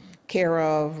Group, care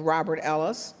of Robert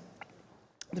Ellis.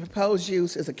 The proposed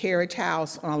use is a carriage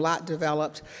house on a lot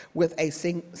developed with a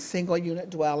single-unit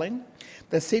dwelling.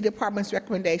 The City Department's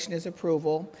recommendation is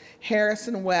approval.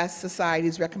 Harrison West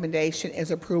Society's recommendation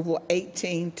is approval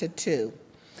 18-2.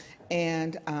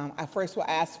 And I first will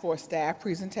ask for a staff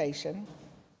presentation.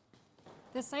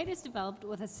 The site is developed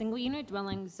with a single-unit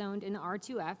dwelling zoned in the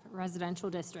R2F residential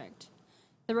district.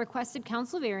 The requested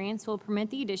council variance will permit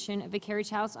the addition of a carriage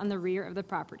house on the rear of the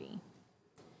property.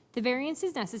 The variance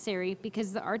is necessary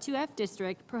because the R2F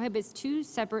district prohibits 2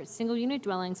 separate single-unit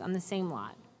dwellings on the same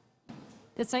lot.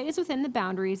 The site is within the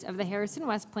boundaries of the Harrison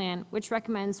West Plan, which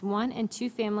recommends 1- and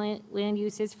 2-family land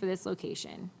uses for this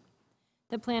location.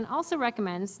 The plan also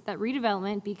recommends that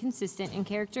redevelopment be consistent in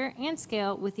character and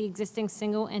scale with the existing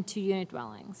single- and 2-unit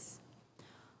dwellings.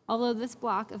 Although this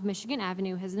block of Michigan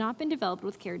Avenue has not been developed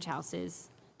with carriage houses,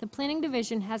 the Planning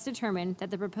Division has determined that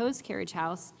the proposed carriage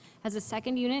house as a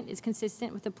second unit is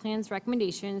consistent with the plan's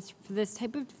recommendations for this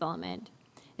type of development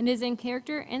and is in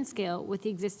character and scale with the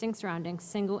existing surrounding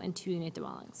single- and 2-unit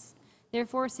dwellings.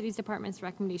 Therefore, City Department's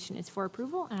recommendation is for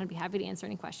approval, and I'd be happy to answer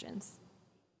any questions.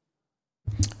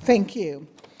 Thank you.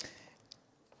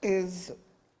 Is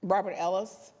Robert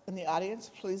Ellis in the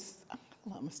audience? Please,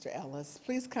 hello, Mr. Ellis.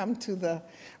 Please come to the,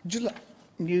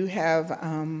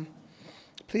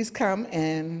 please come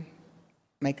and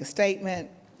make a statement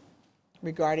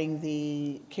regarding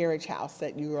the carriage house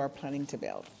that you are planning to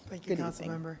build. Thank you, Good Council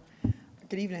evening. Member.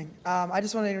 Good evening. I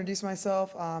just want to introduce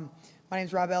myself. My name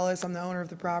is Rob Ellis. I'm the owner of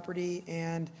the property,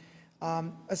 and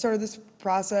I started this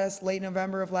process late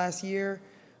November of last year.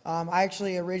 I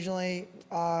actually originally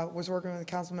was working with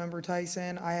Councilmember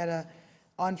Tyson. I had an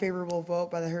unfavorable vote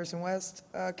by the Harrison West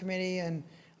Committee, and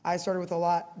I started with a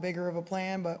lot bigger of a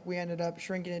plan, but we ended up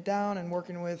shrinking it down and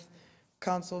working with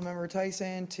Councilmember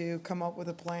Tyson to come up with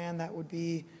a plan that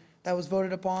was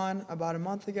voted upon about a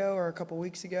month ago or a couple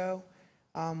weeks ago.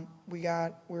 We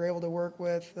were able to work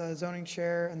with the zoning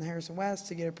chair and the Harrison West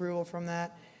to get approval from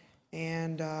that.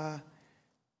 And,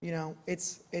 you know,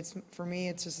 for me,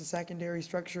 it's just a secondary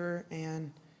structure,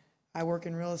 and I work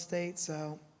in real estate,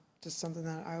 so just something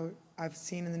that I've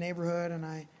seen in the neighborhood, and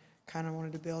I kind of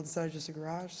wanted to build instead of just a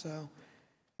garage. So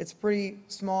it's pretty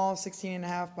small,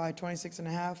 16.5 by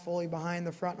 26.5, fully behind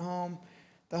the front home.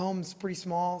 The home's pretty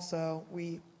small, so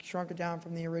we shrunk it down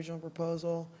from the original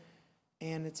proposal,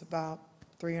 and it's about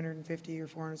 350 or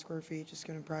 400 square feet. Just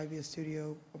going to probably be a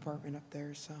studio apartment up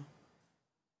there. So.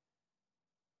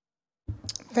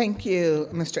 Thank you,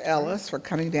 Mr. Ellis, for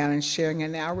coming down and sharing.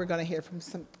 And now we're going to hear from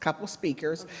a couple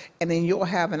speakers, and then you'll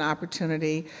have an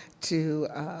opportunity to,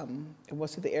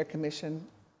 what's it, the air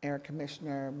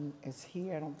commissioner is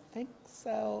here? I don't think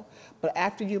so. But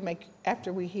after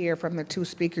we hear from the two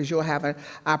speakers, you'll have an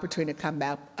opportunity to come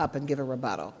back up and give a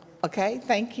rebuttal. Okay,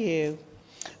 thank you.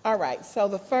 All right, so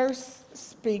the first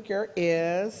speaker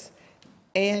is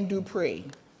Ann Dupree.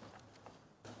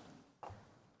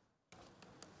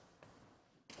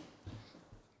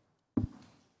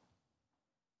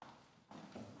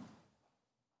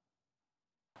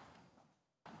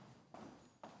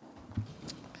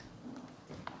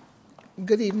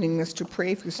 Good evening, Ms.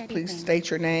 Dupree. If you please state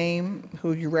your name,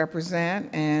 who you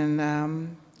represent,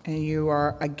 and you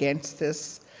are against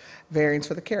this variance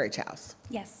for the carriage house.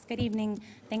 Yes, good evening.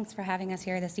 Thanks for having us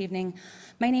here this evening.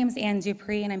 My name is Ann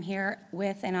Dupree, and I'm here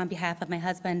with and on behalf of my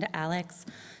husband, Alex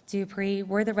Dupree.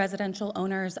 We're the residential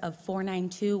owners of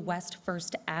 492 West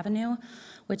First Avenue,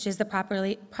 which is the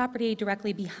property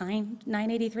directly behind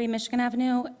 983 Michigan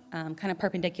Avenue, kind of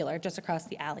perpendicular, just across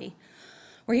the alley.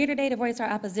 We're here today to voice our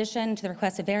opposition to the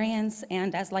requested variance,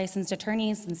 and as licensed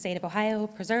attorneys in the state of Ohio,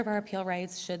 preserve our appeal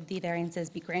rights should the variances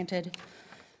be granted.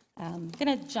 I'm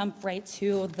going to jump right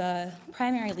to the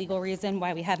primary legal reason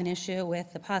why we have an issue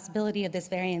with the possibility of this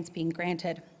variance being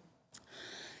granted.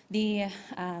 The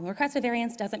requested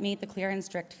variance doesn't meet the clear and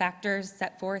strict factors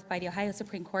set forth by the Ohio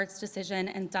Supreme Court's decision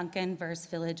in Duncan versus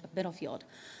Village of Middlefield.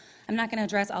 I'm not going to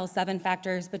address all 7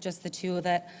 factors, but just the 2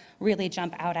 that really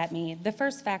jump out at me. The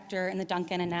first factor in the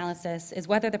Duncan analysis is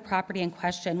whether the property in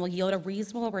question will yield a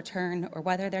reasonable return or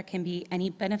whether there can be any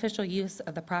beneficial use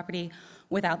of the property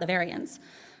without the variance.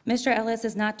 Mr. Ellis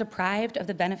is not deprived of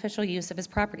the beneficial use of his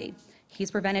property.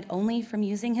 He's prevented only from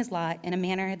using his lot in a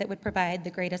manner that would provide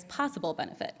the greatest possible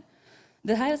benefit.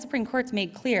 The Ohio Supreme Court's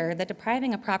made clear that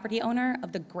depriving a property owner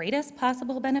of the greatest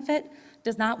possible benefit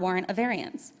does not warrant a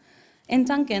variance. In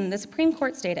Duncan, the Supreme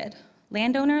Court stated,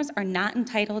 landowners are not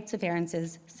entitled to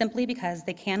variances simply because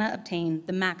they cannot obtain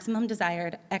the maximum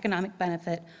desired economic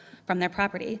benefit from their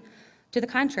property. To the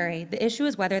contrary, the issue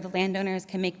is whether the landowners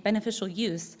can make beneficial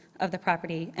use of the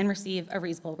property and receive a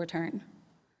reasonable return.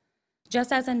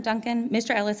 Just as in Duncan,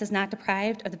 Mr. Ellis is not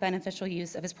deprived of the beneficial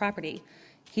use of his property.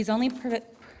 He's only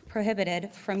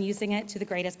prohibited from using it to the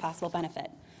greatest possible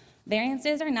benefit.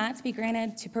 Variances are not to be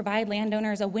granted to provide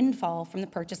landowners a windfall from the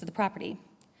purchase of the property.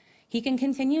 He can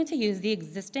continue to use the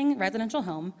existing residential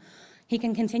home. He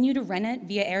can continue to rent it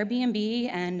via Airbnb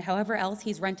and however else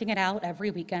he's renting it out every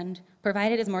weekend,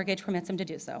 provided his mortgage permits him to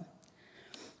do so.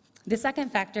 The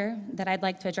second factor that I'd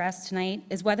like to address tonight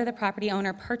is whether the property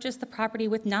owner purchased the property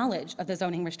with knowledge of the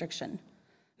zoning restriction.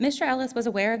 Mr. Ellis was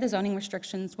aware of the zoning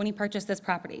restrictions when he purchased this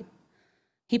property.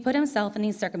 He put himself in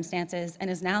these circumstances and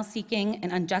is now seeking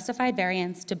an unjustified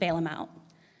variance to bail him out.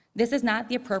 This is not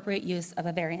the appropriate use of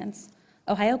a variance.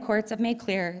 Ohio courts have made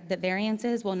clear that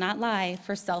variances will not lie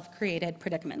for self-created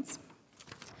predicaments.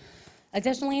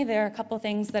 Additionally, there are a couple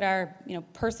things that are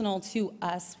personal to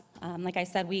us. Like I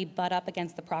said, we butt up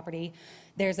against the property.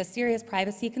 There's a serious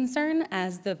privacy concern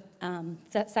as the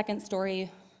second-story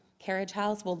carriage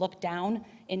house will look down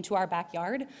into our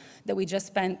backyard that we just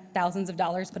spent thousands of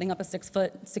dollars putting up a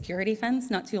 6-foot security fence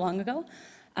not too long ago.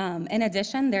 In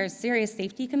addition, there's serious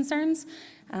safety concerns.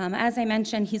 As I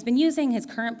mentioned, he's been using his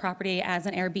current property as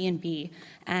an Airbnb,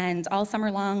 and all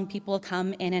summer long, people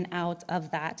come in and out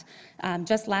of that.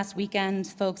 Just last weekend,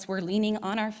 folks were leaning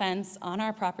on our fence, on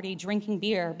our property, drinking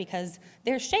beer because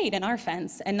there's shade in our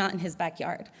fence and not in his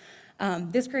backyard.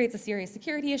 This creates a serious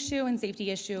security issue and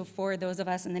safety issue for those of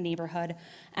us in the neighborhood.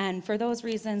 And for those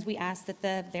reasons, we ask that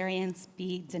the variance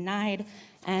be denied,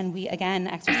 and we again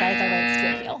exercise our rights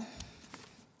to appeal.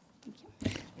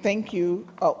 Thank you.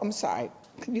 Oh, I'm sorry.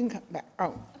 You can come back.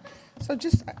 Oh, so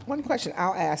just one question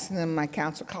I'll ask, and then my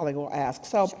council colleague will ask.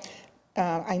 So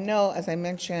I know, as I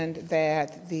mentioned,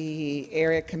 that the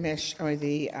area commission, or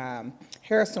the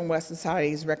Harrison West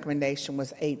Society's recommendation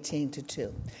was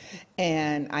 18-2.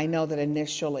 And I know that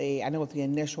initially, I know what the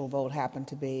initial vote happened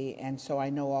to be, and so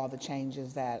I know all the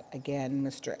changes that, again,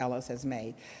 Mr. Ellis has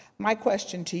made. My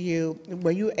question to you,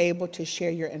 were you able to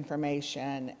share your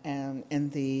information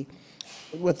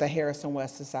with the Harrison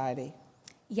West Society?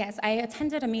 Yes, I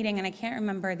attended a meeting, and I can't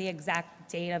remember the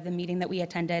exact date of the meeting that we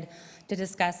attended to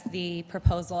discuss the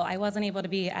proposal. I wasn't able to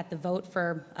be at the vote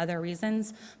for other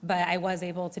reasons, but I was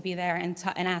able to be there and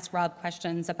ask Rob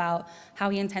questions about how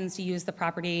he intends to use the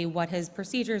property, what his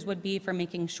procedures would be for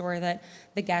making sure that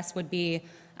the guests would be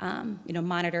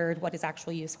monitored, what his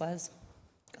actual use was.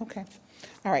 Okay.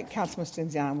 All right, Councilman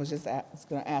Stenziano was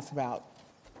going to ask about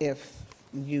if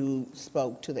you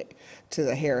spoke to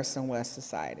the Harrison West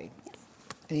Society. Yes.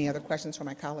 Any other questions from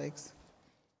my colleagues?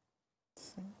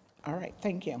 All right,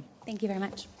 thank you. Thank you very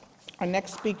much. Our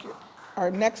next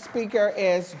speaker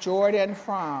is Jordan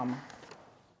Fromm.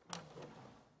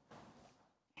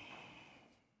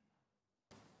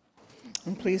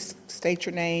 And please state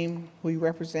your name, who you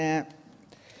represent,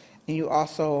 and you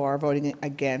also are voting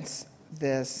against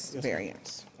this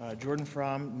variance. Jordan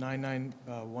Fromm,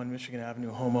 991 Michigan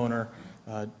Avenue, homeowner.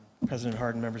 President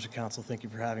Hardin, members of council, thank you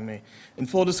for having me. In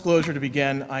full disclosure, to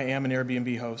begin, I am an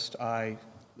Airbnb host. I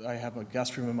have a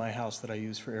guest room in my house that I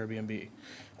use for Airbnb.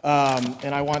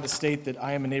 And I want to state that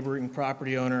I am a neighboring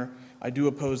property owner. I do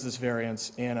oppose this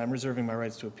variance, and I'm reserving my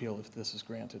rights to appeal if this is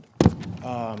granted.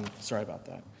 Sorry about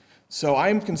that. So I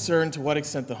am concerned to what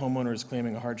extent the homeowner is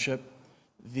claiming a hardship.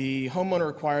 The homeowner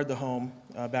acquired the home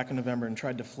back in November and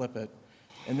tried to flip it,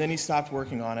 and then he stopped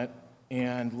working on it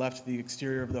and left the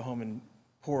exterior of the home in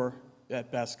poor,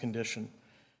 at best, condition.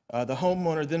 The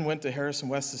homeowner then went to Harrison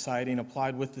West Society and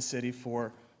applied with the city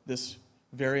for this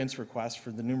variance request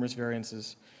for the numerous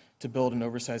variances to build an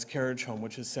oversized carriage home,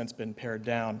 which has since been pared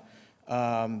down.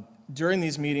 During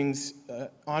these meetings,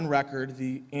 on record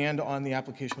and on the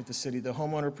application with the city, the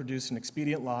homeowner produced an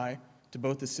expedient lie to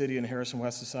both the city and Harrison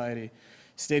West Society,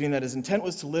 stating that his intent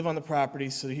was to live on the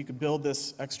property so that he could build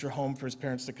this extra home for his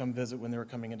parents to come visit when they were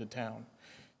coming into town.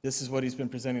 This is what he's been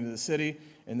presenting to the city,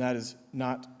 and that is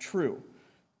not true.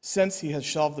 Since he has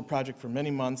shelved the project for many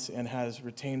months and has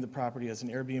retained the property as an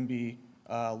Airbnb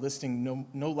listing,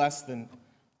 no less than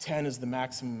 10 is the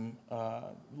maximum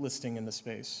listing in the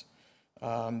space.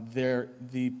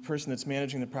 The person that's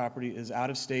managing the property is out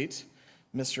of state.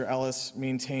 Mr. Ellis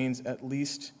maintains at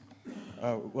least,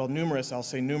 numerous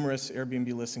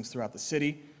Airbnb listings throughout the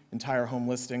city, entire home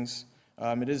listings.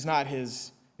 It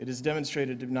is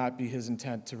demonstrated to not be his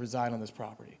intent to reside on this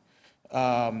property.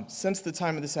 Since the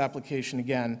time of this application,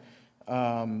 again,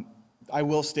 I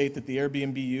will state that the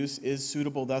Airbnb use is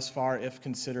suitable thus far if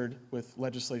considered with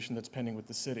legislation that's pending with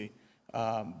the city.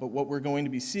 But what we're going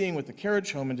to be seeing with the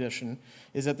carriage home addition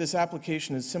is that this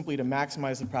application is simply to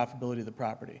maximize the profitability of the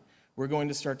property. We're going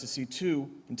to start to see 2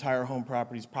 entire home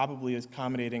properties probably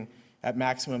accommodating at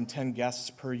maximum 10 guests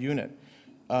per unit,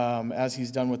 as he's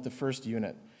done with the first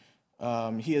unit.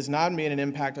 He has not made an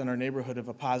impact on our neighborhood of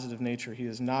a positive nature. He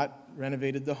has not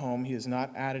renovated the home. He has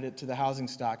not added it to the housing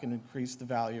stock and increased the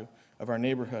value of our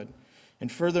neighborhood.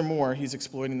 And furthermore, he's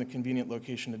exploiting the convenient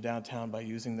location of downtown by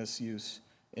using this use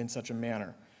in such a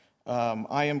manner.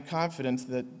 I am confident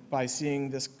that by seeing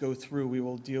this go through,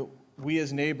 we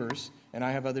as neighbors, and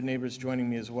I have other neighbors joining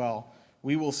me as well,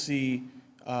 we will see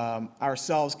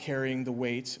ourselves carrying the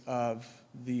weight of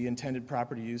the intended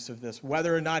property use of this,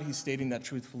 whether or not he's stating that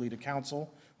truthfully to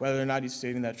council, whether or not he's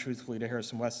stating that truthfully to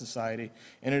Harrison West Society,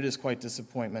 and it is quite a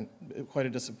disappointment.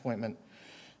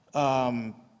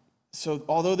 So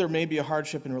although there may be a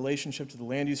hardship in relationship to the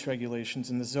land use regulations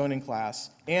in the zoning class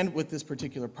and with this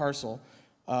particular parcel,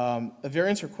 a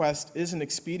variance request is an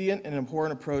expedient and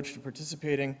important approach to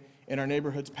participating in our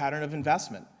neighborhood's pattern of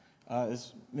investment.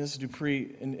 As Ms.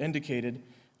 Dupree indicated,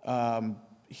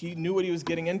 he knew what he was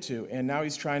getting into, and now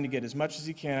he's trying to get as much as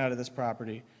he can out of this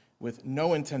property with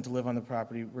no intent to live on the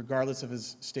property, regardless of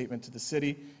his statement to the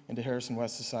city and to Harrison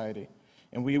West Society.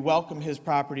 and we welcome his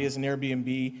property as an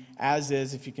Airbnb, as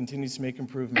is, if he continues to make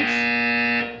improvements.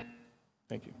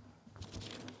 Thank you.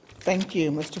 Thank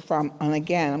you, Mr. Frum. And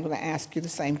again, I'm going to ask you the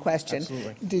same question.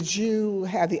 Absolutely. Did you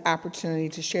have the opportunity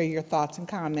to share your thoughts and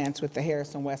comments with the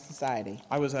Harrison West Society?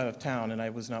 I was out of town, and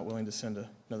I was not willing to send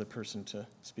another person to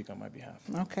speak on my behalf.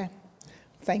 Okay.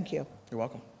 Thank you. You're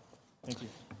welcome. Thank you.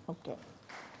 Okay.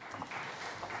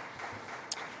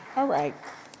 All right.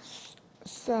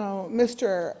 So,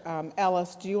 Mr.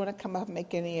 Ellis, do you want to come up and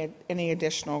make any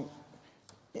additional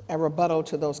rebuttal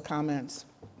to those comments?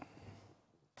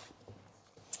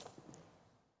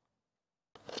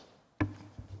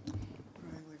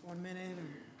 Like 1 minute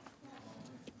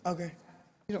or? Okay.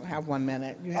 You don't have 1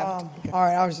 minute. You have. All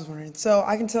right, I was just wondering. So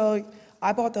I can tell you,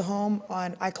 I bought the home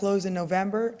I closed in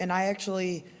November, and I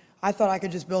thought I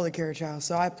could just build a carriage house.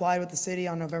 So I applied with the city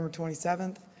on November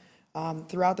 27th.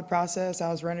 Throughout the process, I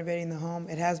was renovating the home.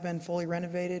 It has been fully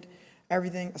renovated.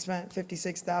 Everything, I spent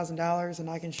 $56,000, and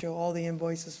I can show all the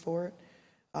invoices for it.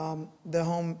 The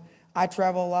home, I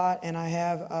travel a lot, and I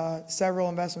have several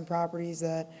investment properties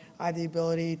that I have the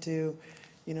ability to,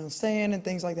 stay in and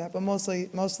things like that. But most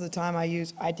of the time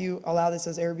I do allow this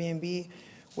as Airbnb.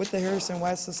 With the Harrison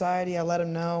West Society, I let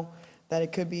them know that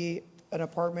it could be an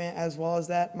apartment as well as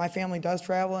that. My family does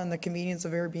travel, and the convenience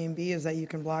of Airbnb is that you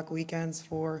can block weekends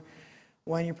for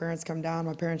when your parents come down.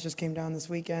 My parents just came down this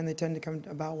weekend. They tend to come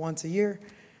about once a year.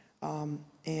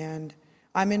 And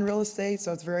I'm in real estate,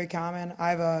 so it's very common. I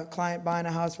have a client buying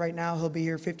a house right now. He'll be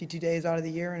here 52 days out of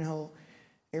the year, and he'll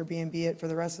Airbnb it for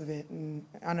the rest of it. And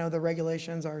I know the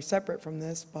regulations are separate from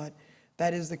this, but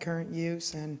that is the current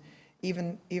use. And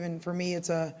even for me,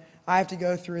 I have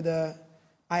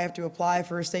to apply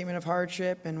for a statement of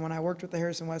hardship. And when I worked with the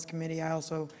Harrison West Committee, I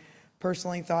also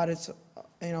personally thought it's,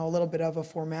 a little bit of a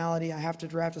formality. I have to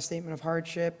draft a statement of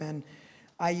hardship, and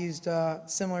I used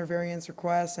similar variance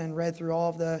requests and read through all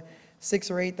of the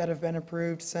 6 or 8 that have been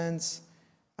approved since,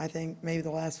 I think, maybe the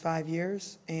last 5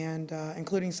 years, and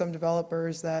including some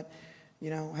developers that,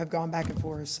 have gone back and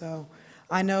forth. So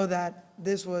I know that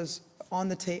this was on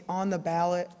the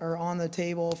ballot or on the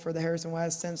table for the Harrison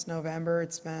West since November.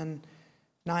 It's been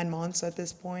 9 months at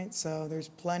this point, so there's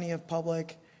plenty of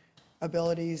public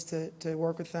abilities to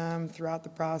work with them throughout the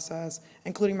process,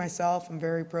 including myself. I'm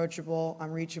very approachable.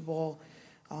 I'm reachable.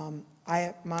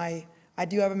 I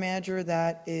do have a manager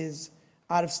that is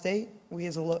out of state. He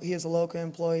is a local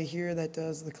employee here that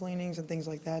does the cleanings and things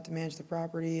like that to manage the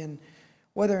property. And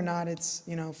whether or not it's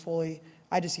fully,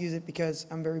 I just use it because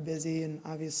I'm very busy, and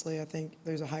obviously I think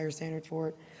there's a higher standard for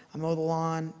it. I mow the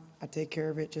lawn. I take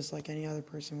care of it just like any other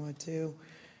person would too.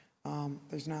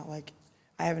 There's not like,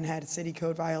 I haven't had city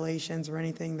code violations or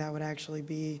anything that would actually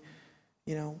be,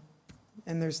 and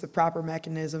there's the proper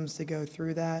mechanisms to go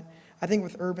through that. I think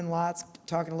with urban lots,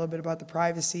 talking a little bit about the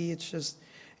privacy,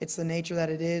 it's the nature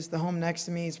that it is. The home next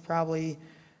to me is probably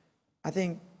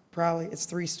it's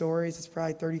 3 stories. It's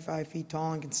probably 35 feet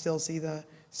tall and can still see the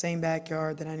same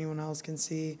backyard that anyone else can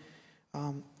see.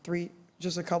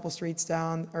 Just a couple streets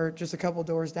down, or just a couple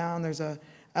doors down, there's a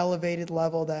elevated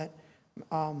level that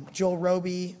Joel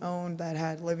Roby owned that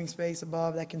had living space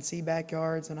above that can see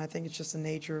backyards, and I think it's just the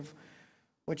nature of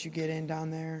what you get in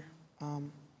down there. I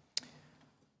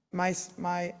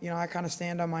kind of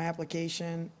stand on my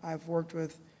application. I've worked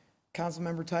with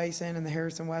Councilmember Tyson and the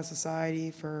Harrison West Society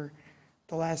for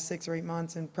the last 6 or 8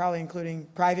 months, and probably including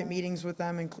private meetings with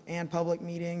them and public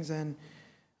meetings, and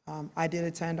I did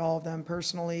attend all of them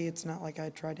personally. It's not like I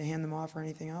tried to hand them off or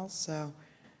anything else. So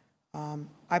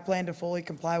I plan to fully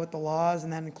comply with the laws,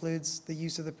 and that includes the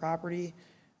use of the property.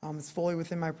 It's fully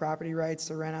within my property rights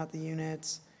to rent out the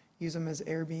units, use them as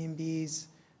Airbnbs,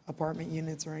 apartment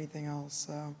units, or anything else.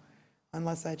 So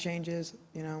unless that changes,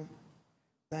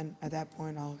 then at that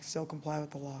point I'll still comply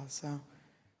with the law. So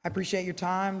I appreciate your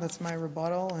time. That's my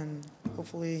rebuttal, and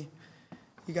hopefully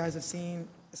you guys have seen,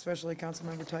 especially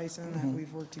Councilmember Tyson, that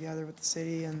we've worked together with the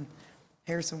city and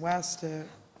Harrison West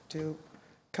to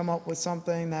come up with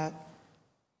something that,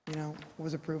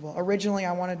 was approval. Originally,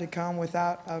 I wanted to come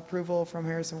without approval from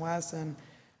Harrison West, and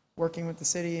working with the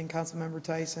city and Councilmember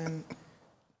Tyson,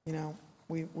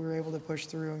 we were able to push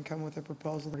through and come with a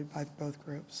proposal by both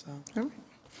groups. So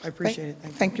I appreciate it.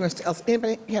 Thank you, Mr. Ellis.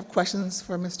 Anybody have questions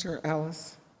for Mr.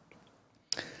 Ellis?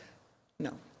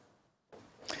 No.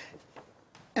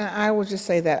 And I will just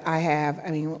say that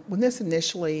when this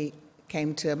initially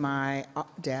came to my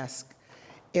desk,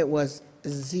 it was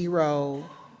 0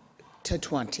 to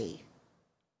 20.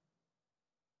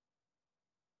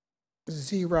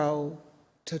 0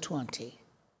 to 20.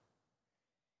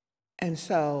 And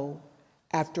so,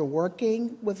 after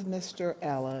working with Mr.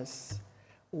 Ellis,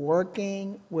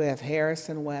 working with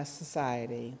Harrison West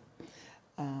Society.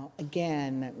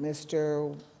 Again,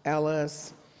 Mr.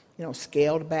 Ellis,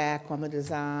 scaled back on the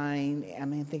design. I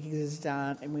mean, I think he's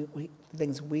done,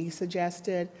 things we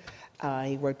suggested.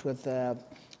 He worked with the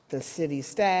city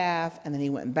staff, and then he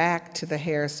went back to the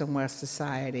Harrison West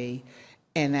Society,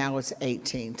 and now it's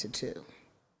 18-2.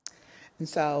 And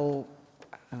so,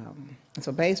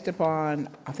 based upon,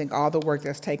 I think, all the work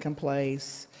that's taken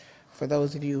place, for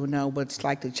those of you who know what it's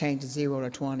like to change 0 to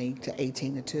 20 to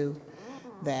 18-2,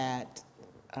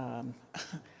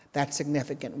 that's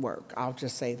significant work. I'll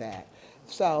just say that.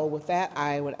 So with that,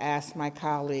 I would ask my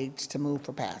colleagues to move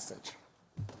for passage.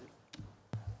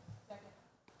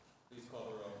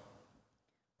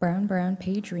 Brown, Brown,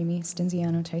 Page, Remy,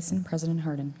 Stenziano, Tyson, President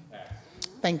Harden.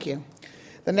 Thank you.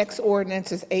 The next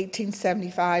ordinance is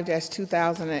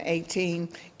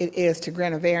 1875-2018. It is to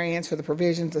grant a variance for the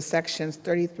provisions of sections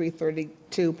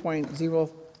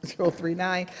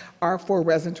 3332.039, R4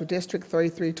 Residential District,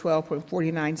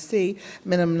 3312.49C,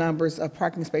 minimum numbers of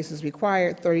parking spaces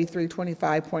required,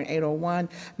 3325.801,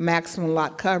 maximum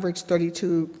lot coverage,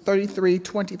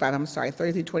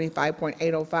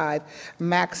 3325.805,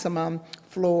 maximum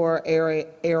floor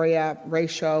area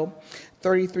ratio,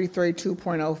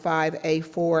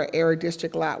 3332.05A4, area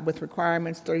district lot with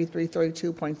requirements,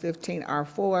 3332.15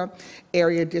 R4,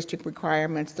 area district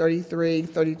requirements,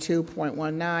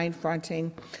 3332.19,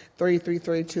 fronting,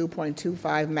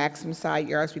 3332.25, maximum side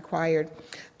yards required,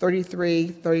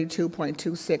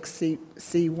 3332.26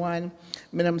 C1,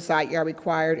 minimum side yard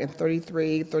required, and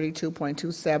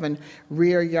 3332.27,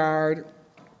 rear yard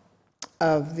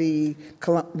of the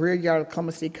rear yard of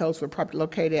Columbus City Codes for property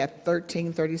located at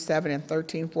 1337 and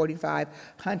 1345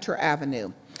 Hunter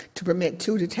Avenue, to permit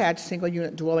 2 detached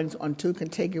single-unit dwellings on 2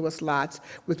 contiguous lots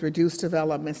with reduced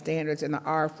development standards in the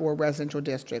R4 residential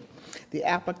district. The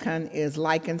applicant is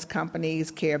Likens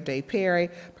Companies, care of Dave Perry.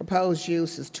 Proposed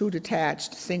use is 2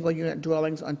 detached single-unit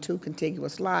dwellings on 2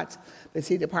 contiguous lots. The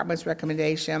City Department's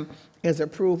recommendation is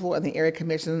approval, and the Area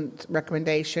Commission's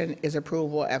recommendation is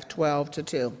approval of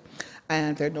 12-2.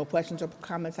 And if there are no questions or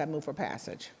comments, I move for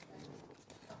passage.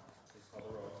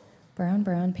 Brown,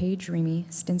 Brown, Page, Remy,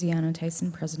 Stenziano,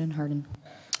 Tyson, President Harden.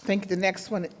 Thank you. The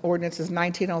next one, ordinance is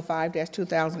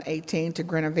 1905-2018, to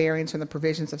grant a variance from the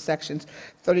provisions of sections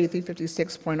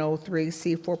 3356.03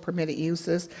 C4 permitted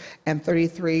uses and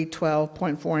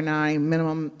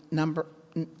 3312.49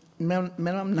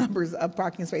 minimum numbers of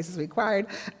parking spaces required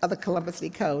of the Columbus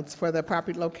City Codes for the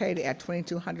property located at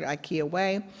 2200 IKEA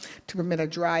Way, to permit a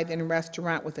drive-in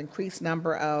restaurant with increased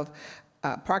number of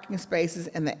parking spaces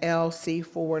in the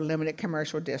LC4 Limited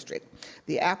Commercial District.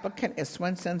 The applicant is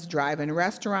Swenson's Drive-In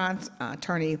Restaurants.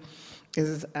 Attorney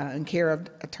is in care of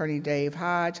Attorney Dave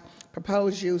Hodge.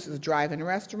 Proposed use is drive-in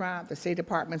restaurant. The State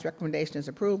Department's recommendation is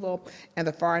approval, and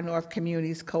the Far North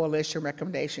Communities Coalition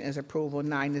recommendation is approval,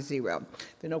 9-0. If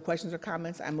there are no questions or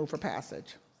comments, I move for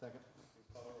passage.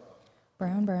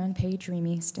 Brown, Brown, Page,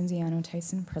 Remy, Stenziano,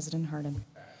 Tyson, President Harden.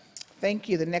 Thank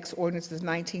you. The next ordinance is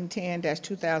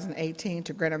 1910-2018,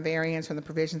 to grant a variance from the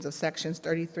provisions of sections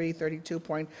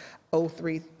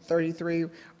 3332.03, 33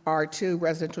 R2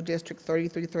 Residential District,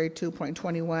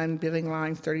 3332.21, building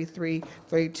lines,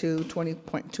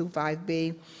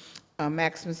 3332.20.25B.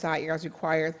 Maximum side yards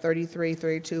required,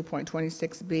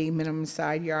 3332.26B, minimum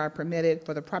side yard permitted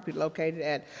for the property located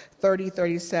at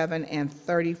 3037 and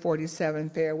 3047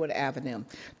 Fairwood Avenue,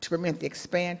 to permit the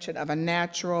expansion of a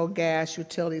natural gas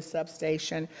utility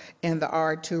substation in the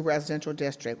R2 residential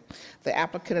district. The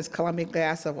applicant is Columbia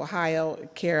Gas of Ohio,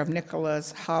 care of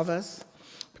Nicholas Havas.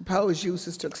 Proposed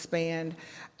uses to expand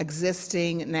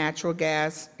existing natural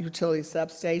gas utility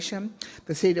substation.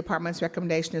 The City Department's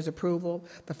recommendation is approval.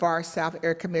 The Far South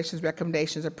Area Commission's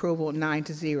recommendation is approval,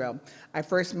 9-0. I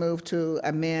first move to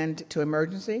amend to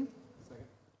emergency.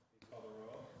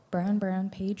 Brown,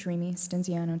 Brown, Page, Remy,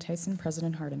 Stenziano, Tyson,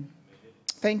 President Harden.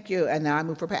 Thank you, and now I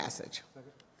move for passage.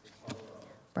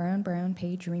 Brown, Brown,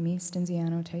 Page, Remy,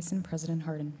 Stenziano, Tyson, President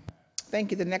Harden. Thank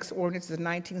you. The next ordinance is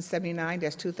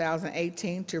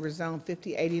 1979-2018, to rezone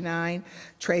 5089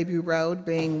 Trayview Road,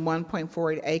 being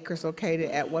 1.48 acres located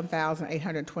at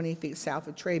 1,820 feet south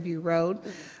of Trayview Road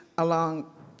along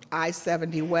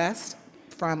I-70 West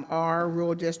from R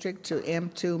Rural District to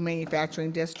M2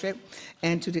 Manufacturing District,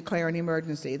 and to declare an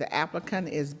emergency. The applicant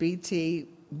is BTOH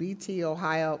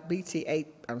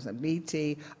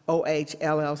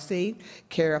LLC,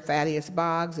 care of Thaddeus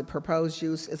Boggs. The proposed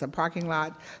use is a parking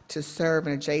lot to serve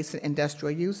an adjacent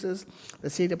industrial uses. The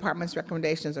City Department's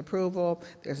recommendation is approval.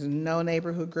 There's no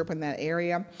neighborhood group in that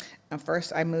area.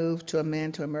 First, I move to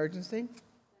amend to emergency.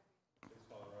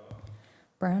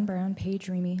 Brown, Brown, Page,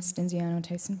 Remy, Stenziano,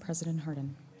 Tyson, President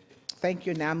Harden. Thank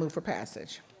you. Now move for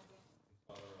passage.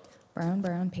 Brown,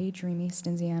 Brown, Page, Remy,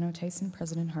 Stenziano, Tyson,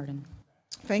 President Harden.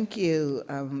 Thank you.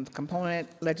 Component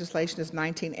legislation is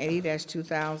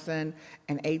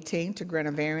 1980-2018 to grant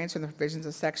a variance from the provisions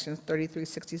of sections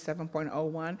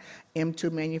 3367.01,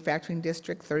 M2 Manufacturing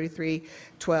District,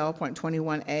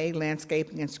 3312.21A,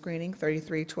 Landscaping and Screening,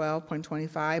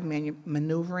 3312.25,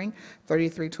 Maneuvering,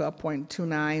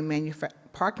 3312.29,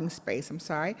 Parking Space, and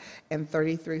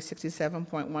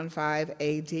 3367.15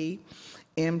 AD.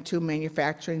 M2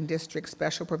 Manufacturing District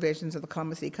Special Provisions of the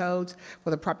Columbus City Codes for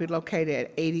the property located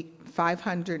at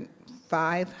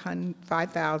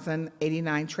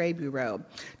 5089 Trayview Road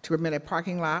to permit a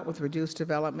parking lot with reduced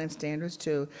development standards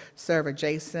to serve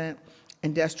adjacent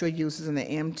industrial uses in the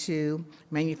M2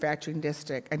 Manufacturing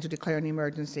District and to declare an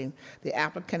emergency. The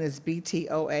applicant is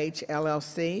BTOH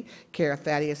LLC, care of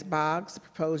Thaddeus Boggs. The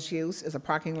proposed use is a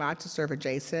parking lot to serve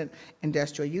adjacent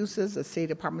industrial uses. The City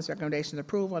Department's recommendation is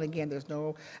approval, and again, there's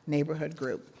no neighborhood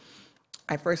group.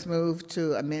 I first move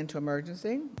to amend to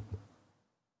emergency.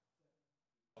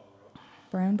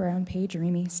 Brown, Brown, Page,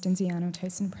 Remy, Stenziano,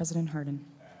 Tyson, President Harden.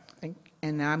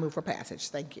 And now I move for passage.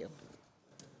 Thank you.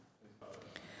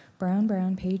 Brown,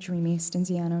 Brown, Page, Remy,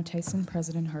 Stenziano, Tyson,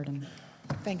 President Harden.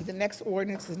 Thank you. The next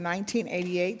ordinance is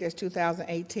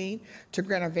 1988-2018 to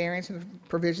grant a variance in the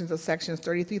provisions of sections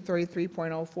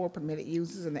 3333.04 permitted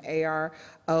uses in the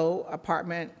ARO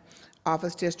apartment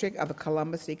office district of the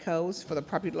Columbus City Codes for the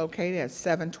property located at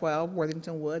 712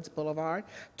 Worthington Woods Boulevard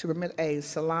to permit a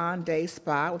salon day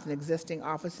spa within an existing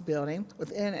office building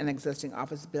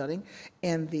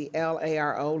in the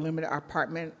LARO limited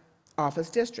apartment office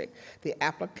district. The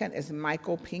applicant is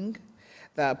Michael Ping.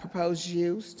 The proposed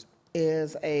use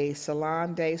is a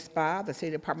salon day spa. The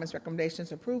City Department's recommendation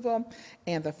is approval,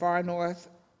 and the Far North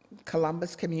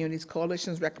Columbus Communities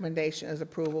Coalition's recommendation is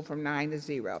approval from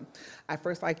 9-0. I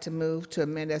first like to move to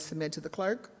amend as submitted to the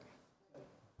clerk.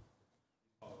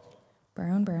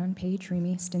 Brown, Brown, Page,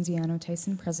 Remy, Stenziano,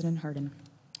 Tyson, President Harden.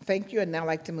 Thank you, and now I'd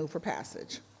like to move for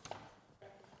passage.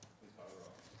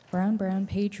 Brown, Brown,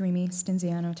 Page, Remy,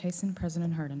 Stenziano, Tyson,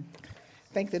 President Harden.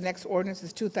 I think the next ordinance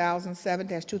is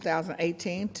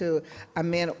 2007-2018 to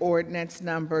amend ordinance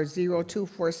number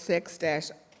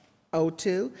 0246-02,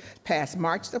 passed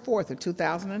March the 4th of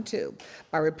 2002,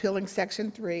 by repealing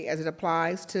Section 3 as it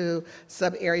applies to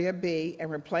Subarea B and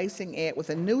replacing it with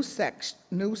a new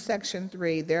Section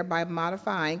 3, thereby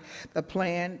modifying the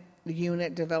planned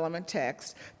unit development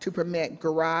text to permit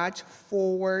garage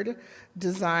forward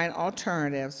design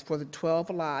alternatives for the 12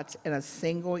 lots in a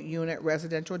single unit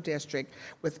residential district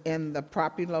within the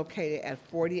property located at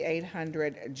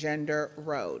 4800 Gender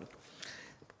Road.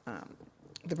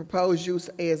 The proposed use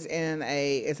is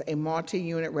a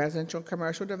multi-unit residential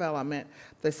commercial development.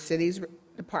 The city's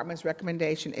department's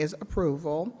recommendation is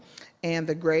approval, and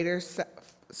the Greater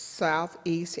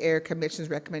Southeast Area Commission's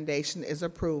recommendation is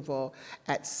approval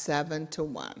at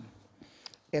 7-1.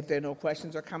 If there are no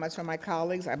questions or comments from my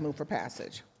colleagues, I move for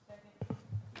passage.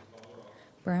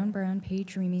 Brown, Brown,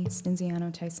 Page, Remy,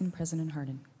 Stenziano, Tyson, President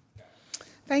Harden.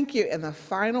 Thank you. And the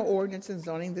final ordinance in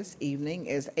zoning this evening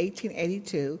is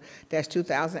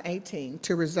 1882-2018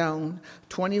 to rezone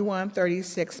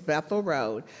 2136 Bethel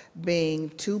Road, being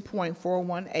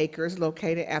 2.41 acres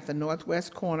located at the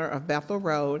northwest corner of Bethel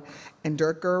Road and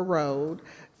Durker Road,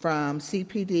 from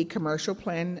CPD Commercial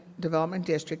Plan Development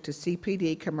District to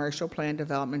CPD Commercial Plan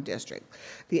Development District.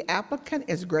 The applicant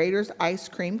is Grader's Ice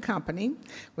Cream Company,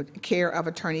 with care of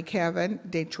attorney Kevin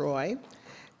Detroit.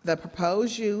 The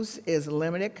proposed use is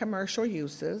limited commercial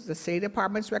uses. The City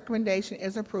Department's recommendation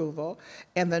is approval,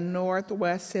 and the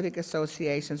Northwest Civic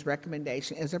Association's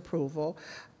recommendation is approval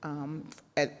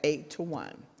at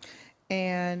 8-1.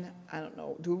 And I don't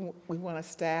know, do we want a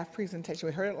staff presentation?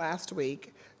 We heard it last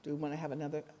week. Do we want to have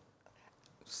another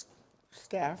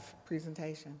staff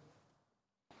presentation?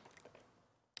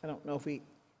 I don't know if we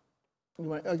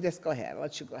want, just go ahead. I'll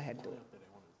let you go ahead and do it.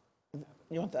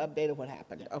 You want the update of what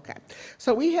happened? Okay.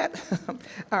 So we had,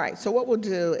 all right, so what we'll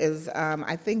do is,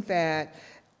 I think that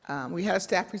we had a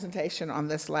staff presentation on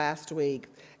this last week,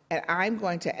 and I'm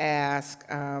going to ask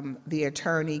the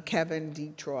attorney, Kevin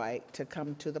Detroit, to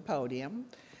come to the podium.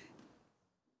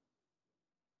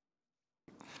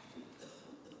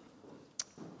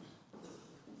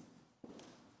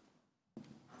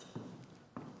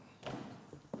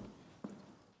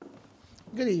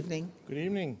 Good evening. Good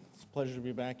evening. It's a pleasure to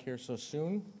be back here so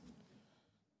soon.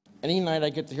 Any night I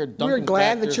get to hear Duncan We're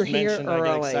glad that you're here mentioned,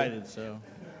 early. I get excited. So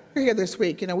You're here this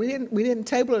week. You know, we didn't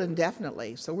table it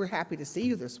indefinitely, so we're happy to see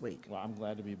you this week. well, I'm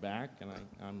glad to be back, and I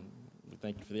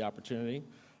thank you for the opportunity.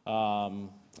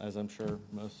 As I'm sure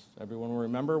everyone will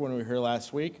remember, when we were here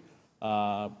last week,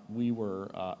 we were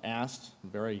asked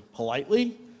very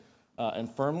politely and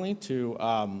firmly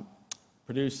to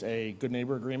produce a good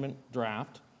neighbor agreement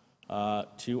draft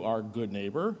to our good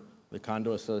neighbor, the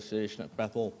Condo Association at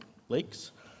Bethel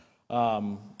Lakes.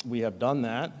 We have done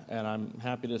that, and I'm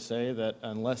happy to say that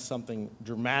unless something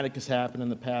dramatic has happened in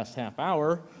the past half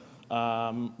hour,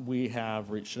 we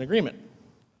have reached an agreement.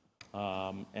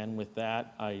 And with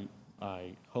that, I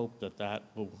hope that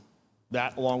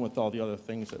along with all the other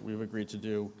things that we've agreed to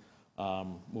do,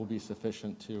 will be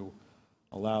sufficient to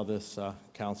allow this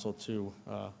council to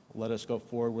let us go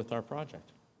forward with our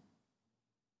project.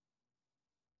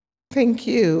 Thank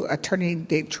you, Attorney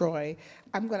Detroit.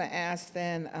 I'm going to ask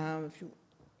then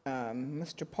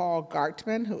Mr. Paul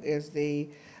Gartman, who is the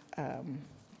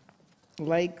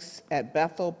Lakes at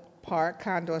Bethel Park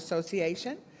Condo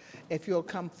Association, if you'll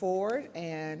come forward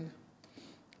and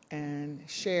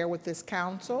share with this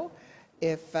council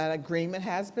if an agreement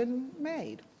has been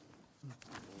made.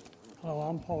 Hello,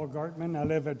 I'm Paul Gartman. I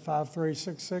live at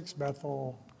 5366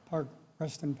 Bethel Park,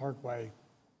 Preston Parkway.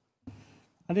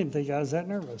 I didn't think I was that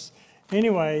nervous.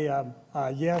 Anyway,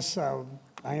 yes, I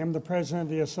am the president of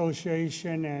the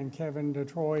association, and Kevin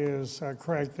Detroit is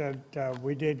correct that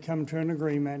we did come to an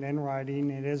agreement in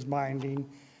writing. It is binding.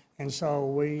 And so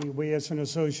we as an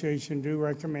association do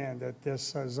recommend that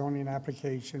this zoning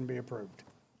application be approved.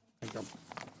 Thank you.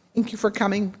 Thank you for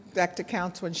coming back to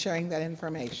council and sharing that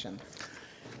information.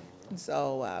 And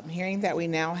so hearing that we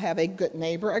now have a good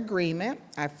neighbor agreement,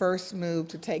 I first move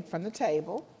to take from the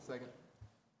table. Second.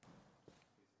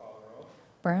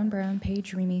 Brown,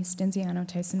 Page, Remy, Stenziano,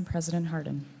 Tyson, President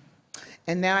Harden.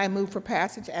 And now I move for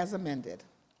passage as amended.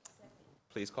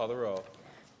 Please call the roll.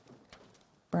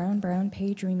 Brown,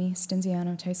 Page, Remy,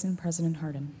 Stenziano, Tyson, President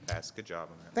Harden. Pass. Good job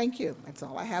on that. Thank you. That's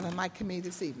all I have in my committee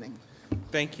this evening.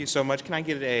 Thank you so much. Can I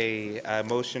get a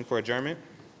motion for adjournment?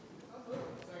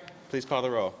 Please call the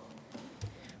roll.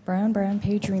 Brown,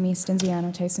 Page, Remy,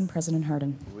 Stenziano, Tyson, President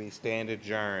Harden. We stand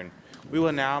adjourned. We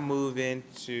will now move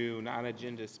into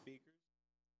non-agenda speakers.